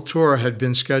normal tour had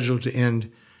been scheduled to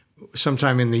end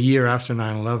sometime in the year after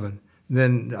 9/11,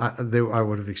 then I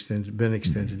would have been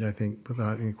extended, I think,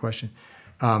 without any question.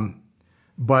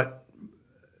 But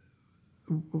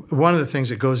one of the things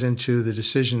that goes into the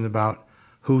decision about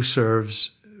who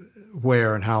serves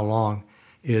where and how long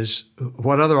is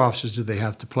what other officers do they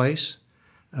have to place?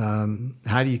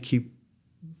 How do you keep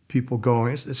people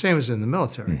going? It's the same as in the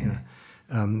military.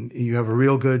 You have a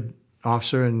real good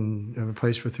officer and have a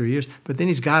place for 3 years, but then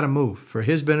he's got to move for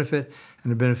his benefit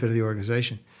and the benefit of the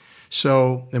organization.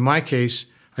 So in my case,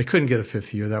 I couldn't get a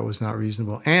fifth year. That was not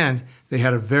reasonable. And they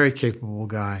had a very capable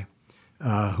guy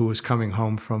who was coming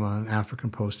home from an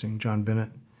African posting, John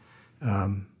Bennett,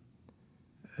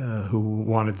 who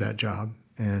wanted that job.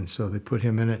 And so they put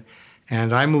him in it.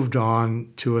 And I moved on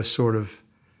to a sort of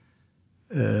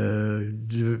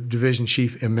division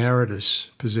chief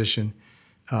emeritus position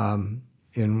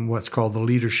in what's called the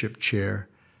leadership chair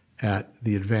at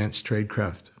the Advanced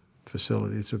Tradecraft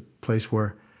Facility. It's a place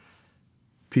where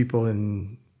people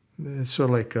it's sort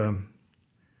of like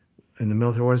in the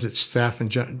military, what is it, staff and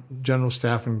general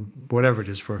staff and whatever it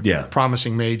is for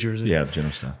promising majors.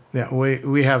 General staff. Yeah,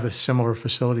 we have a similar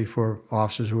facility for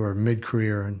officers who are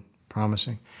mid-career and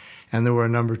promising. And there were a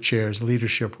number of chairs.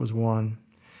 Leadership was one.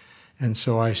 And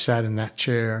so I sat in that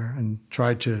chair and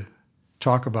tried to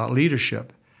talk about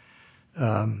leadership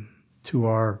to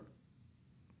our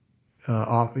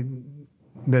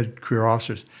mid-career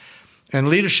officers. And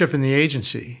leadership in the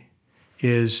agency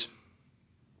is,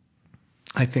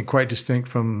 I think, quite distinct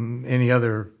from any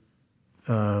other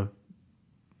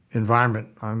environment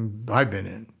I've been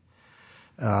in.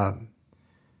 And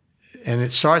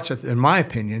it starts in my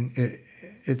opinion,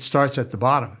 it starts at the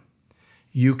bottom.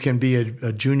 You can be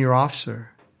a junior officer,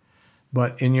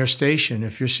 but in your station,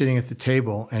 if you're sitting at the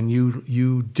table and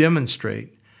you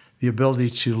demonstrate the ability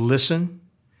to listen,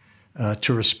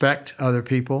 to respect other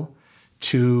people,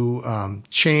 to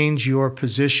change your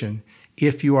position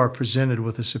if you are presented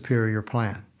with a superior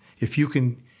plan. If you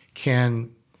can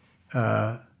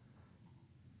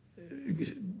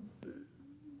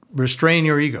restrain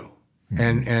your ego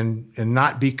and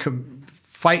not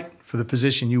fight for the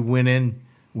position you went in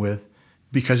with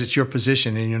because it's your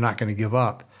position and you're not going to give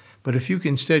up. But if you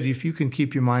can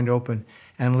keep your mind open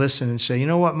and listen and say, you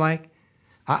know what, Mike,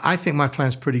 I think my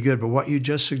plan's pretty good, but what you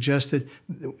just suggested,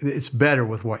 it's better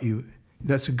with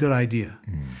that's a good idea.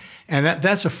 And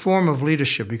that's a form of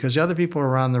leadership because the other people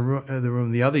around the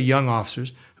room, the other young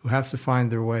officers who have to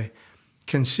find their way,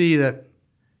 can see that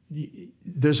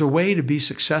there's a way to be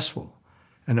successful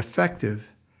and effective,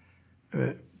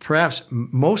 perhaps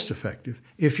most effective,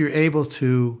 if you're able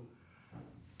to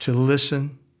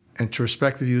listen and to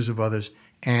respect the views of others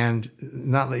and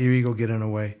not let your ego get in the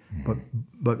way,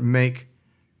 but make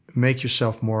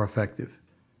yourself more effective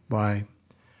by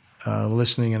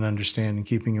listening and understanding,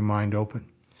 keeping your mind open.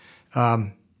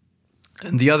 And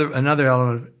another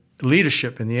element of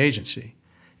leadership in the agency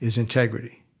is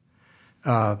integrity.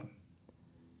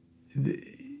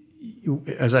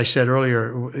 as I said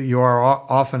earlier, you are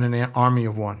often an army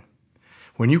of one.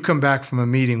 When you come back from a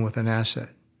meeting with an asset,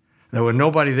 there was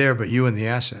nobody there but you and the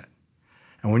asset.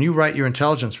 And when you write your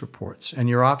intelligence reports and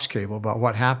your ops cable about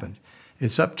what happened,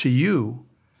 it's up to you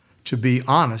to be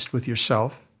honest with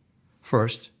yourself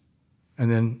first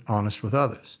and then honest with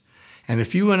others. And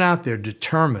if you went out there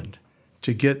determined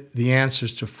to get the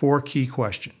answers to 4 key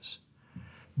questions,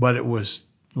 but it was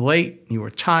late, you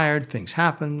were tired, things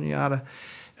happened,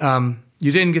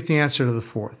 you didn't get the answer to the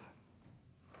 4th.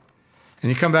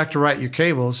 And you come back to write your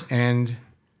cables and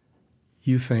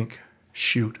you think,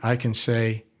 shoot, I can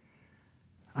say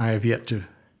I have yet to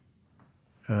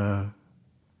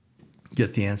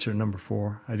get the answer to number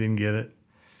 4. I didn't get it.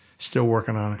 Still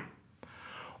working on it.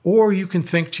 Or you can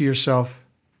think to yourself,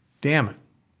 damn it,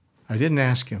 I didn't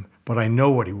ask him, but I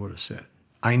know what he would have said.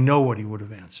 I know what he would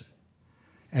have answered.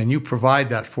 And you provide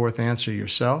that 4th answer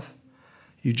yourself.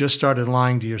 You just started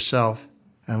lying to yourself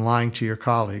and lying to your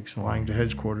colleagues and lying to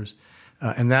headquarters.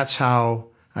 And that's how,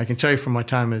 I can tell you from my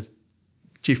time at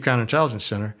Chief Counterintelligence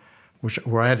Center,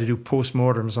 where I had to do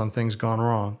postmortems on things gone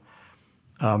wrong,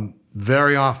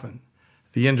 very often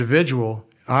the individual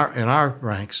in our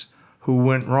ranks who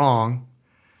went wrong,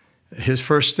 his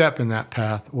first step in that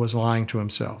path was lying to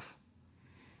himself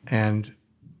and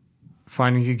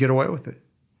finding he could get away with it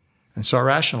and start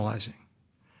rationalizing.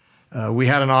 We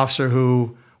had an officer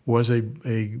who was a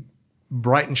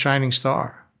bright and shining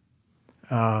star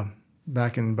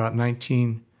back in about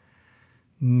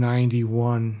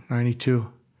 1991, 92.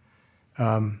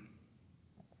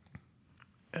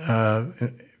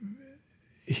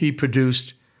 He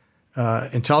produced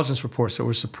intelligence reports that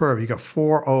were superb. He got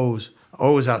 4 O's.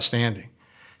 O is outstanding.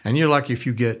 And you're lucky if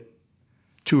you get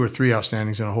 2 or 3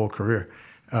 outstandings in a whole career.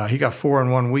 He got 4 in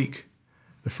 1 week,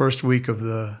 the first week of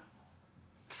the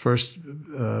first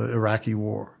Iraqi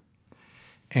war.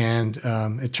 And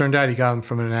it turned out he got them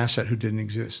from an asset who didn't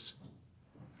exist.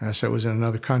 An asset was in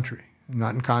another country,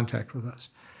 not in contact with us.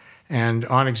 And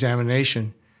on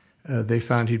examination, they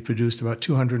found he'd produced about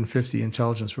 250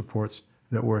 intelligence reports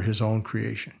that were his own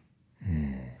creation.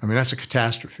 I mean, that's a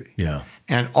catastrophe. Yeah.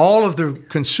 And all of the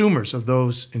consumers of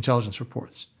those intelligence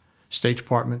reports, State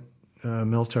Department,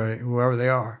 military, whoever they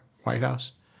are, White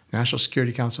House, National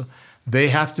Security Council, they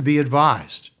have to be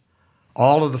advised.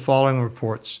 All of the following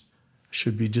reports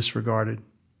should be disregarded.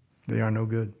 They are no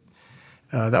good.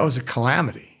 That was a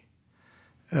calamity.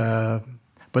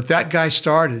 But that guy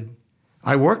started,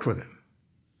 I worked with him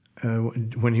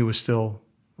when he was still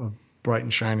a bright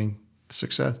and shining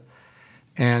success.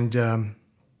 And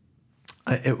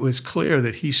it was clear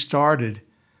that he started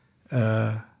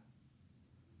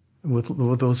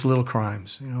with those little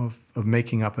crimes, of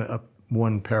making up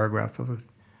one paragraph of an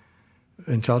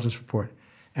intelligence report.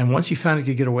 And once he found he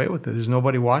could get away with it, there's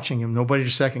nobody watching him, nobody to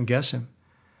second guess him,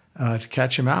 to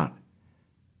catch him out.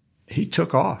 He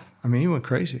took off. I mean, he went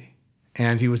crazy.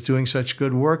 And he was doing such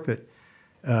good work that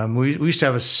we used to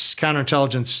have a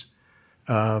counterintelligence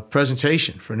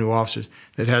presentation for new officers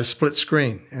that had a split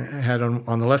screen. It had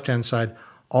on the left-hand side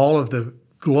all of the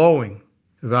glowing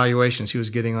evaluations he was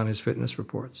getting on his fitness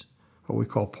reports, what we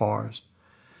call PARs.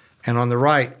 And on the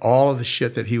right, all of the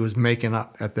shit that he was making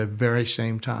up at the very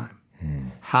same time.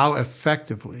 How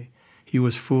effectively he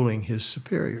was fooling his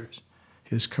superiors,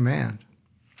 his command.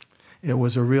 It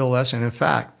was a real lesson. In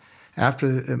fact,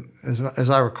 after, as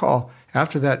I recall,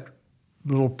 after that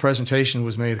little presentation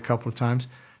was made a couple of times,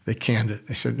 they canned it.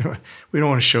 They said, no, we don't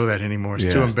want to show that anymore.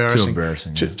 It's too embarrassing.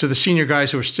 To the senior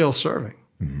guys who are still serving,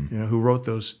 who wrote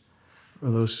those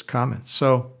comments.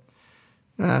 So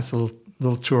that's a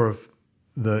little tour of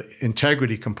the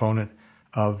integrity component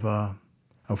of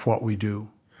what we do.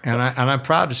 And I'm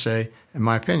proud to say, in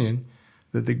my opinion,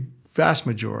 that the vast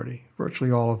majority,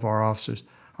 virtually all of our officers,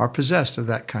 are possessed of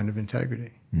that kind of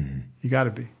integrity. You got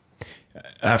to be.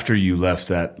 After you left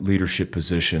that leadership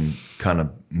position, kind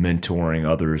of mentoring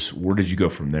others, where did you go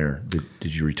from there?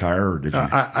 Did you retire, or did you?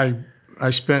 I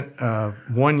spent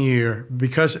 1 year,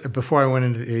 because before I went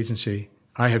into the agency,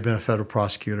 I had been a federal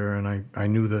prosecutor, and I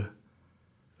knew the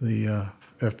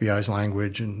FBI's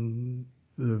language and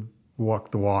the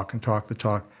walk the walk and talk the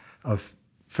talk of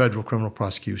federal criminal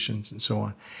prosecutions and so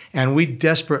on. And we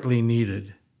desperately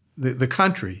needed, the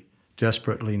country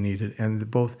desperately needed, and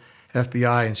both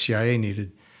FBI and CIA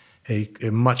needed a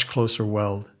much closer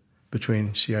weld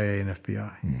between CIA and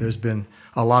FBI. There's been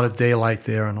a lot of daylight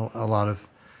there and a lot of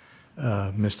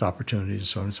missed opportunities and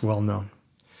so on. It's well known.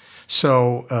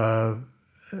 So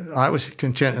I was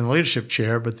content in the leadership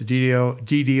chair, but the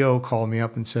DDO called me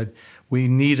up and said, we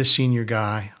need a senior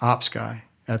guy, ops guy,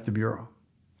 at the Bureau.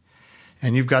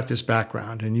 and you've got this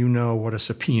background, and you know what a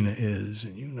subpoena is,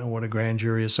 and you know what a grand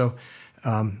jury is. So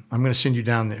I'm going to send you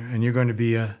down there, and you're going to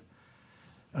be a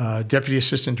deputy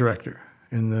assistant director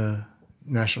in the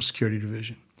National Security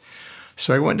Division.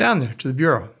 So I went down there to the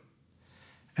Bureau.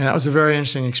 And that was a very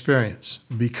interesting experience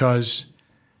because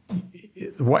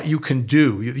what you can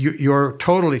do, your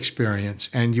total experience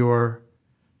and your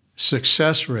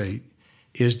success rate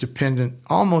is dependent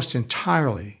almost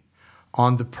entirely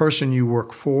on the person you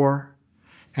work for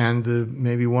and the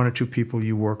maybe one or two people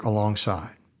you work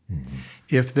alongside. Mm-hmm.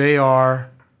 If they are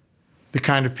the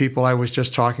kind of people I was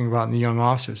just talking about in the young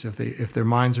officers, if their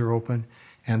minds are open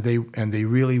and they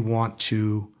really want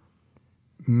to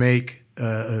make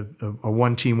a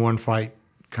one team, one fight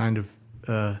kind of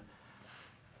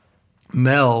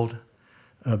meld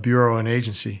bureau and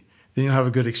agency, then you'll have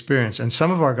a good experience. And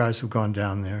some of our guys who've gone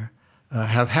down there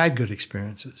have had good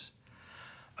experiences.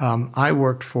 I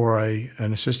worked for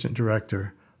an assistant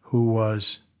director who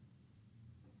was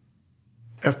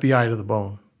FBI to the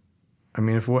bone. I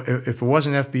mean, if it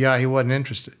wasn't FBI, he wasn't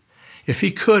interested. If he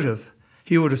could have,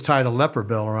 he would have tied a leper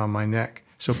bell around my neck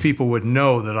so people would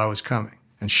know that I was coming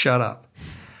and shut up.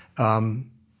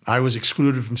 I was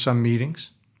excluded from some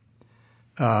meetings.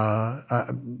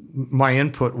 My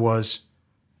input was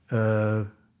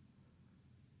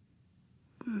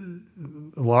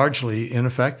largely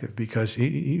ineffective because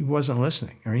he wasn't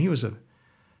listening. I mean, he was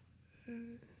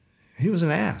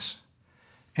an ass.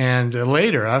 And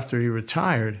later, after he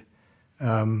retired, he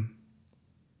went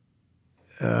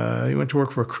to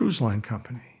work for a cruise line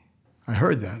company. I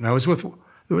heard that. And there was a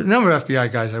number of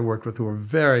FBI guys I worked with who were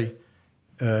very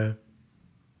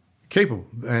capable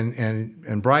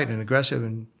and bright and aggressive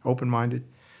and open-minded.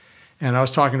 And I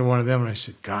was talking to one of them and I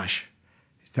said, gosh,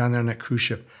 he's down there on that cruise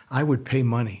ship. I would pay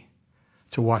money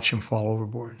to watch him fall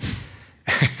overboard.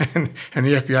 and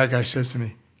the FBI guy says to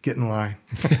me, get in line.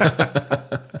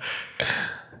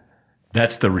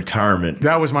 That's the retirement.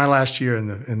 That was my last year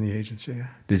in the agency. Yeah.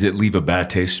 Did it leave a bad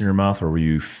taste in your mouth, or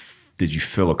did you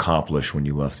feel accomplished when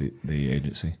you left the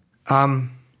agency?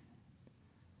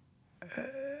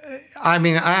 I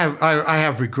mean, I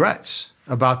have regrets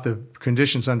about the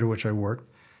conditions under which I worked,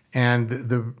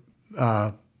 and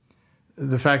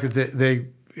the fact that they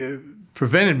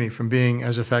prevented me from being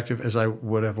as effective as I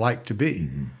would have liked to be.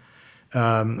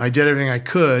 Mm-hmm. I did everything I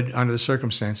could under the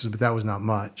circumstances, but that was not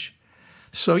much.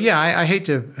 So yeah, I hate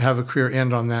to have a career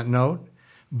end on that note,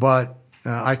 but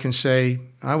I can say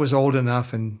I was old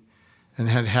enough and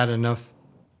had enough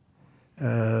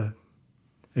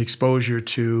exposure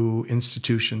to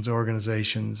institutions,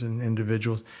 organizations, and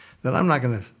individuals that I'm not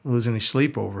going to lose any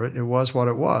sleep over it. It was what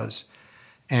it was,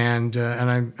 and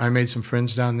I made some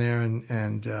friends down there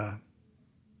and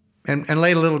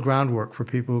laid a little groundwork for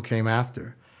people who came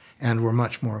after, and were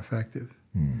much more effective.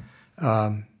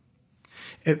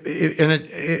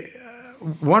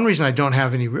 One reason I don't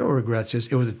have any real regrets is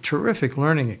it was a terrific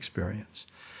learning experience,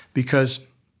 because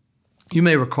you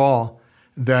may recall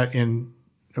that in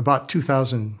about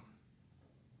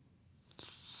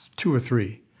 2002 or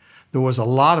 3, there was a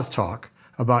lot of talk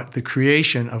about the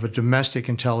creation of a domestic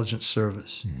intelligence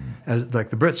service, as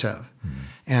like the Brits have,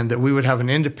 and that we would have an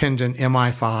independent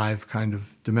MI5 kind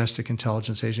of domestic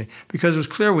intelligence agency, because it was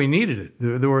clear we needed it.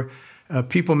 There were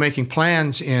people making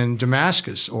plans in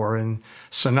Damascus or in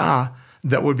Sana'a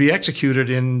that would be executed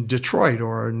in Detroit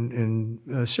or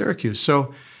in Syracuse.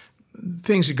 So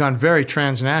things had gone very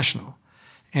transnational,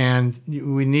 and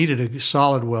we needed a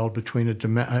solid weld between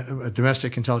a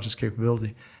domestic intelligence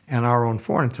capability and our own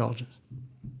foreign intelligence.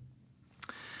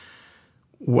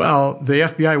 Well, the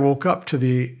FBI woke up to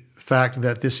the fact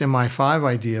that this MI5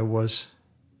 idea was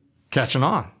catching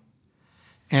on,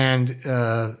 and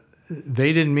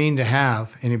they didn't mean to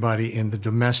have anybody in the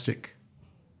domestic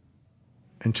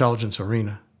intelligence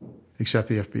arena except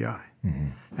the FBI. Mm-hmm.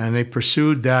 And they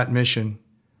pursued that mission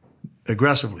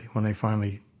aggressively when they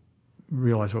finally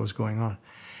realized what was going on.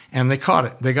 And they caught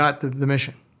it. They got the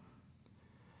mission.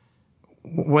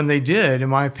 When they did, in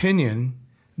my opinion,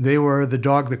 they were the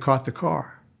dog that caught the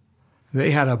car.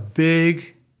 They had a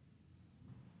big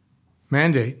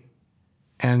mandate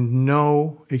and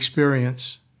no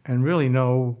experience and really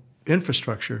no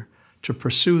infrastructure to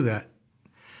pursue that.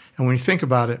 And when you think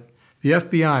about it, the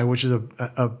FBI, which is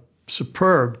a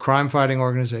superb crime-fighting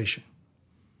organization,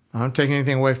 I'm not taking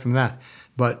anything away from that,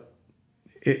 but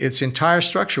its entire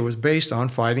structure was based on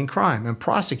fighting crime and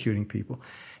prosecuting people.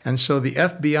 And so the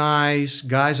FBI's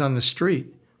guys on the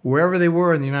street, wherever they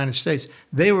were in the United States,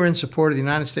 they were in support of the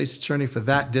United States Attorney for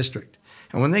that district.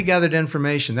 And when they gathered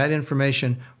information, that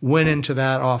information went into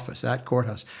that office, that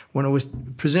courthouse. When it was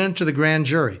presented to the grand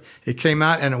jury, it came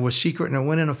out and it was secret and it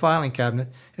went in a filing cabinet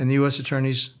in the U.S.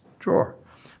 Attorney's drawer.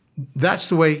 That's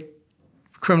the way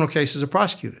criminal cases are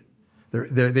prosecuted.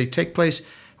 They take place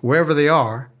wherever they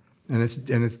are, and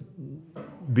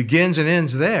it begins and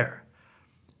ends there.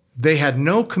 They had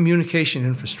no communication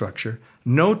infrastructure,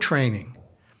 no training,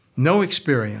 no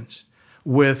experience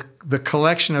with the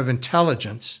collection of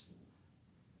intelligence,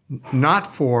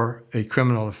 not for a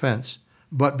criminal offense,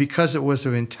 but because it was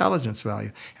of intelligence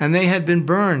value. And they had been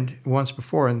burned once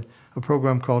before in a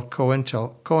program called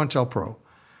COINTELPRO,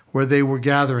 where they were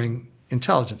gathering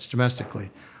intelligence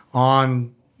domestically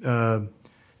on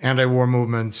anti-war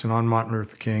movements and on Martin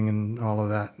Luther King and all of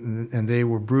that. And they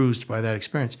were bruised by that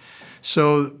experience.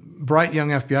 So bright young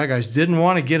FBI guys didn't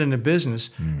want to get in the business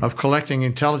of collecting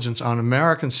intelligence on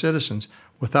American citizens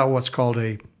without what's called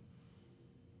I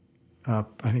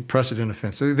think, precedent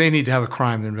offense. So they need to have a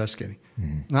crime they're investigating.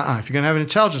 If you're going to have an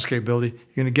intelligence capability,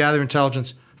 you're going to gather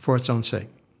intelligence for its own sake.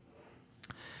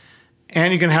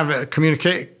 And you're going to have a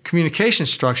communication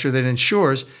structure that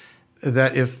ensures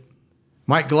that if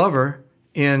Mike Glover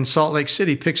in Salt Lake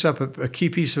City picks up a key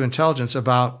piece of intelligence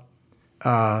about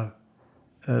a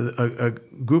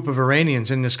group of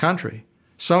Iranians in this country,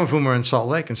 some of whom are in Salt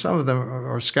Lake and some of them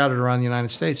are scattered around the United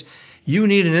States, you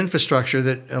need an infrastructure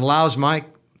that allows Mike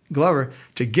Glover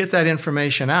to get that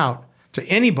information out to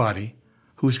anybody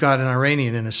who's got an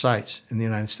Iranian in his sights in the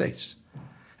United States.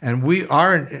 And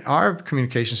our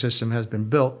communication system has been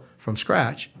built from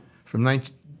scratch,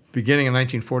 beginning in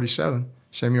 1947,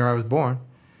 same year I was born.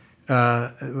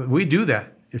 We do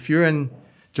that. If you're in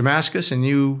Damascus and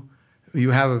you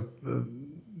have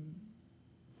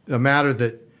a matter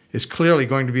that is clearly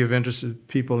going to be of interest to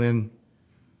people in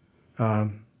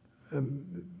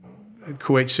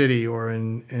Kuwait City or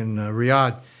in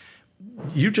Riyadh,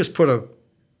 you just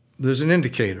there's an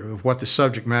indicator of what the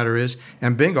subject matter is,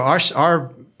 and bingo,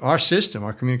 our system,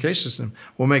 our communication system,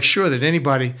 will make sure that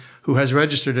anybody who has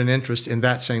registered an interest in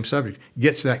that same subject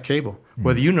gets that cable,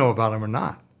 whether you know about them or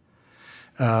not.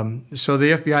 So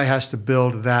the FBI has to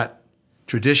build that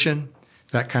tradition,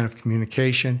 that kind of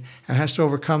communication, and has to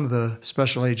overcome the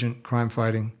special agent crime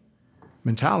fighting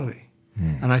mentality.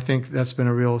 And I think that's been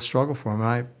a real struggle for them.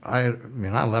 I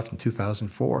left in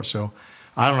 2004, so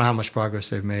I don't know how much progress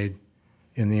they've made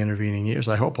in the intervening years.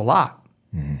 I hope a lot,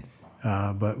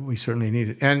 but we certainly need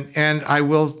it. And I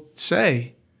will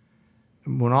say,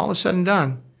 when all is said and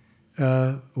done,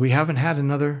 we haven't had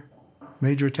another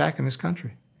major attack in this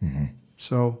country.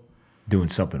 So doing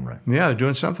something right. Yeah, they're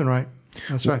doing something right.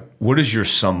 That's right. What is your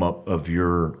sum up of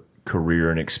your career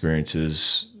and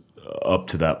experiences up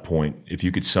to that point? If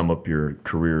you could sum up your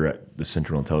career at the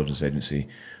Central Intelligence Agency,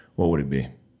 what would it be?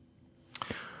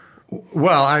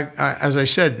 Well, as I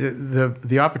said,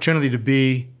 the opportunity to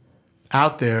be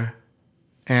out there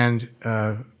and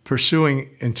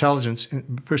pursuing intelligence,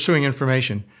 pursuing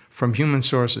information from human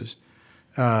sources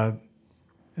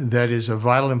that is of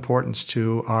vital importance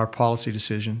to our policy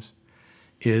decisions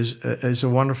is a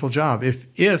wonderful job.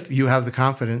 If you have the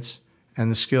confidence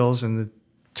and the skills and the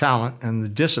talent and the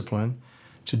discipline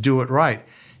to do it right,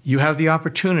 you have the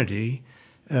opportunity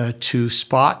to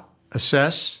spot,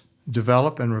 assess,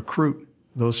 develop, and recruit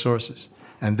those sources.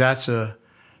 And that's an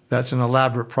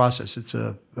elaborate process. It's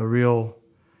a real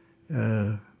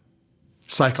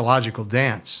psychological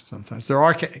dance sometimes.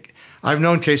 I've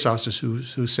known case officers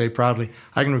who say proudly,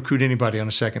 I can recruit anybody on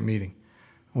a second meeting.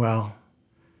 Well,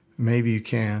 maybe you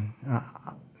can.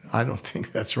 I don't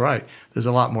think that's right. There's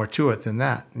a lot more to it than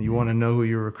that. You want to know who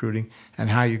you're recruiting and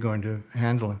how you're going to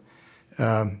handle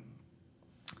them.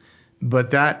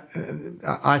 But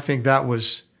I think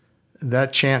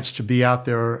that chance to be out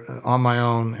there on my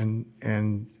own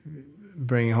and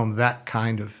bringing home that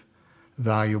kind of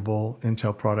valuable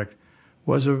intel product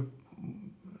was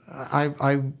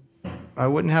I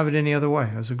wouldn't have it any other way.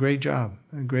 It was a great job,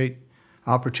 a great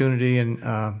opportunity, and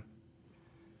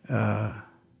the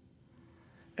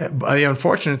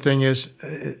unfortunate thing is,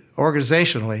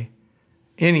 organizationally,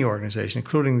 any organization,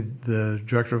 including the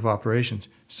director of operations,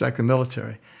 it's like the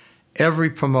military, every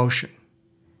promotion,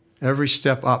 every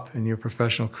step up in your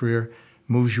professional career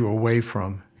moves you away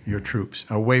from your troops,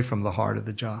 away from the heart of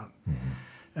the job.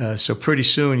 So pretty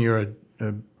soon you're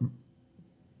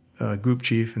a group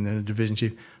chief and then a division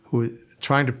chief who are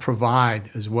trying to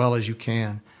provide as well as you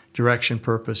can direction,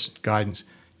 purpose, guidance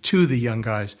to the young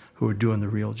guys who are doing the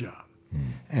real job.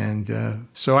 And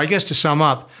so I guess to sum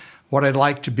up, what I'd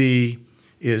like to be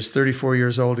is 34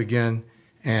 years old again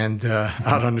and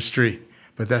out on the street,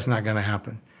 but that's not going to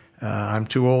happen. I'm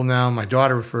too old now. My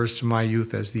daughter refers to my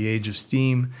youth as the age of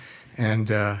steam, and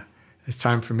it's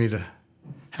time for me to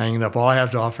hang it up. All I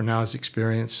have to offer now is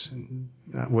experience,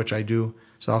 which I do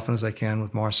as often as I can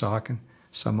with MARSOC and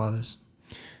some others.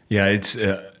 Yeah, it's.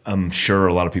 I'm sure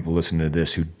a lot of people listening to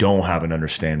this who don't have an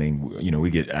understanding. You know, we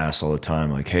get asked all the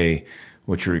time, like, "Hey,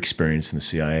 what's your experience in the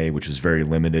CIA?" Which is very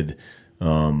limited.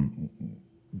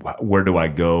 Where do I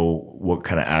go? What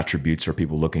kind of attributes are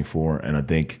people looking for? And I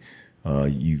think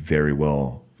you very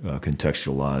well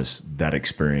contextualize that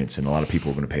experience, and a lot of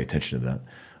people are going to pay attention to that.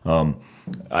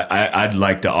 I'd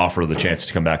like to offer the chance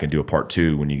to come back and do a part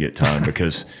 2 when you get time,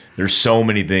 because there's so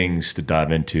many things to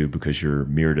dive into, because your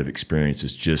myriad of experience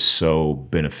is just so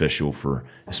beneficial for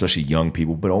especially young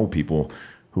people, but old people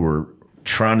who are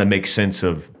trying to make sense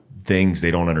of things they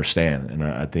don't understand. And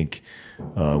I think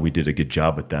we did a good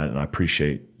job at that, and I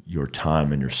appreciate your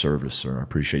time and your service, sir. I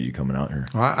appreciate you coming out here.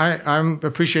 Well, I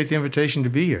appreciate the invitation to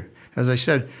be here. As I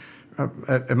said,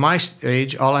 at my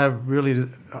age, all I have really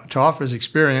to offer is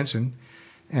experience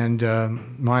and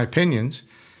my opinions.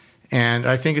 And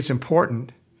I think it's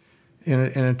important in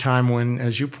a time when,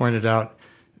 as you pointed out,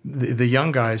 the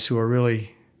young guys who are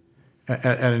really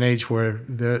at an age where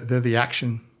they're the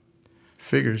action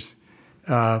figures,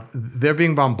 they're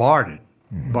being bombarded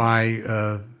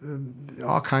by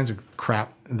all kinds of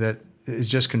crap that is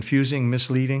just confusing,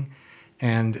 misleading.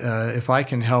 And if I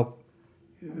can help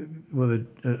with an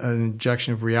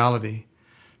injection of reality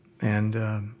and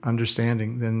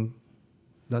understanding, then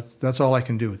that's all I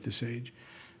can do at this age.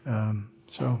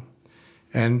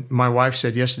 And my wife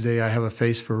said yesterday I have a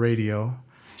face for radio.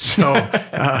 So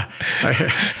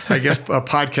I guess a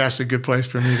podcast is a good place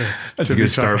for me to. That's to a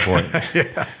good start point.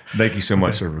 Yeah. Thank you so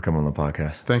much, sir, for coming on the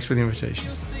podcast. Thanks for the invitation.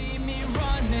 You see me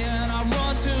running, I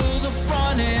run to the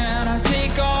front and I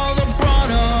take all the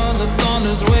brunt of the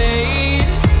thunder's weight.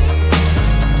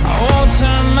 I won't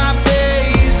turn my face